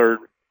 1/3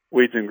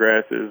 weeds and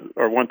grasses,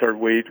 or 1/3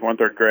 weeds,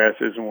 1/3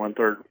 grasses, and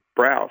 1/3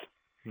 browse.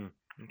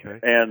 Okay.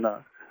 And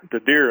the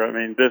deer, I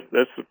mean, that's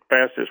the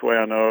fastest way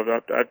I know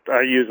of.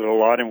 I use it a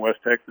lot in West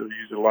Texas. I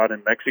use it a lot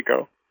in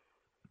Mexico.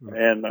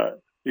 And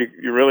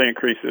you really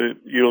increase the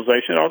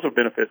utilization. It also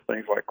benefits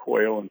things like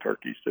quail and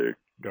turkeys, too.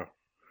 Yeah.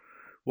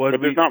 Well,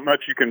 but there's not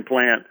much you can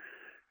plant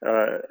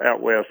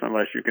out west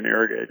unless you can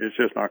irrigate. It's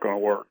just not going to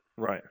work.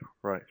 Right.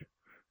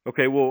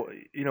 Okay, well,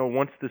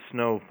 once the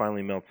snow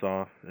finally melts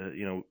off,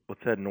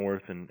 let's head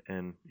north,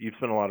 and you've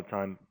spent a lot of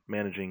time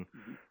managing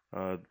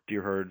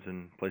deer herds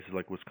in places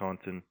like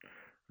Wisconsin.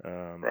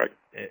 Right.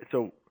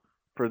 So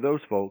for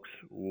those folks,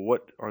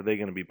 what are they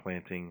going to be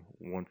planting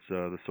once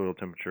the soil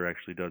temperature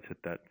actually does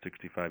hit that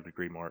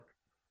 65-degree mark?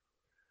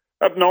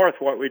 Up north,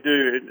 what we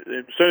do,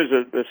 as soon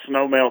as the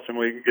snow melts and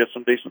we get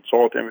some decent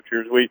soil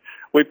temperatures,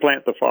 we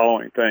plant the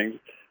following things.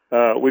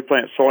 We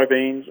plant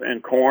soybeans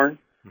and corn,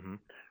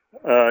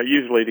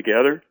 usually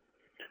together.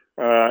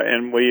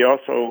 And we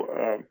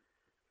also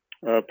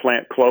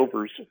plant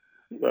clovers,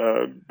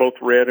 both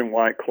red and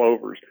white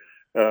clovers.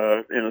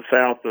 In the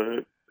south,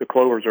 the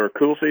clovers are a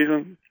cool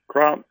season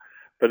crop,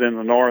 but in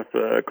the north,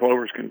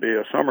 clovers can be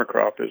a summer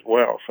crop as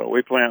well. So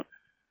we plant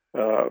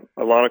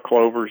a lot of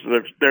clovers.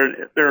 There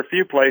are a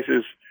few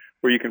places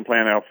where you can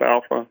plant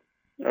alfalfa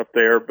up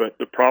there, but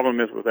the problem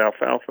is with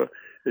alfalfa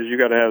is you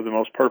got to have the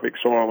most perfect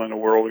soil in the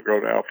world to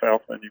grow to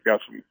alfalfa, and you've got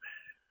some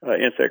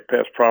insect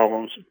pest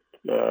problems.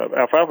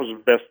 Alfalfa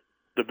is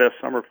the best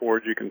summer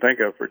forage you can think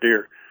of for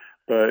deer,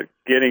 but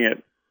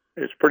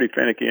it's pretty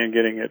finicky in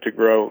getting it to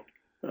grow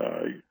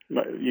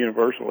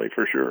universally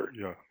for sure.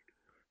 Yeah.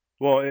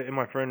 Well, and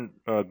my friend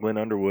Glenn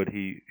Underwood,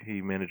 he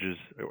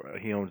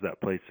owns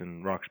that place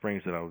in Rock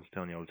Springs that I was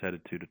telling you I was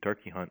headed to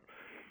turkey hunt.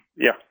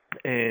 Yeah.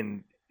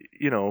 And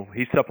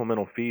he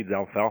supplemental feeds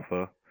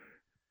alfalfa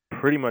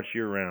pretty much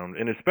year round,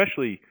 and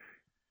especially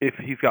if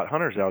he's got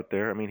hunters out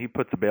there. I mean, he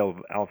puts a bale of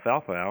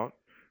alfalfa out,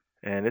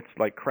 and it's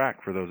like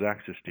crack for those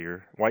axis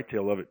deer.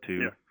 Whitetail love it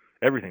too. Yeah.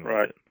 Everything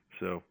loves it.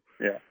 So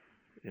yeah.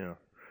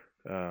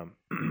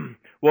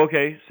 Well,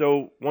 okay.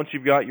 So once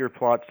you've got your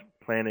plots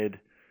planted,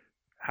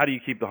 how do you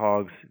keep the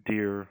hogs,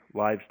 deer,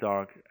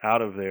 livestock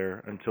out of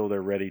there until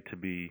they're ready to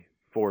be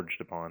foraged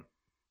upon?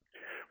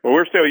 Well,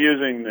 we're still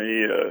using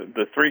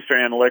the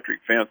 3-strand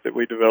electric fence that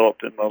we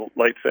developed in the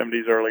late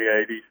 70s, early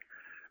 80s.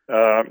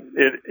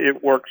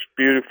 It works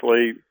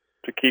beautifully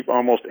to keep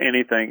almost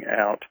anything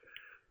out.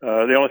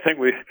 The only thing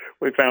we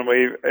found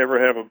we ever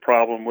have a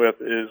problem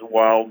with is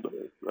wild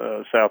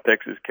South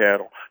Texas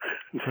cattle.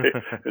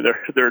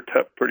 they're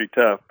tough, pretty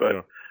tough,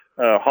 but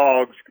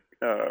hogs,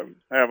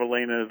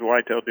 javelinas,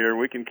 white-tailed deer,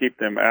 we can keep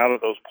them out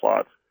of those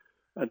plots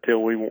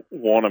until we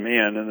want them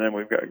in, and then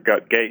we've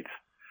got gates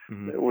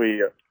that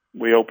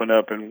we open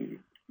up and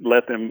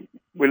let them.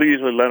 We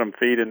usually let them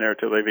feed in there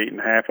till they've eaten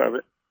half of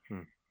it,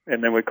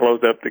 and then we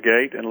close up the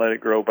gate and let it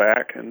grow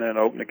back, and then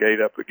open the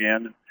gate up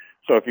again.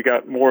 So if you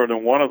got more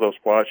than one of those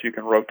plots, you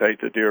can rotate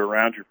the deer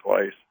around your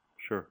place.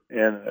 Sure.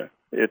 And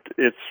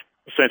it's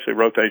essentially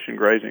rotation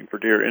grazing for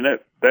deer, and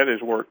that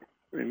has worked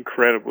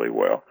incredibly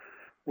well.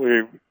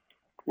 We're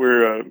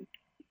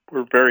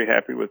very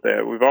happy with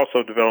that. We've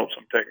also developed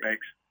some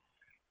techniques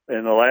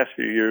in the last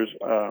few years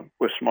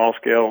with small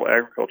scale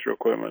agricultural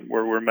equipment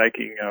where we're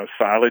making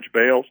silage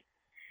bales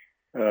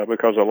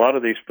because a lot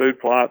of these food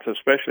plots,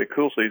 especially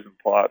cool season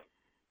plots,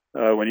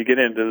 when you get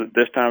into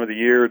this time of the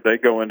year, they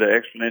go into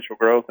exponential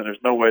growth, and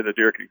there's no way the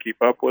deer can keep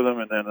up with them.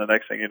 And then the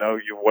next thing you know,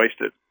 you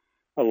wasted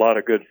a lot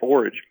of good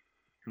forage.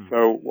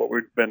 So what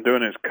we've been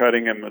doing is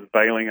cutting them and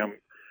baling them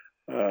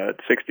at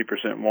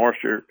 60%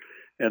 moisture,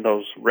 and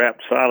those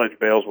wrapped silage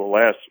bales will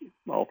last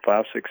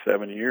 5, 6,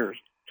 7 years.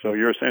 So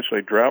you're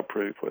essentially drought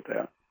proof with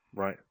that.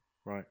 Right.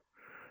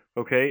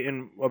 Okay,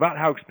 and about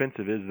how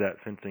expensive is that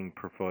fencing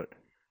per foot?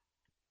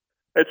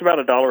 It's about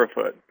 $1 a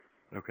foot.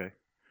 Okay,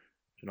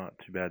 so not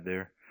too bad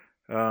there.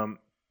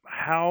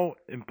 How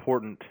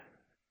important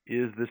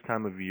is this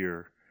time of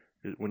year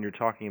when you're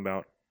talking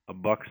about a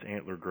buck's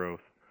antler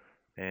growth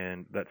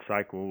and that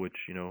cycle, which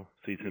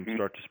sees him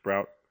start to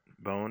sprout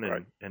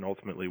bone and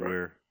ultimately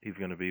where he's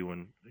going to be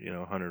when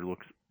hunter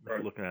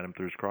looking at him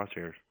through his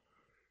crosshairs?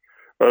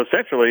 Well,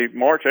 essentially,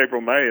 March,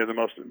 April, May are the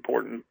most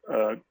important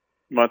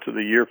months of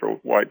the year for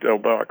whitetail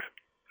bucks.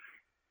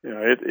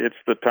 It's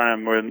the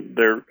time when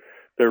they're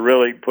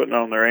really putting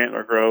on their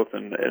antler growth,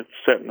 and it's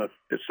setting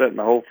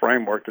the whole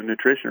framework. The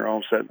nutrition are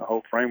on setting the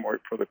whole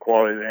framework for the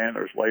quality of the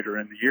antlers later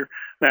in the year.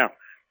 Now,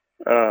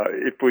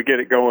 if we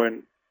get it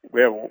going,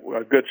 we have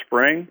a good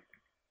spring,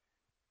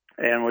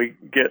 and we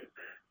get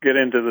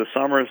into the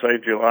summer, say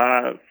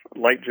July,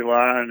 late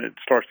July, and it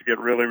starts to get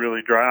really,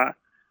 really dry.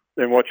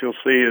 Then what you'll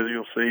see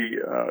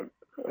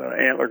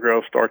antler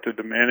growth start to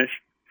diminish.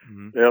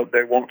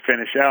 They won't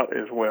finish out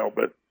as well,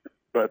 but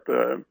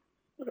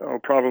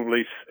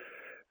probably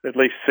at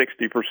least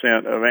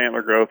 60% of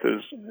antler growth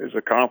is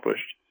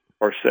accomplished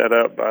or set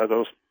up by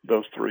those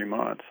 3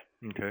 months.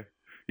 Okay.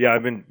 Yeah,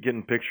 I've been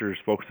getting pictures.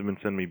 Folks have been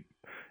sending me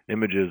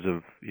images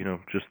of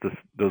just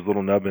those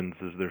little nubbins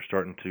as they're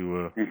starting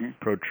to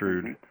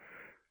protrude.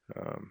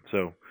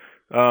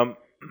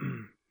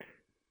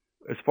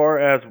 As far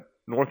as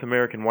North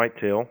American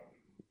whitetail,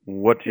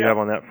 what do you have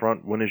on that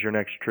front? When is your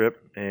next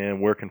trip,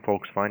 and where can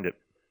folks find it?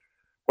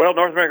 Well,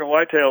 North American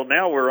whitetail,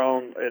 now we're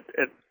on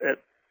at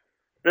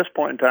this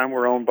point in time,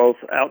 we're on both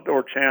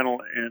Outdoor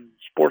Channel and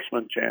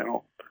Sportsman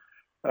Channel,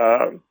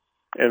 and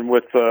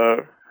with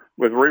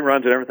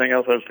reruns and everything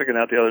else I was picking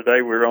out the other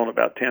day, we were on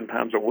about 10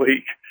 times a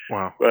week.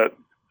 Wow! But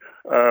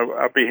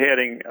I'll be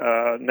heading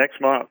next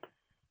month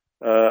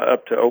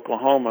up to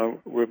Oklahoma.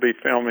 We'll be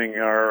filming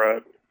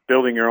our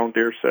Building Your Own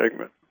Deer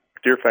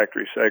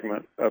Factory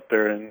segment up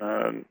there in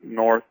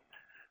north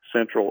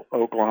central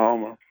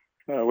Oklahoma,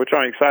 which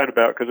I'm excited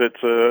about because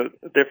it's a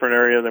different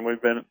area than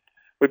we've been.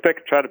 We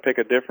try to pick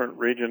a different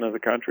region of the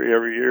country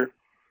every year,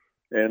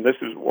 and this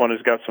is one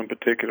has got some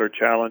particular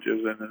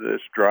challenges, and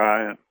it's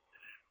dry, and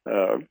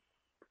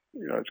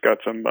it's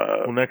got some.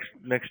 Well,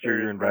 next year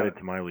you're invited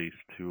to my lease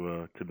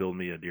to build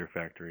me a deer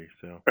factory.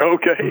 So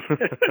okay,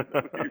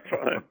 that'd be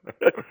fun.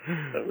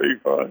 That'd be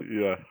fun.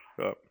 Yeah.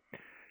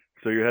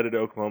 So you're headed to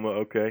Oklahoma,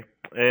 okay?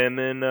 And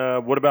then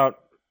what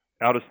about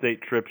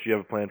out-of-state trips you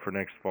have planned for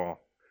next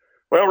fall?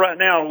 Well, right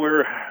now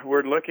we're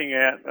looking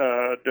at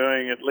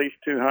doing at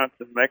least 2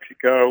 hunts in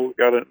Mexico. We've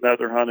got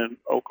another hunt in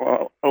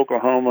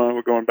Oklahoma.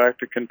 We're going back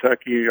to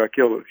Kentucky. I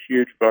killed a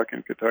huge buck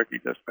in Kentucky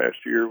this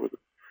past year with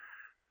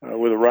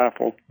a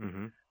rifle.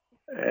 And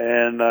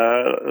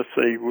let's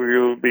see,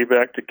 we'll be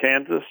back to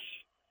Kansas.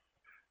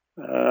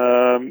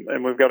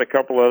 And we've got a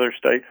couple other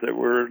states that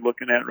we're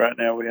looking at right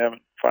now. We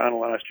haven't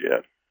finalized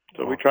yet.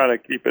 So we try to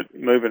keep it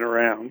moving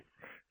around.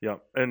 Yeah,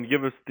 and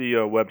give us the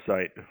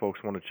website if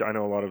folks want to. I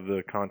know a lot of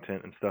the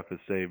content and stuff is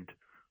saved.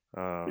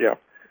 Yeah.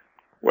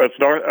 Well, it's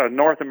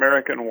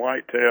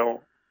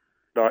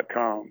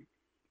NorthAmericanWhitetail.com.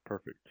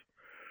 Perfect.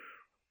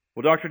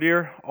 Well, Dr.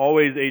 Deer,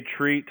 always a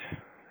treat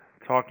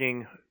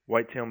talking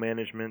whitetail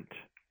management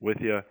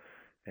with you.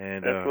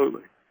 And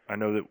absolutely. I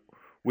know that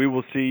we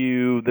will see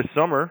you this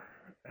summer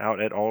out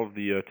at all of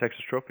the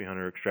Texas Trophy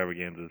Hunter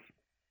extravaganzas.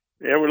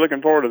 Yeah, we're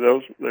looking forward to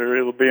those.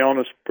 It'll be on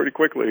us pretty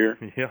quickly here.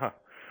 Yeah.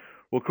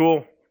 Well,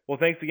 cool. Well,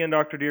 thanks again,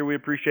 Dr. Deer. We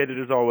appreciate it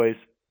as always.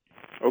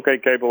 Okay,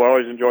 Cable. I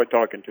always enjoy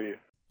talking to you.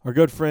 Our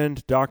good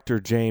friend, Dr.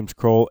 James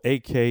Kroll,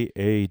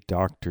 a.k.a.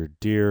 Dr.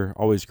 Deer.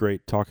 Always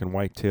great talking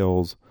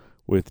whitetails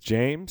with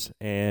James.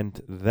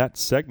 And that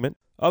segment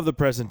of the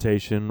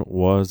presentation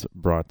was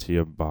brought to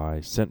you by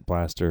Scent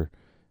Blaster.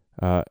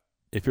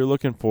 If you're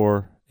looking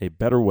for a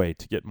better way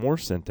to get more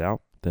scent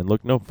out, then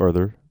look no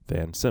further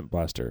than Scent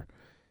Blaster.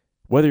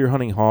 Whether you're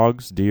hunting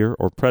hogs, deer,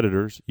 or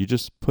predators, you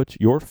just put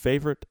your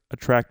favorite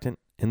attractant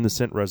in the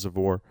scent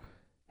reservoir,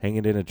 hang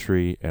it in a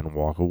tree, and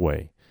walk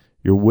away.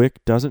 Your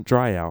wick doesn't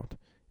dry out.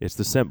 It's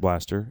the Scent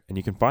Blaster, and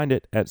you can find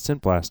it at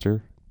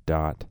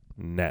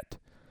scentblaster.net.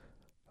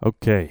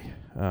 Okay,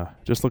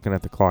 just looking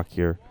at the clock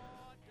here.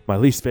 My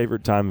least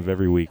favorite time of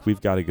every week. We've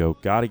got to go.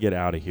 Got to get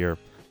out of here.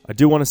 I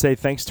do want to say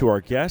thanks to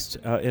our guest.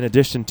 In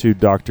addition to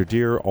Dr.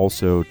 Deer,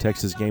 also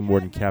Texas Game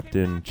Warden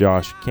Captain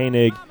Josh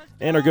Koenig,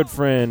 and our good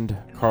friend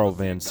Carl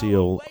Van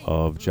Seal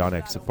of John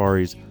X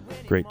Safaris.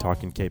 Great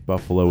talking Cape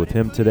Buffalo with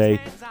him today.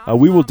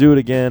 We will do it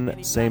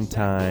again, same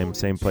time,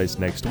 same place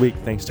next week.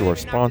 Thanks to our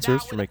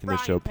sponsors for making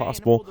this show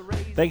possible.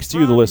 Thanks to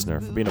you, the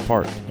listener, for being a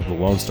part of the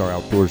Lone Star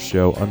Outdoors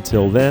Show.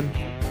 Until then,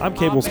 I'm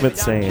Cable Smith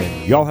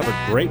saying, y'all have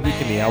a great week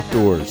in the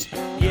outdoors.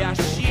 Yeah,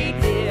 she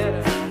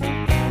did.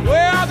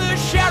 Well, the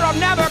sheriff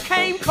never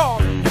came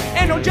calling,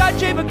 and no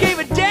judge ever gave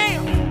a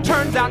damn.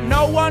 Turns out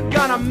no one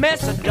gonna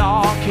mess a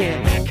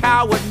dog-headed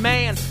coward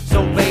man.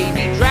 So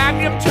baby,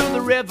 drag him to the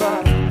river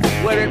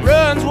where it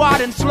runs wide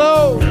and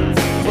slow.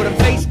 Put him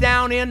face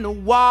down in the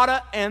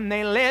water and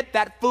they let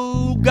that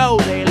fool go.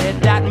 They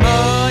let that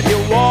muddy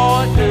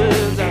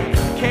waters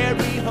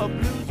carry